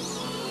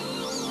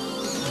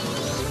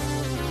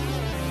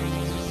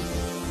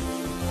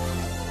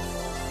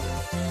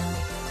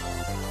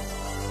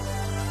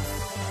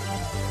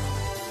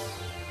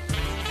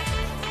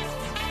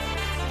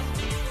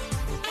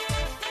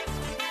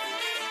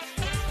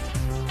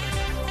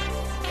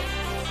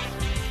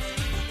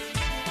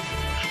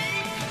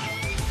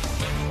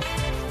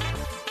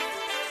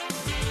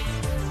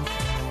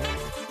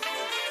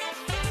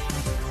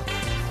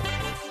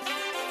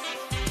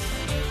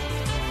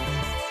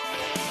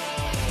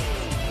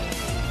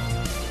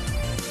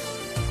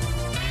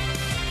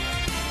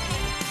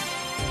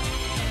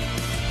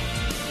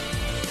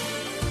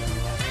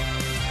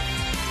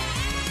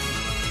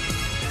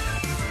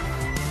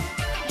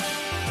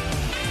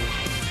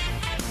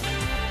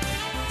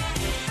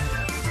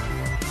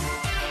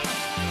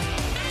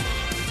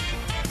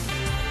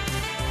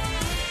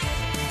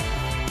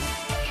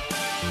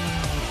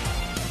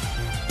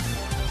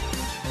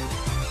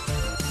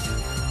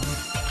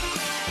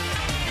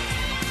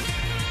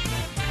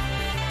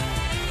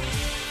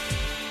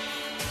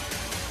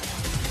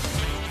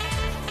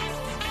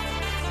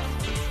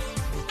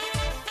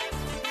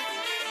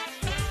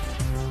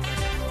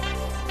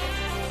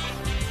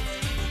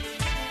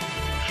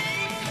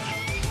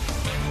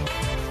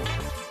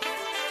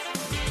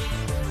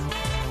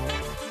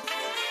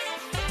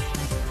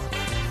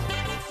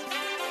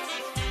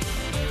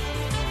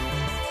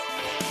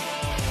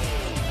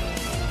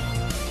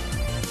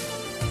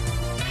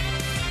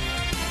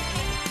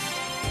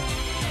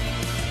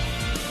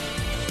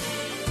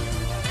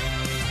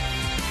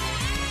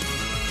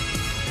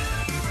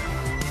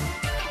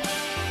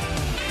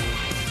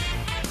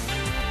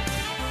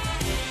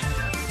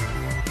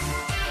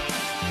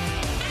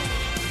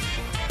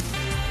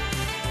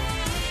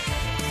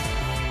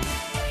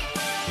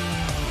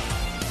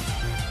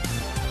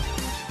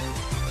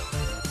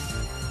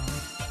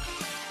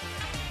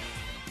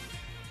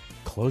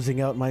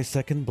 Closing out my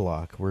second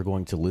block, we're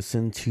going to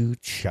listen to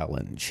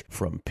Challenge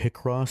from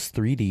Picross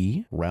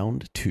 3D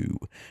Round 2,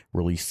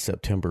 released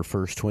September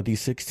 1st,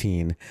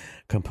 2016,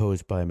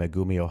 composed by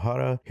Megumi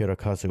Ohara,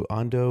 Hirokazu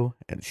Ando,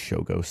 and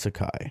Shogo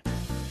Sakai.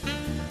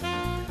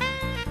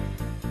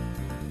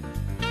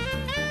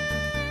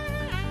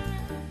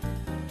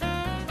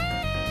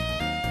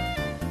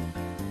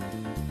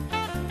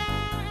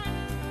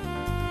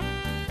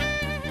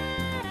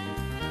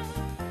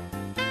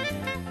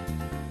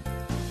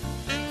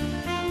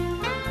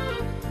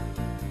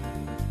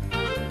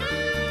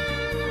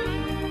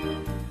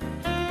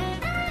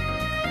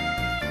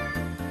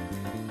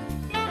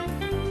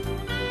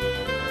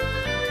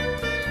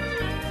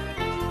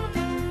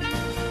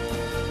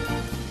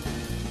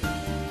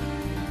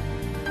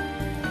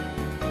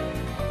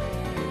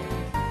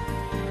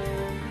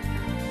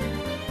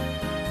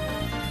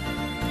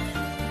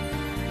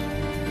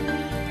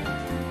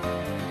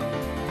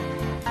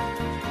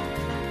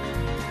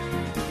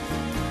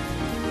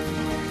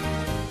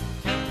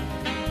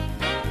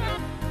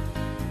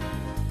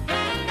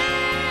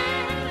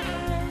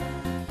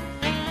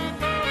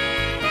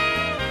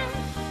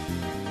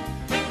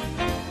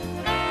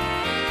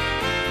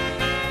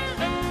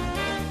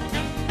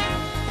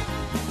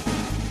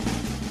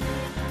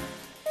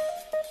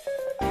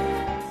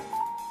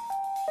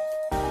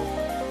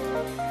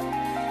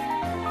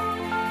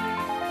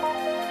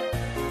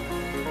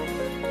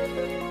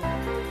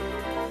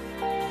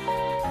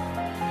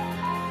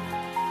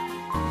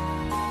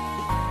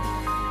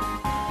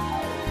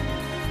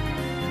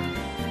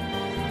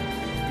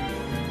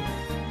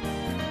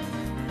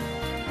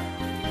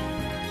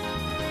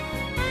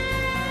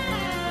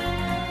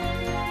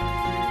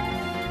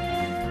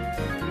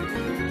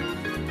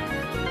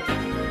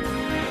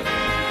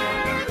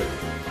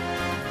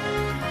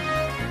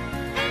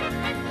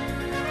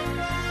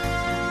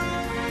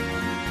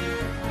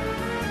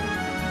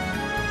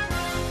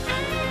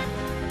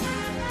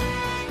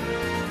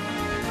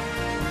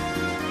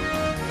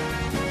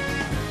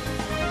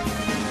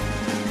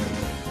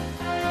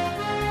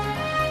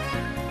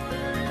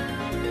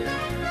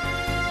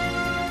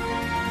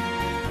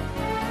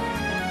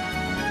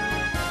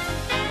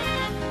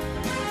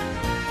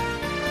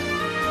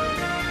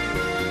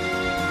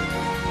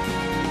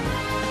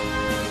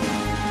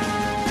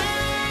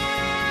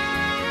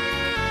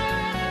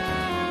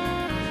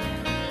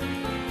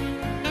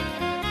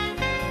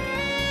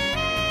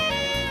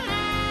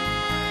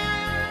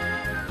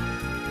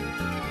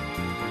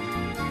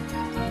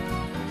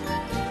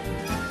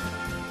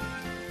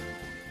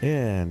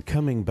 And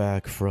coming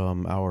back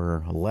from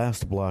our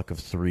last block of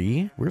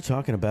 3, we're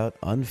talking about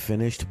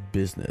Unfinished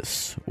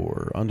Business,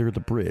 or Under the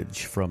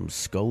Bridge, from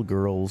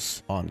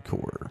Skullgirls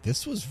Encore.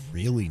 This was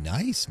really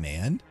nice,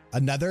 man.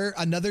 Another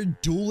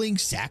dueling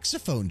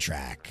saxophone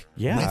track.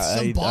 Yeah, with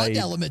some Bond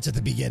elements at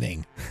the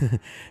beginning.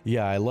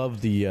 Yeah, I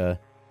love the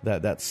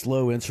that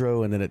slow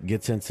intro, and then it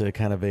gets into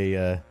kind of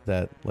a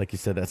that, like you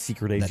said, that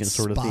secret agent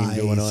sort of theme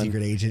going on.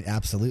 Secret agent,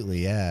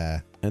 absolutely,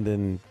 yeah. And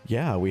then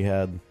we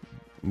had,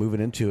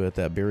 moving into it,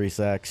 that Barry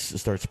sax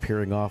starts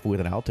pairing off with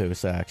an alto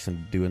sax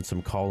and doing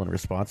some call and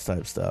response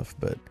type stuff.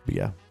 But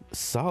yeah,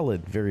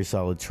 solid, very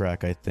solid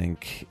track, I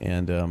think.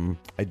 And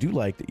I do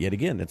like that, yet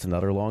again, it's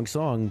another long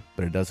song,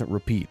 but it doesn't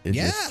repeat. It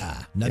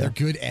another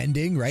good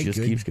ending, right? Just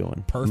good, keeps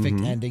going.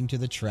 Perfect ending to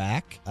the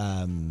track.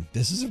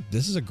 This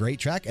is a great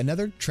track.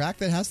 Another track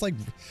that has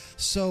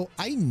so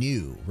I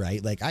knew,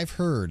 right? Like, I've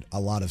heard a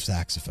lot of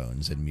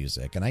saxophones in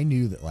music, and I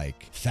knew that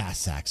like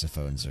fast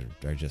saxophones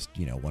are just,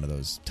 one of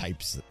those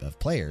types of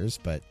players,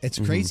 but it's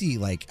crazy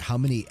like how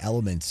many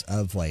elements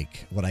of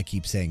like what I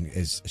keep saying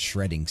is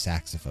shredding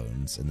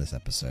saxophones in this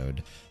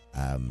episode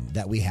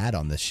that we had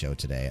on this show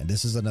today. And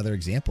this is another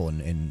example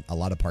in a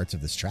lot of parts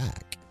of this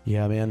track.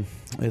 Yeah, man.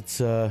 It's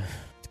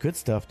good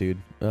stuff,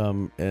 dude.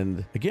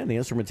 And again, the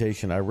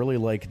instrumentation, I really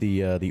like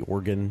the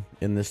organ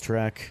in this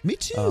track. Me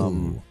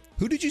too.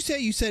 Who did you say?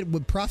 You said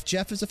Prof.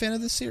 Jeff is a fan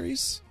of this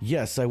series?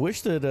 Yes, I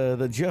wish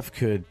that Jeff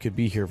could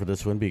be here for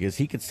this one, because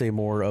he could say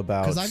more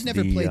about. Because I've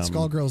never played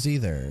Skullgirls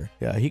either.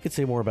 Yeah, he could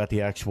say more about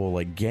the actual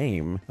like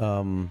game.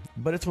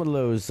 But it's one of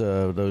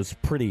those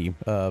pretty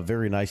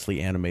very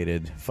nicely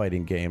animated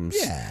fighting games.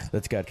 Yeah,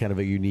 that's got kind of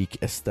a unique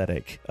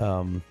aesthetic.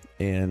 But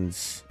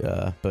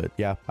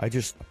yeah, I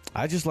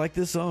just like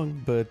this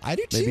song, but I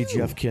do maybe too.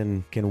 Jeff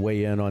can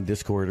weigh in on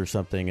Discord or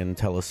something and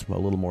tell us a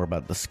little more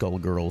about the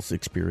Skullgirls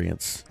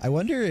experience. I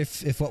wonder if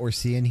what we're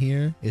seeing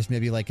here is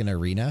maybe like an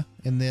arena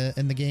in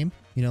the game.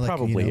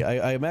 Probably.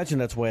 I imagine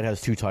that's why it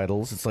has two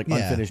titles. It's like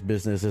Unfinished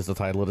Business is the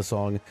title of the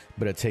song,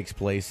 but it takes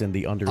place in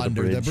the Under the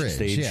Bridge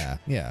stage.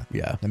 Yeah.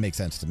 That makes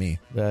sense to me.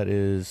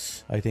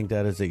 I think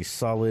that is a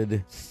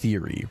solid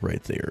theory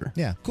right there.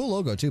 Yeah, cool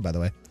logo too, by the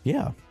way.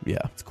 Yeah,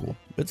 it's cool.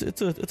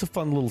 It's a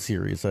fun little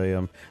series.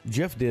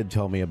 Jeff did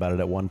tell me about it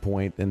at one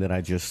point, and then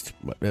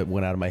it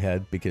went out of my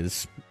head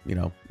because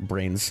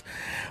brains.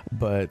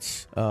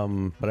 But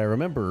I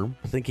remember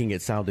thinking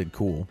it sounded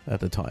cool at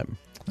the time.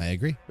 I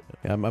agree.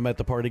 I'm at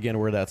the part again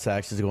where that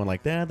sax is going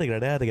like that.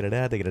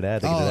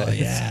 Oh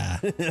yeah.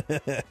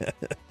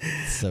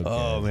 So good.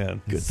 Oh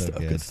man, good stuff.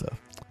 Good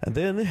stuff. And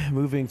then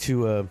moving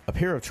to a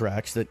pair of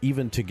tracks that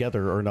even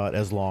together are not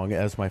as long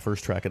as my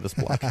first track of this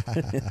block.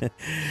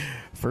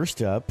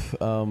 First up,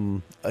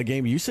 a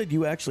game you said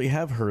you actually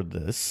have heard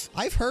this.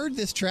 I've heard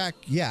this track.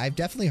 Yeah, I've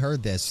definitely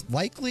heard this.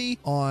 Likely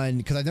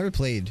because I've never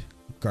played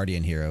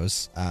Guardian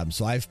Heroes.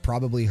 So I've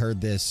probably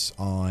heard this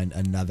on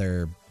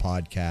another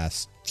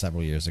podcast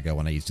several years ago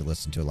when I used to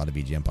listen to a lot of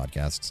BGM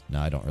podcasts.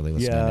 Now I don't really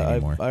listen to it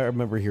anymore. I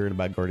remember hearing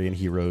about Guardian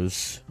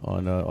Heroes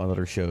on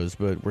other shows,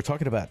 but we're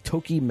talking about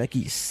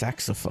Tokimeki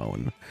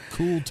Saxophone.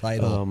 Cool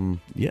title.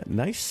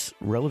 Nice,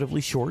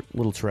 relatively short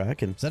little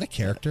track. And is that a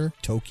character?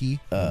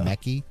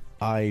 Tokimeki?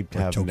 I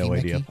have no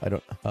idea.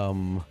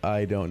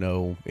 I don't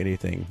know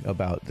anything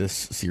about this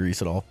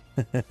series at all.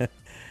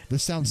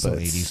 This sounds so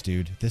 80s,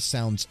 dude. This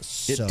sounds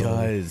so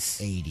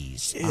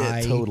 80s.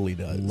 It totally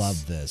does.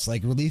 Love this.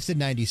 Like, released in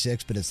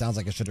 96, but it sounds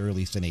like it should have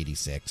released in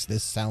 86.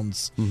 This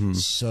sounds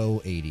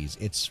so 80s.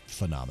 It's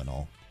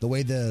phenomenal. The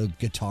way the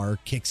guitar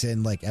kicks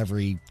in like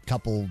every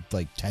couple,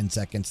 10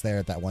 seconds there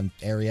at that one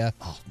area.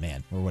 Oh,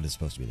 man. Or what is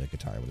supposed to be the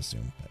guitar, I would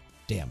assume. But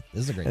damn,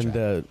 this is a great track.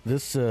 And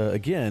this,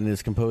 again,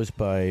 is composed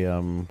by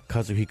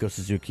Kazuhiko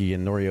Suzuki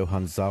and Norio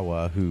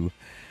Hanzawa, who...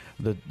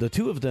 The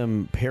two of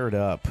them paired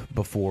up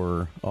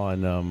before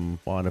on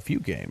a few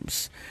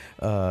games.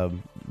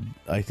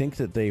 I think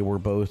that they were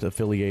both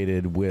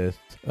affiliated with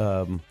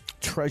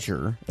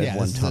Treasure at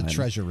one time. Yeah, the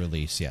Treasure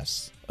release,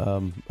 yes.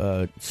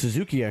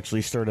 Suzuki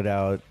actually started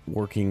out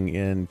working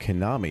in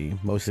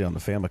Konami, mostly on the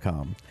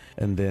Famicom,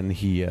 and then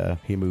he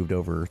moved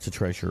over to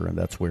Treasure, and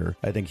that's where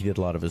I think he did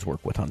a lot of his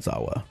work with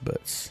Hanzawa.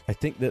 But I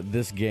think that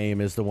this game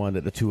is the one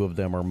that the two of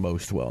them are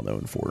most well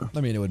known for.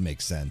 I mean, it would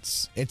make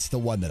sense. It's the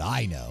one that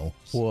I know.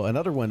 Well,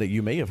 another one that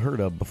you may have heard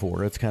of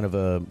before, it's kind of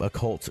a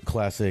cult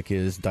classic,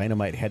 is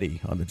Dynamite Headdy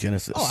on the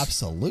Genesis. Oh,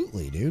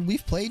 absolutely, dude.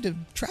 We've played a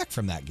track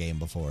from that game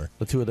before.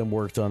 The two of them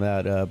worked on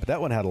that, but that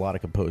one had a lot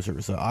of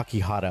composers.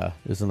 Akihata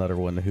is another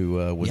one who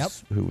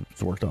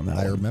worked on that.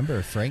 I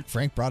remember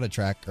Frank brought a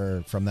track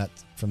from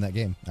that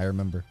game. I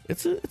remember.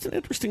 It's an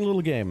interesting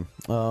little game.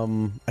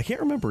 I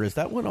can't remember. Is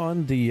that one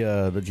on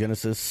the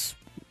Genesis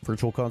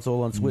Virtual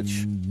Console on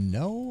Switch?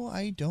 No,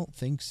 I don't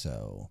think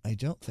so.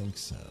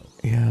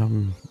 Yeah,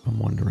 I'm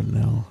wondering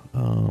now.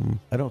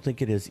 I don't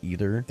think it is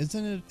either.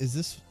 Isn't it? Is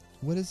this?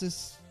 What is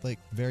this? Like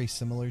very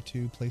similar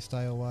to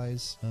playstyle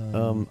wise?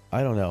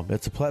 I don't know.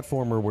 It's a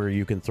platformer where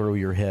you can throw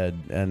your head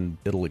and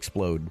it'll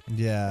explode.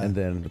 Yeah, and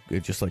then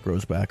it just like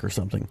grows back or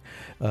something.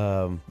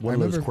 I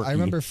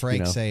remember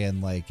Frank saying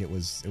like it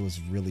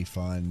was really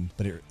fun,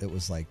 but it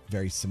was like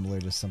very similar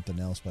to something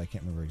else, but I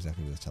can't remember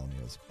exactly what he was telling me.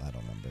 I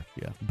don't remember.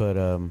 Yeah, but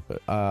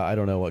I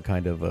don't know what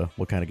kind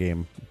of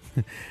game.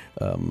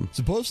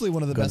 Supposedly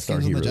one of the best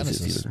games on the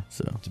Genesis. Either,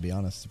 so to be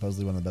honest,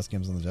 supposedly one of the best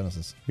games on the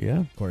Genesis.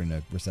 Yeah, according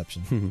to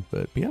reception.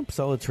 But yeah,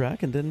 solid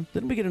track, and then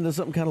we get into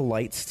something kind of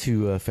light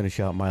to finish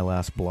out my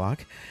last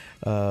block.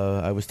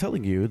 I was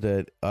telling you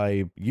that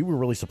you were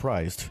really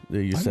surprised.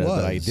 You said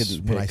that I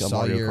didn't when I pick a saw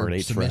Mario your Kart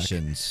 8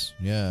 submissions.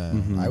 Yeah,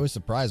 I was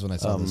surprised when I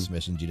saw the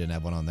submissions. You didn't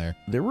have one on there.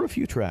 There were a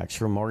few tracks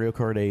from Mario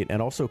Kart 8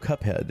 and also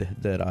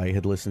Cuphead that I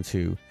had listened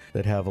to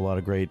that have a lot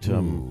of great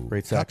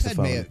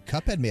saxophone.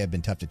 Cuphead may have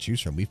been tough to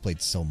choose from. We've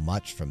played so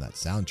much from that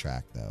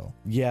soundtrack, though.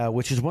 Yeah,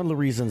 which is one of the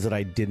reasons that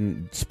I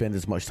didn't spend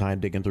as much time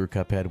digging through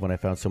Cuphead when I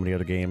found so many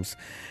other games.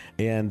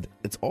 And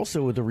it's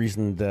also the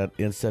reason that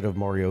instead of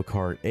Mario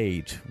Kart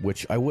 8,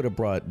 which I would have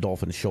brought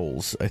Dolphin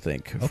Shoals, I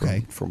think,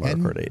 from Mario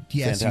Kart 8.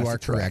 Yes, Fantastic you are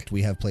track. correct.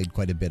 We have played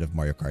quite a bit of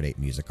Mario Kart 8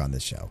 music on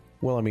this show.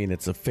 Well, I mean,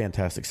 it's a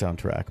fantastic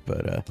soundtrack,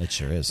 but it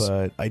sure is.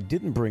 But I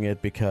didn't bring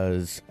it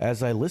because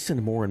as I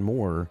listened more and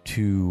more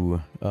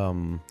to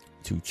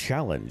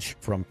Challenge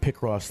from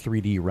Picross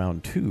 3D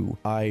Round 2,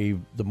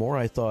 the more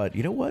I thought,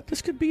 you know what,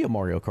 this could be a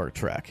Mario Kart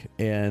track.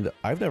 And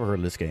I've never heard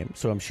of this game,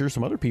 so I'm sure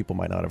some other people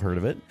might not have heard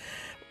of it.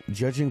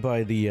 Judging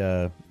by the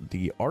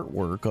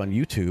artwork on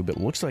YouTube, it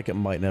looks like it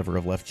might never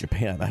have left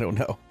Japan. I don't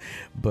know,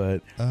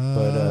 but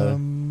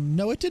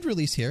no, it did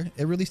release here.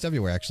 It released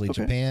everywhere, actually.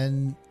 Okay.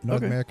 Japan,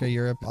 North America,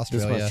 Europe,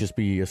 Australia. This must just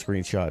be a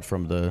screenshot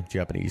from the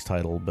Japanese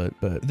title, but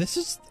this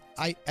is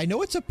I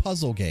know it's a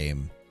puzzle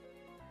game.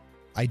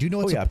 I do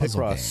know it's a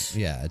puzzle Picross.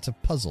 game. Yeah, it's a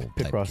puzzle.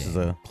 Picross is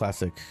a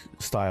classic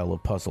style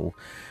of puzzle,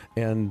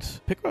 and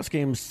Picross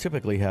games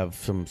typically have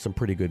some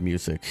pretty good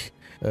music.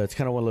 It's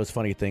kind of one of those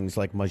funny things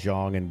like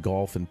Mahjong and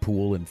golf and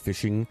pool and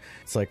fishing.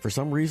 It's like for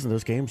some reason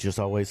those games just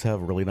always have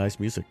really nice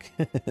music.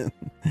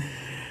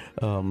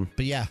 But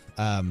yeah,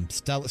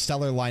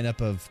 stellar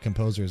lineup of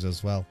composers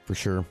as well. For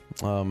sure.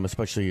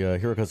 Especially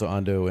Hirokazu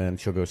Ando and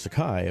Shogo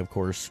Sakai, of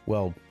course.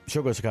 Well,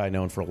 Shogo Sakai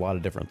known for a lot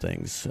of different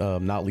things,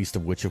 not least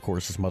of which, of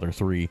course, is Mother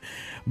 3.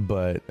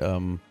 But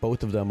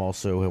both of them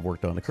also have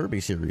worked on the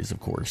Kirby series,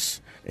 of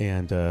course,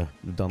 and done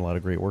a lot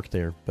of great work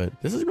there. But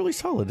this is really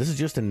solid. This is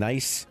just a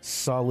nice,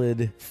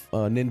 solid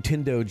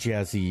Nintendo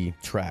jazzy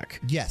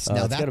track. Yes.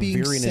 Now, it's that got a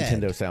being very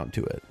said, Nintendo sound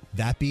to it.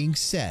 That being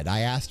said,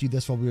 I asked you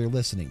this while we were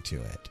listening to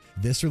it.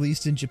 This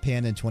released in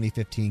Japan in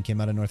 2015,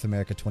 came out in North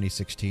America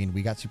 2016.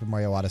 We got Super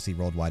Mario Odyssey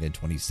worldwide in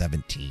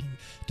 2017.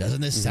 Doesn't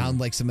this sound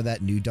like some of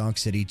that New Donk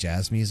City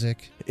jazz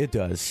music? It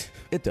does.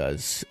 It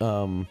does.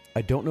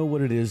 I don't know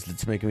what it is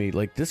that's making me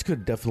like. This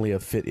could definitely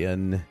have fit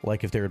in,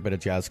 like if there had been a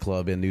jazz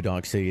club in New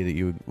Donk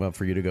City that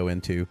for you to go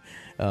into.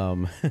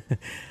 I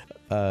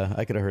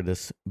could have heard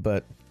this,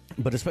 but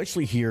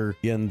especially here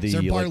in the is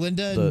there Bar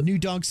Linda in New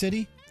Donk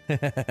City?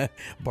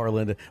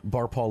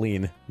 Bar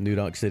Pauline, New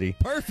Donk City.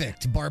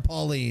 Perfect, Bar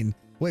Pauline.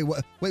 Wait,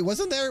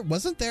 wasn't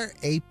there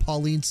a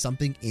Pauline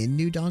something in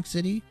New Donk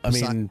City?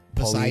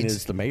 Pauline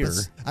is the mayor.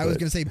 I was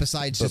going to say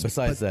besides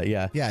that,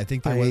 yeah. Yeah, I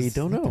think there was. I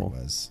don't know.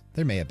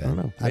 There may have been. I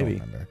don't know. I don't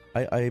Maybe. remember.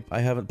 I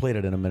haven't played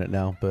it in a minute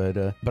now,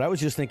 but I was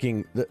just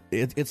thinking that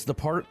it's the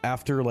part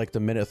after like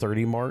the minute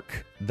 30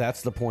 mark.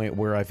 That's the point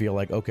where I feel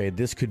like, okay,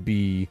 this could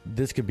be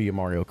a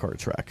Mario Kart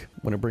track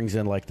when it brings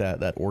in like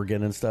that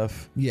organ and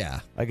stuff.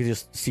 Yeah, I could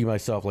just see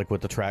myself like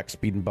with the track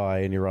speeding by,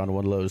 and you're on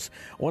one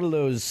of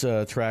those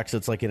tracks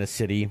that's like in a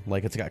city,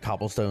 like it's got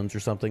cobblestones or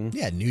something.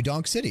 Yeah, New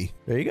Donk City.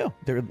 There you go.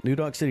 They're New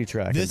Donk City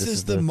track. This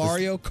is the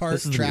Mario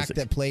Kart track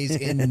that plays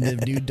in the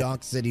New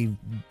Donk City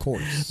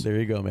course. There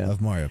you go, man. Of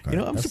Mario Kart. You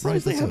know, I'm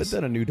surprised they haven't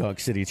done a New Donk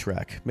City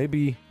track.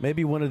 Maybe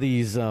one of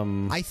these.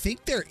 I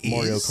think there is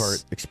Mario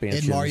Kart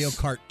expansions in Mario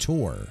Kart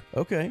Tour.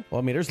 Okay, well,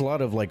 I mean, there's a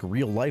lot of like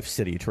real life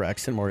city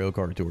tracks in Mario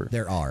Kart Tour.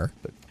 There are.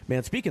 But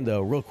man, speaking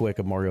though, real quick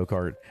of Mario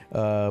Kart,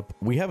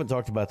 we haven't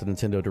talked about the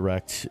Nintendo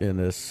Direct in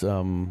this.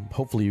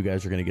 Hopefully, you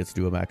guys are going to get to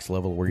do a max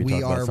level where you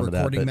talk about some of that. We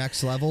are recording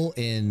max level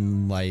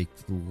in like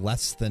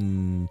less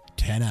than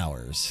 10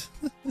 hours.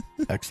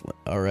 Excellent.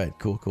 All right,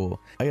 cool.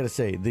 I got to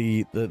say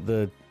the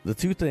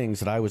two things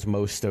that I was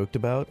most stoked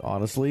about,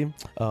 honestly,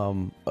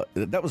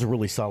 that was a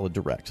really solid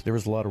Direct. There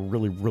was a lot of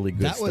really, really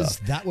good stuff.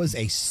 That was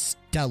a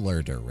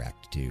stellar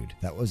Direct, dude.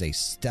 That was a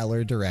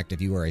stellar Direct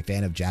if you were a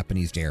fan of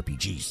Japanese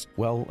JRPGs.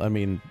 Well, I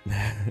mean,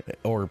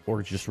 or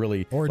just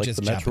really, or like just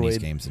the Japanese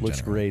Metroid games in looks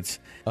general. great.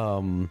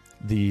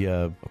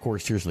 Of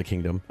course, Tears of the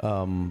Kingdom.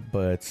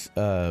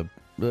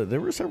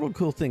 There were several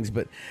cool things,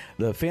 but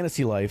the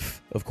Fantasy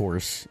Life, of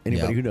course,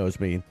 anybody who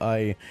knows me,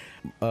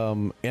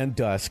 and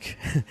Dusk,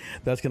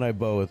 Dusk and I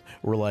both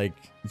were like,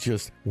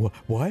 just,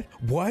 what?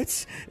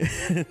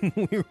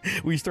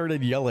 we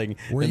started yelling.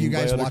 Were you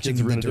guys watching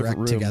the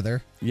Direct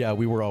together? Yeah,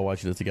 we were all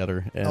watching it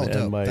together,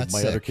 and my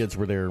other kids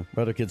were there.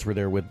 My other kids were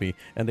there with me,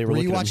 and they were. Were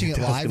you watching it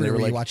live, or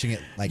were you watching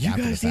it like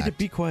after the fact? You guys need to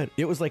be quiet.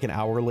 It was like an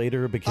hour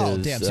later because.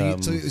 Oh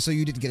damn! So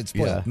you didn't get it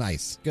spoiled. Yeah.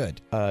 Nice, good.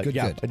 Good.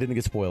 I didn't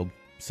get spoiled.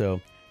 So.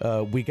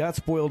 We got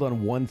spoiled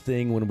on one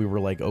thing when we were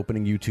like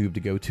opening YouTube to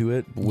go to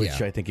it, which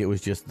I think it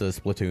was just the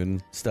Splatoon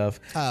stuff,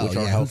 which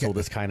our household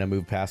has kind of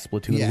moved past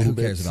Splatoon a little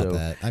bit. Who cares about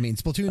that? I mean,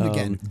 Splatoon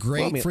again,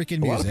 great freaking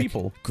music. A lot of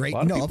people. Great,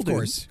 of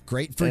course,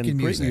 great freaking music.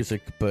 Great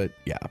music, but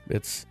yeah,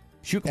 it's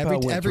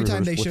Shukapow went Every through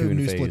time her they show Splatoon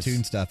new phase.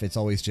 Splatoon stuff, it's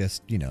always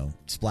just,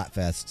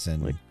 Splatfests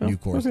and Like, new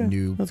course, okay,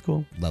 new that's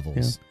cool.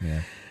 levels.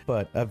 Yeah.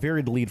 But I've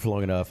varied the lead for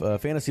long enough.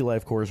 Fantasy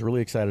Life Course,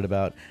 really excited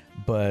about.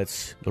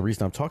 But the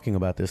reason I'm talking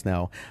about this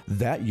now,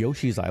 that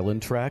Yoshi's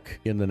Island track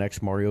in the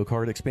next Mario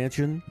Kart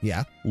expansion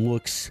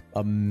looks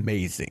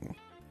amazing.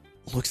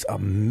 Looks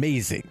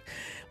amazing.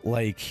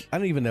 Like, I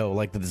don't even know,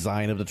 like the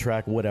design of the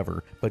track,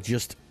 whatever, but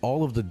just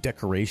all of the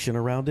decoration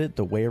around it,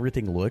 the way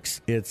everything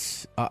looks.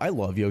 It's, I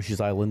love Yoshi's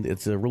Island.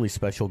 It's a really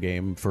special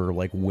game for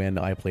like when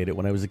I played it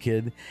when I was a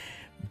kid.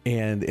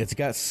 And it's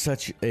got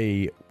such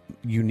a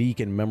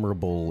unique and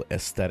memorable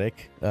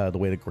aesthetic, the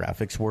way the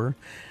graphics were.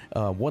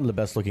 One of the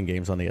best looking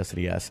games on the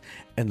SNES,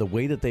 and the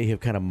way that they have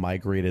kind of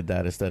migrated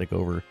that aesthetic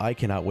over, I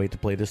cannot wait to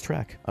play this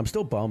track. I'm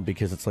still bummed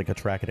because it's like a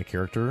track and a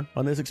character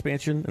on this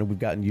expansion, and we've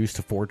gotten used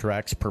to 4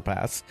 tracks per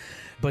pass,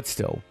 but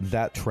still,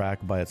 that track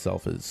by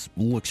itself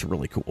looks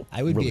really cool.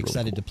 I would really, be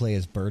excited to play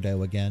as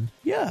Birdo again.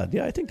 Yeah,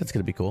 I think that's going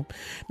to be cool.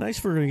 Nice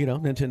for,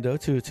 Nintendo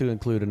to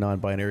include a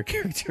non-binary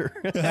character.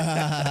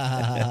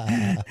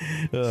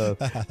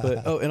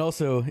 And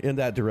also in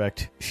that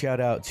direct,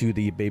 shout out to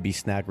the baby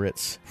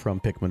Snagrits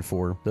from Pikmin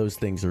 4. Those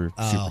things are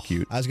super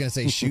cute. I was gonna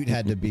say, Shoot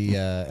had to be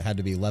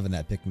loving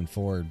that Pikmin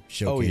 4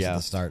 showcase at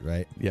the start,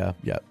 right? Yeah.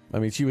 I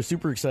mean, she was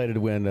super excited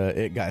when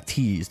it got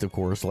teased, of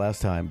course,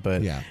 last time.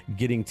 But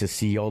getting to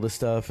see all this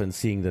stuff and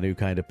seeing the new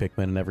kind of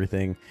Pikmin and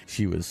everything,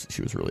 she was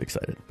really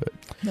excited. But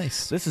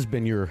nice. This has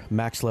been your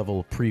max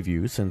level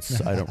preview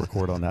since I don't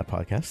record on that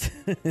podcast.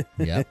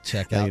 Yep.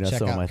 Check out my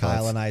Kyle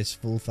thoughts. and I's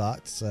full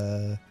thoughts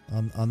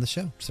on the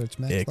show. Search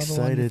Max Level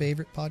on Excited. your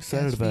favorite podcast.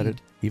 Excited about feed.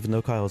 it. Even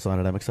though Kyle's on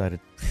it, I'm excited.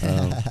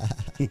 I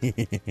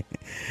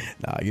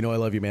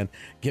love you, man.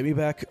 Get me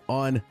back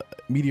on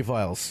Media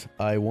Files.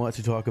 I want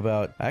to talk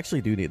about,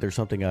 there's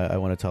something I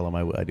want to tell him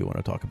I do want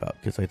to talk about,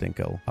 because I think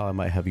I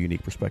might have a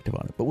unique perspective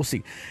on it, but we'll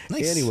see.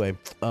 Nice. Anyway,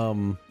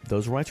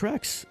 those are my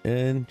tracks,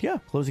 and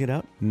closing it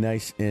out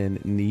nice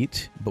and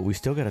neat, but we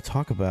still got to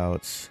talk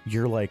about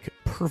your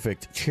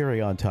perfect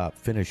cherry on top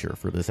finisher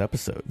for this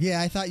episode.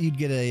 Yeah, I thought you'd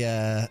get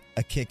a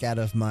kick out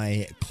of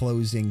my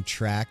closing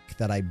track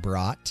that I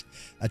brought,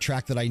 a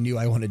track that I knew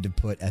I wanted to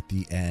put at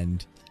the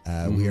end.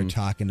 We are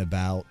talking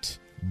about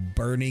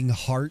Burning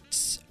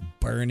Hearts,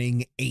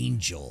 Burning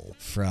Angel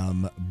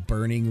from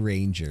Burning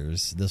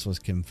Rangers. This was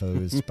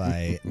composed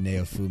by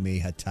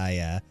Naofumi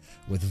Hataya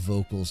with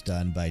vocals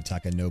done by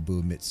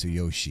Takanobu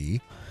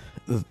Mitsuyoshi.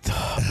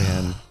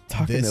 Man,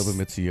 Takanobu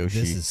Mitsuyoshi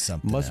this is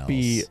something must else.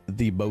 be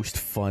the most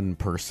fun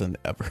person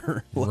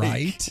ever.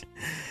 Right?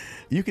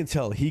 You can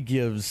tell he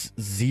gives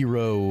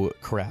zero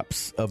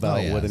craps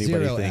about what anybody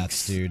Zero thinks.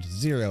 F's, dude.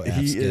 Zero F's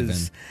He given.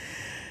 is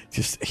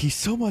he's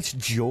so much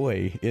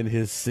joy in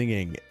his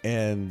singing,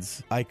 and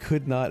I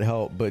could not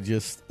help but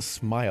just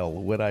smile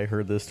when I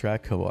heard this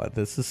track come on.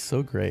 This is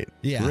so great.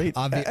 Yeah, great,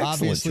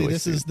 obviously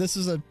choice, this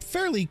is a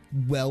fairly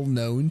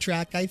well-known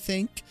track, I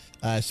think,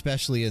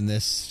 especially in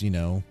this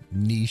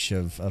niche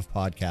of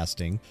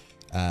podcasting.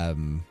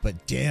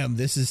 But damn,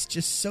 this is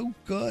just so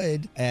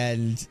good.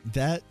 And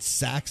that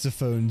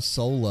saxophone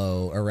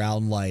solo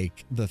around the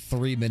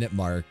 3-minute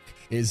mark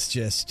is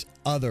just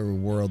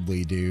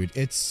otherworldly, dude.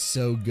 It's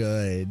so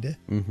good.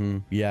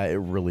 Yeah, it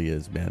really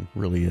is, man.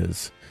 Really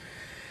is.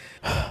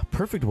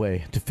 Perfect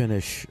way to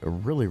finish a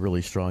really,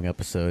 really strong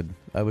episode.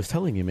 I was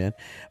telling you, man,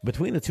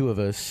 between the two of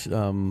us,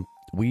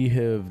 we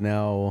have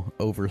now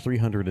over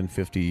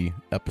 350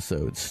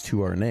 episodes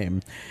to our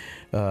name,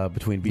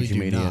 between BG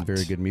Mania and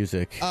Very Good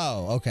Music.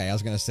 Oh, okay. I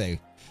was gonna say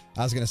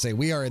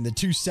we are in the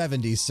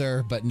 270s,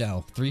 sir, but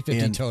no,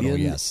 350 total.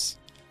 Yes.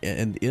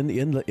 And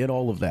in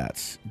all of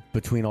that,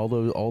 between all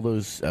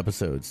those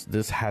episodes,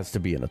 this has to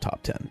be in the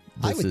top 10.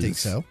 I would think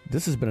so.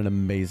 This has been an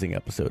amazing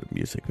episode of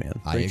music, man.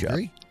 I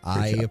agree.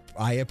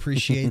 I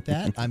appreciate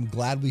that. I'm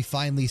glad we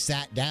finally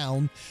sat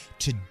down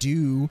to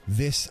do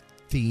this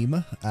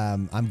theme.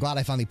 I'm glad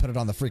I finally put it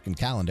on the freaking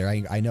calendar.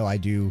 I know I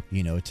do,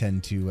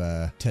 tend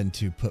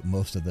to put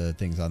most of the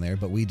things on there,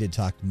 but we did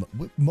talk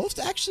most.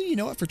 Actually, you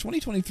know what? For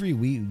 2023,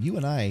 you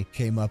and I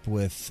came up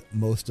with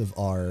most of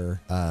our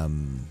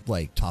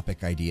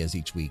topic ideas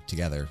each week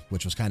together,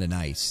 which was kind of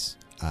nice.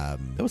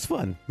 That was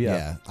fun.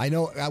 Yeah. I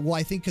know. Well,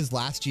 I think because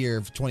last year,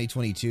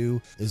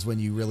 2022, is when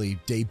you really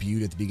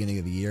debuted at the beginning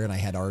of the year, and I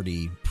had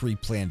already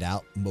pre-planned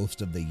out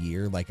most of the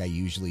year like I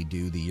usually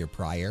do the year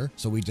prior.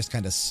 So we just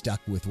kind of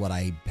stuck with what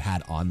I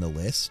had on the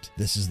list.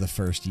 This is the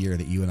first year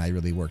that you and I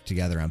really worked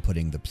together on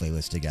putting the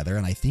playlist together,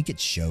 and I think it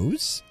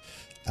shows.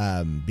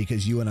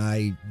 Because you and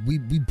I, we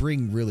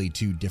bring really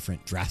two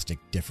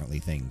differently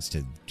things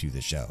to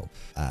the show,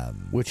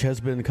 which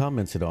has been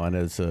commented on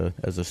as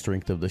a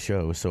strength of the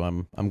show. So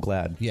I'm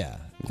glad. Yeah,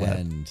 glad.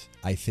 And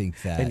I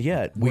think that, and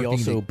yet we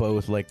also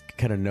both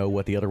kind of know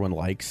what the other one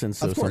likes, and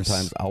so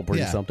sometimes I'll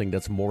bring something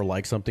that's more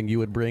like something you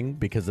would bring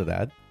because of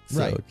that. So,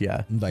 Right.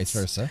 yeah. And vice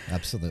versa.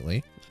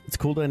 Absolutely. It's a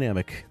cool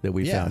dynamic that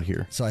we found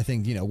here. So I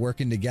think,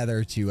 working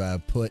together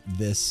to put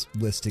this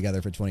list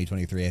together for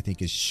 2023, I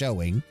think is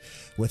showing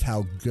with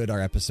how good our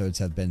episodes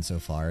have been so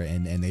far.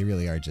 And they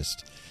really are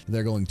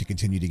they're going to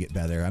continue to get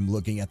better. I'm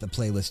looking at the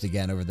playlist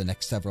again over the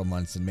next several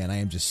months. And man, I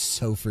am just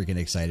so freaking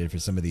excited for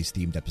some of these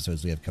themed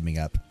episodes we have coming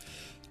up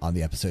on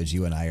the episodes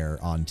you and I are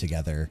on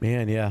together.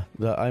 Man, yeah.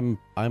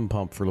 I'm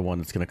pumped for the one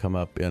that's going to come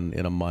up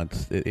in a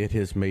month. It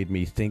has made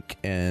me think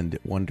and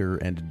wonder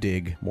and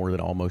dig more than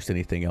almost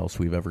anything else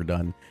we've ever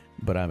done.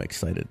 But I'm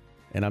excited.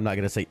 And I'm not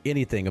going to say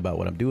anything about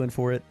what I'm doing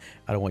for it.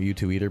 I don't want you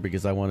to either,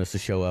 because I want us to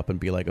show up and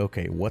be like,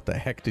 okay, what the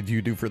heck did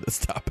you do for this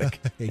topic?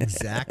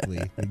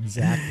 Exactly.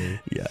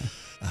 Yeah.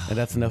 And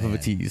that's enough of a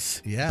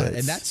tease. Yeah,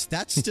 and that's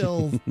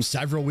still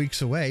several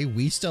weeks away.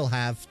 We still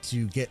have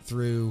to get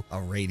through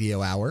a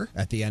radio hour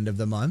at the end of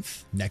the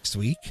month next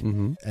week.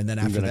 Mm-hmm. And then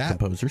after that,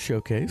 composer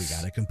showcase. We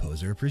got a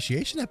composer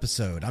appreciation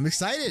episode. I'm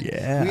excited.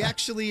 Yeah. We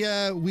actually,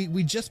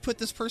 we just put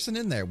this person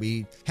in there.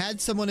 We had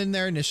someone in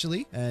there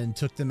initially and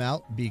took them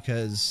out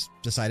because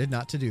decided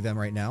not to do them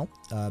right now.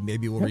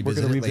 Maybe we'll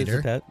revisit it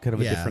later. That kind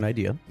of a different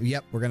idea.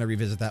 Yep, we're gonna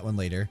revisit that one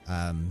later.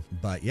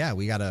 But yeah,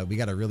 we got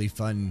a really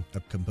fun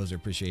composer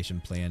appreciation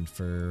planned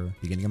for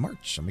beginning of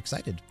March. I'm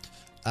excited.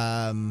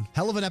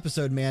 Hell of an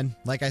episode, man.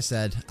 Like I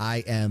said,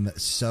 I am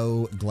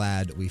so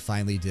glad we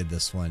finally did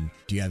this one.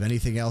 Do you have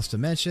anything else to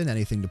mention?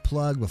 Anything to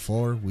plug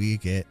before we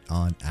get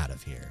on out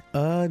of here?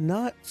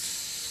 Not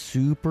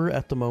super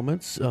at the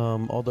moment.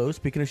 Although,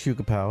 speaking of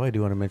Shuka Pow, I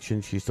do want to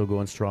mention she's still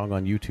going strong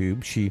on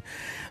YouTube. She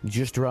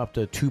just dropped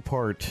a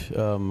 2-part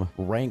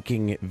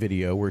ranking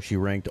video where she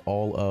ranked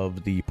all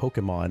of the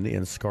Pokemon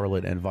in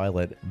Scarlet and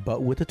Violet,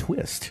 but with a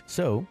twist.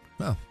 So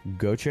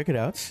go check it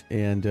out,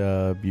 and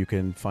you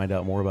can find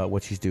out more about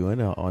what she's doing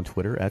on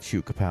Twitter at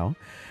Shuka Pow.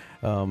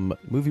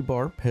 Movie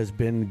Bar has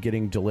been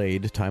getting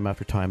delayed time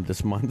after time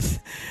this month,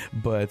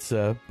 but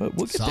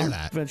we'll get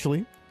there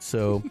eventually.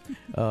 So,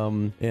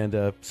 so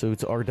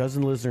it's our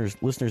dozen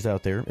listeners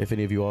out there. If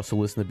any of you also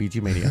listen to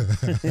BG Mania,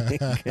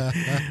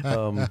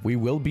 we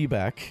will be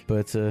back.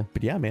 But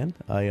yeah, man,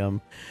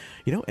 and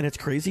it's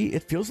crazy.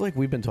 It feels like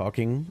we've been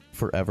talking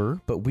forever,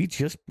 but we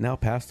just now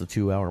passed the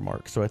 2-hour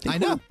mark. So I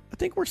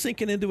think we're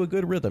sinking into a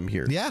good rhythm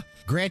here. Yeah.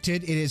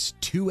 Granted, it is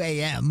 2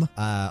 a.m.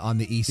 On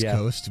the East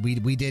Coast.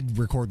 We did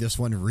record this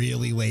one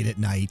really late at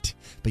night,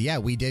 but yeah,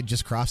 we did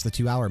just cross the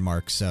 2-hour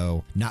mark.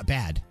 So not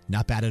bad.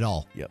 Not bad at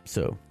all. Yep.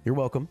 So you're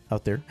welcome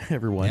out there,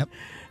 everyone. Yep.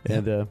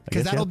 And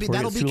because that'll be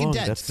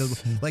condensed. So,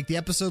 like the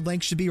episode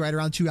length should be right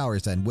around 2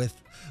 hours then, with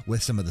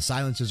some of the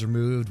silences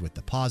removed, with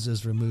the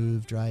pauses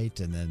removed, right,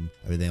 and then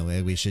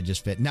everything we should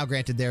just fit. Now,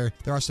 granted, there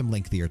are some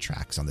lengthier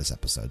tracks on this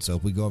episode, so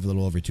if we go over a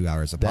little over 2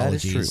 hours,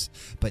 apologies. That is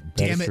true. But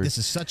damn it, this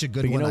is such a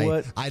good one. You know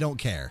what? I don't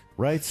care.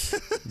 Right?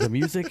 The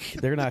music,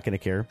 they're not going to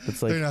care.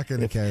 It's like they're not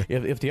going to care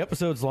if the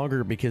episode's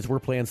longer because we're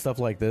playing stuff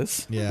like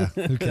this. Yeah,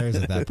 who cares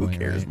at that point? Who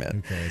cares, right?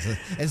 man? Who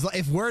cares?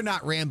 If we're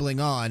not rambling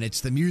on, it's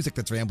the music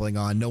that's rambling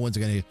on. No one's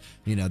going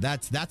to,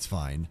 that's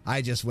fine.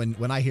 I just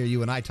when I hear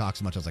you and I talk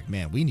so much, I was like,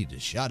 man, we need to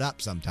shut up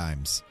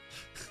sometimes.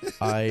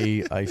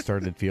 I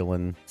started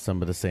feeling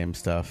some of the same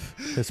stuff,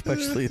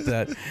 especially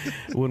that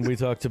when we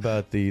talked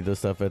about the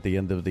stuff at the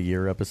end of the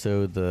year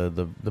episode,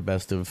 the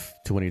best of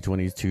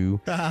 2022.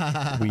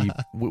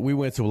 we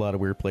went to a lot of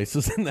weird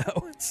places in that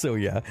one. So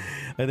yeah,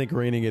 I think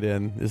reining it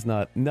in is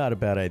not a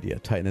bad idea.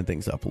 Tightening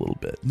things up a little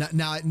bit.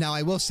 Now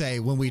I will say,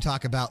 when we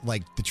talk about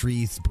like the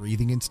trees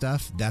breathing and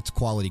stuff, that's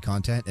quality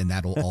content, and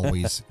that'll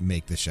always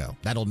make the show.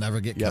 That'll never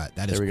get cut.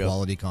 That is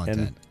quality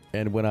content.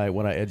 And when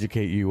I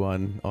educate you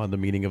on the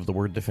meaning of the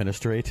word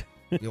defenestrate,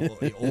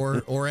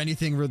 or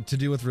anything to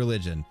do with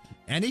religion,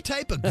 any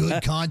type of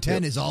good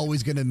content is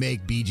always going to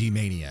make BG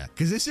Mania,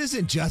 because this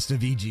isn't just a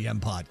VGM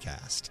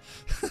podcast.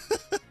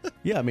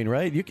 Yeah, I mean,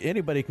 right?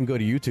 Anybody can go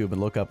to YouTube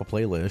and look up a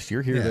playlist.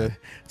 You're here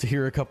to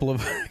hear a couple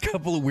of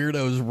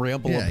weirdos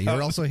ramble. Yeah, about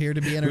you're also here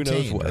to be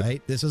entertained,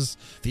 right? This is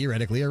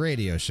theoretically a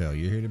radio show.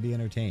 You're here to be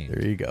entertained.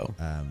 There you go.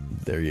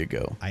 There you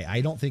go.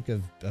 I don't think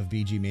of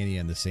BG Mania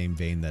in the same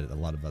vein that a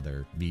lot of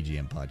other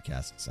VGM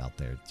podcasts out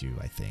there do.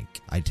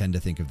 I tend to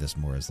think of this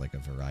more as like a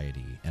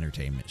variety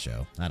entertainment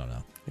show. I don't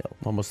know. Yeah,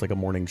 almost like a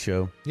morning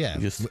show. Yeah,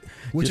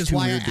 which is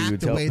why I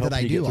act the way that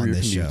I do on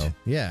this show.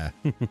 Yeah.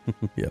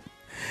 Yep.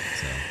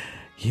 So.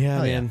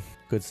 Yeah, man. Yeah.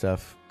 Good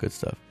stuff.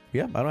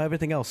 Yeah, I don't have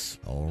anything else.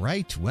 All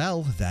right.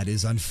 Well, that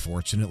is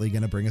unfortunately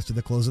going to bring us to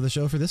the close of the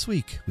show for this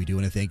week. We do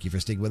want to thank you for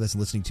sticking with us and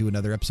listening to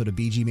another episode of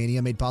BG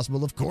Mania, made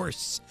possible, of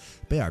course,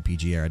 by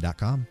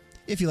rpgera.com.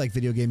 If you like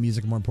video game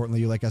music, and more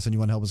importantly, you like us and you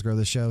want to help us grow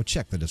the show,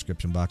 check the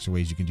description box for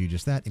ways you can do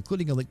just that,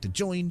 including a link to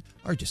join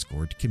our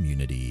Discord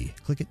community.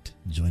 Click it,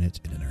 join it,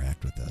 and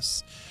interact with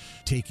us.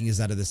 Taking us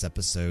out of this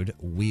episode,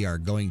 we are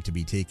going to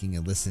be taking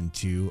a listen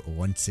to,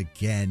 once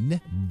again,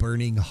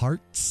 Burning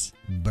Hearts,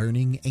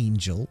 Burning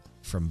Angel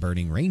from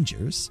Burning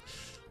Rangers.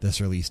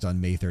 This released on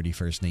May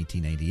 31st,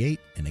 1998,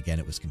 and again,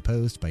 it was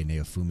composed by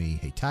Naofumi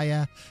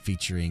Heitaya,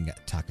 featuring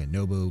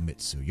Takanobu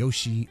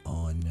Mitsuyoshi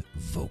on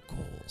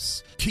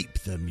vocals. Keep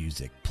the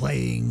music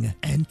playing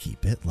and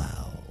keep it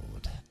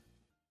loud.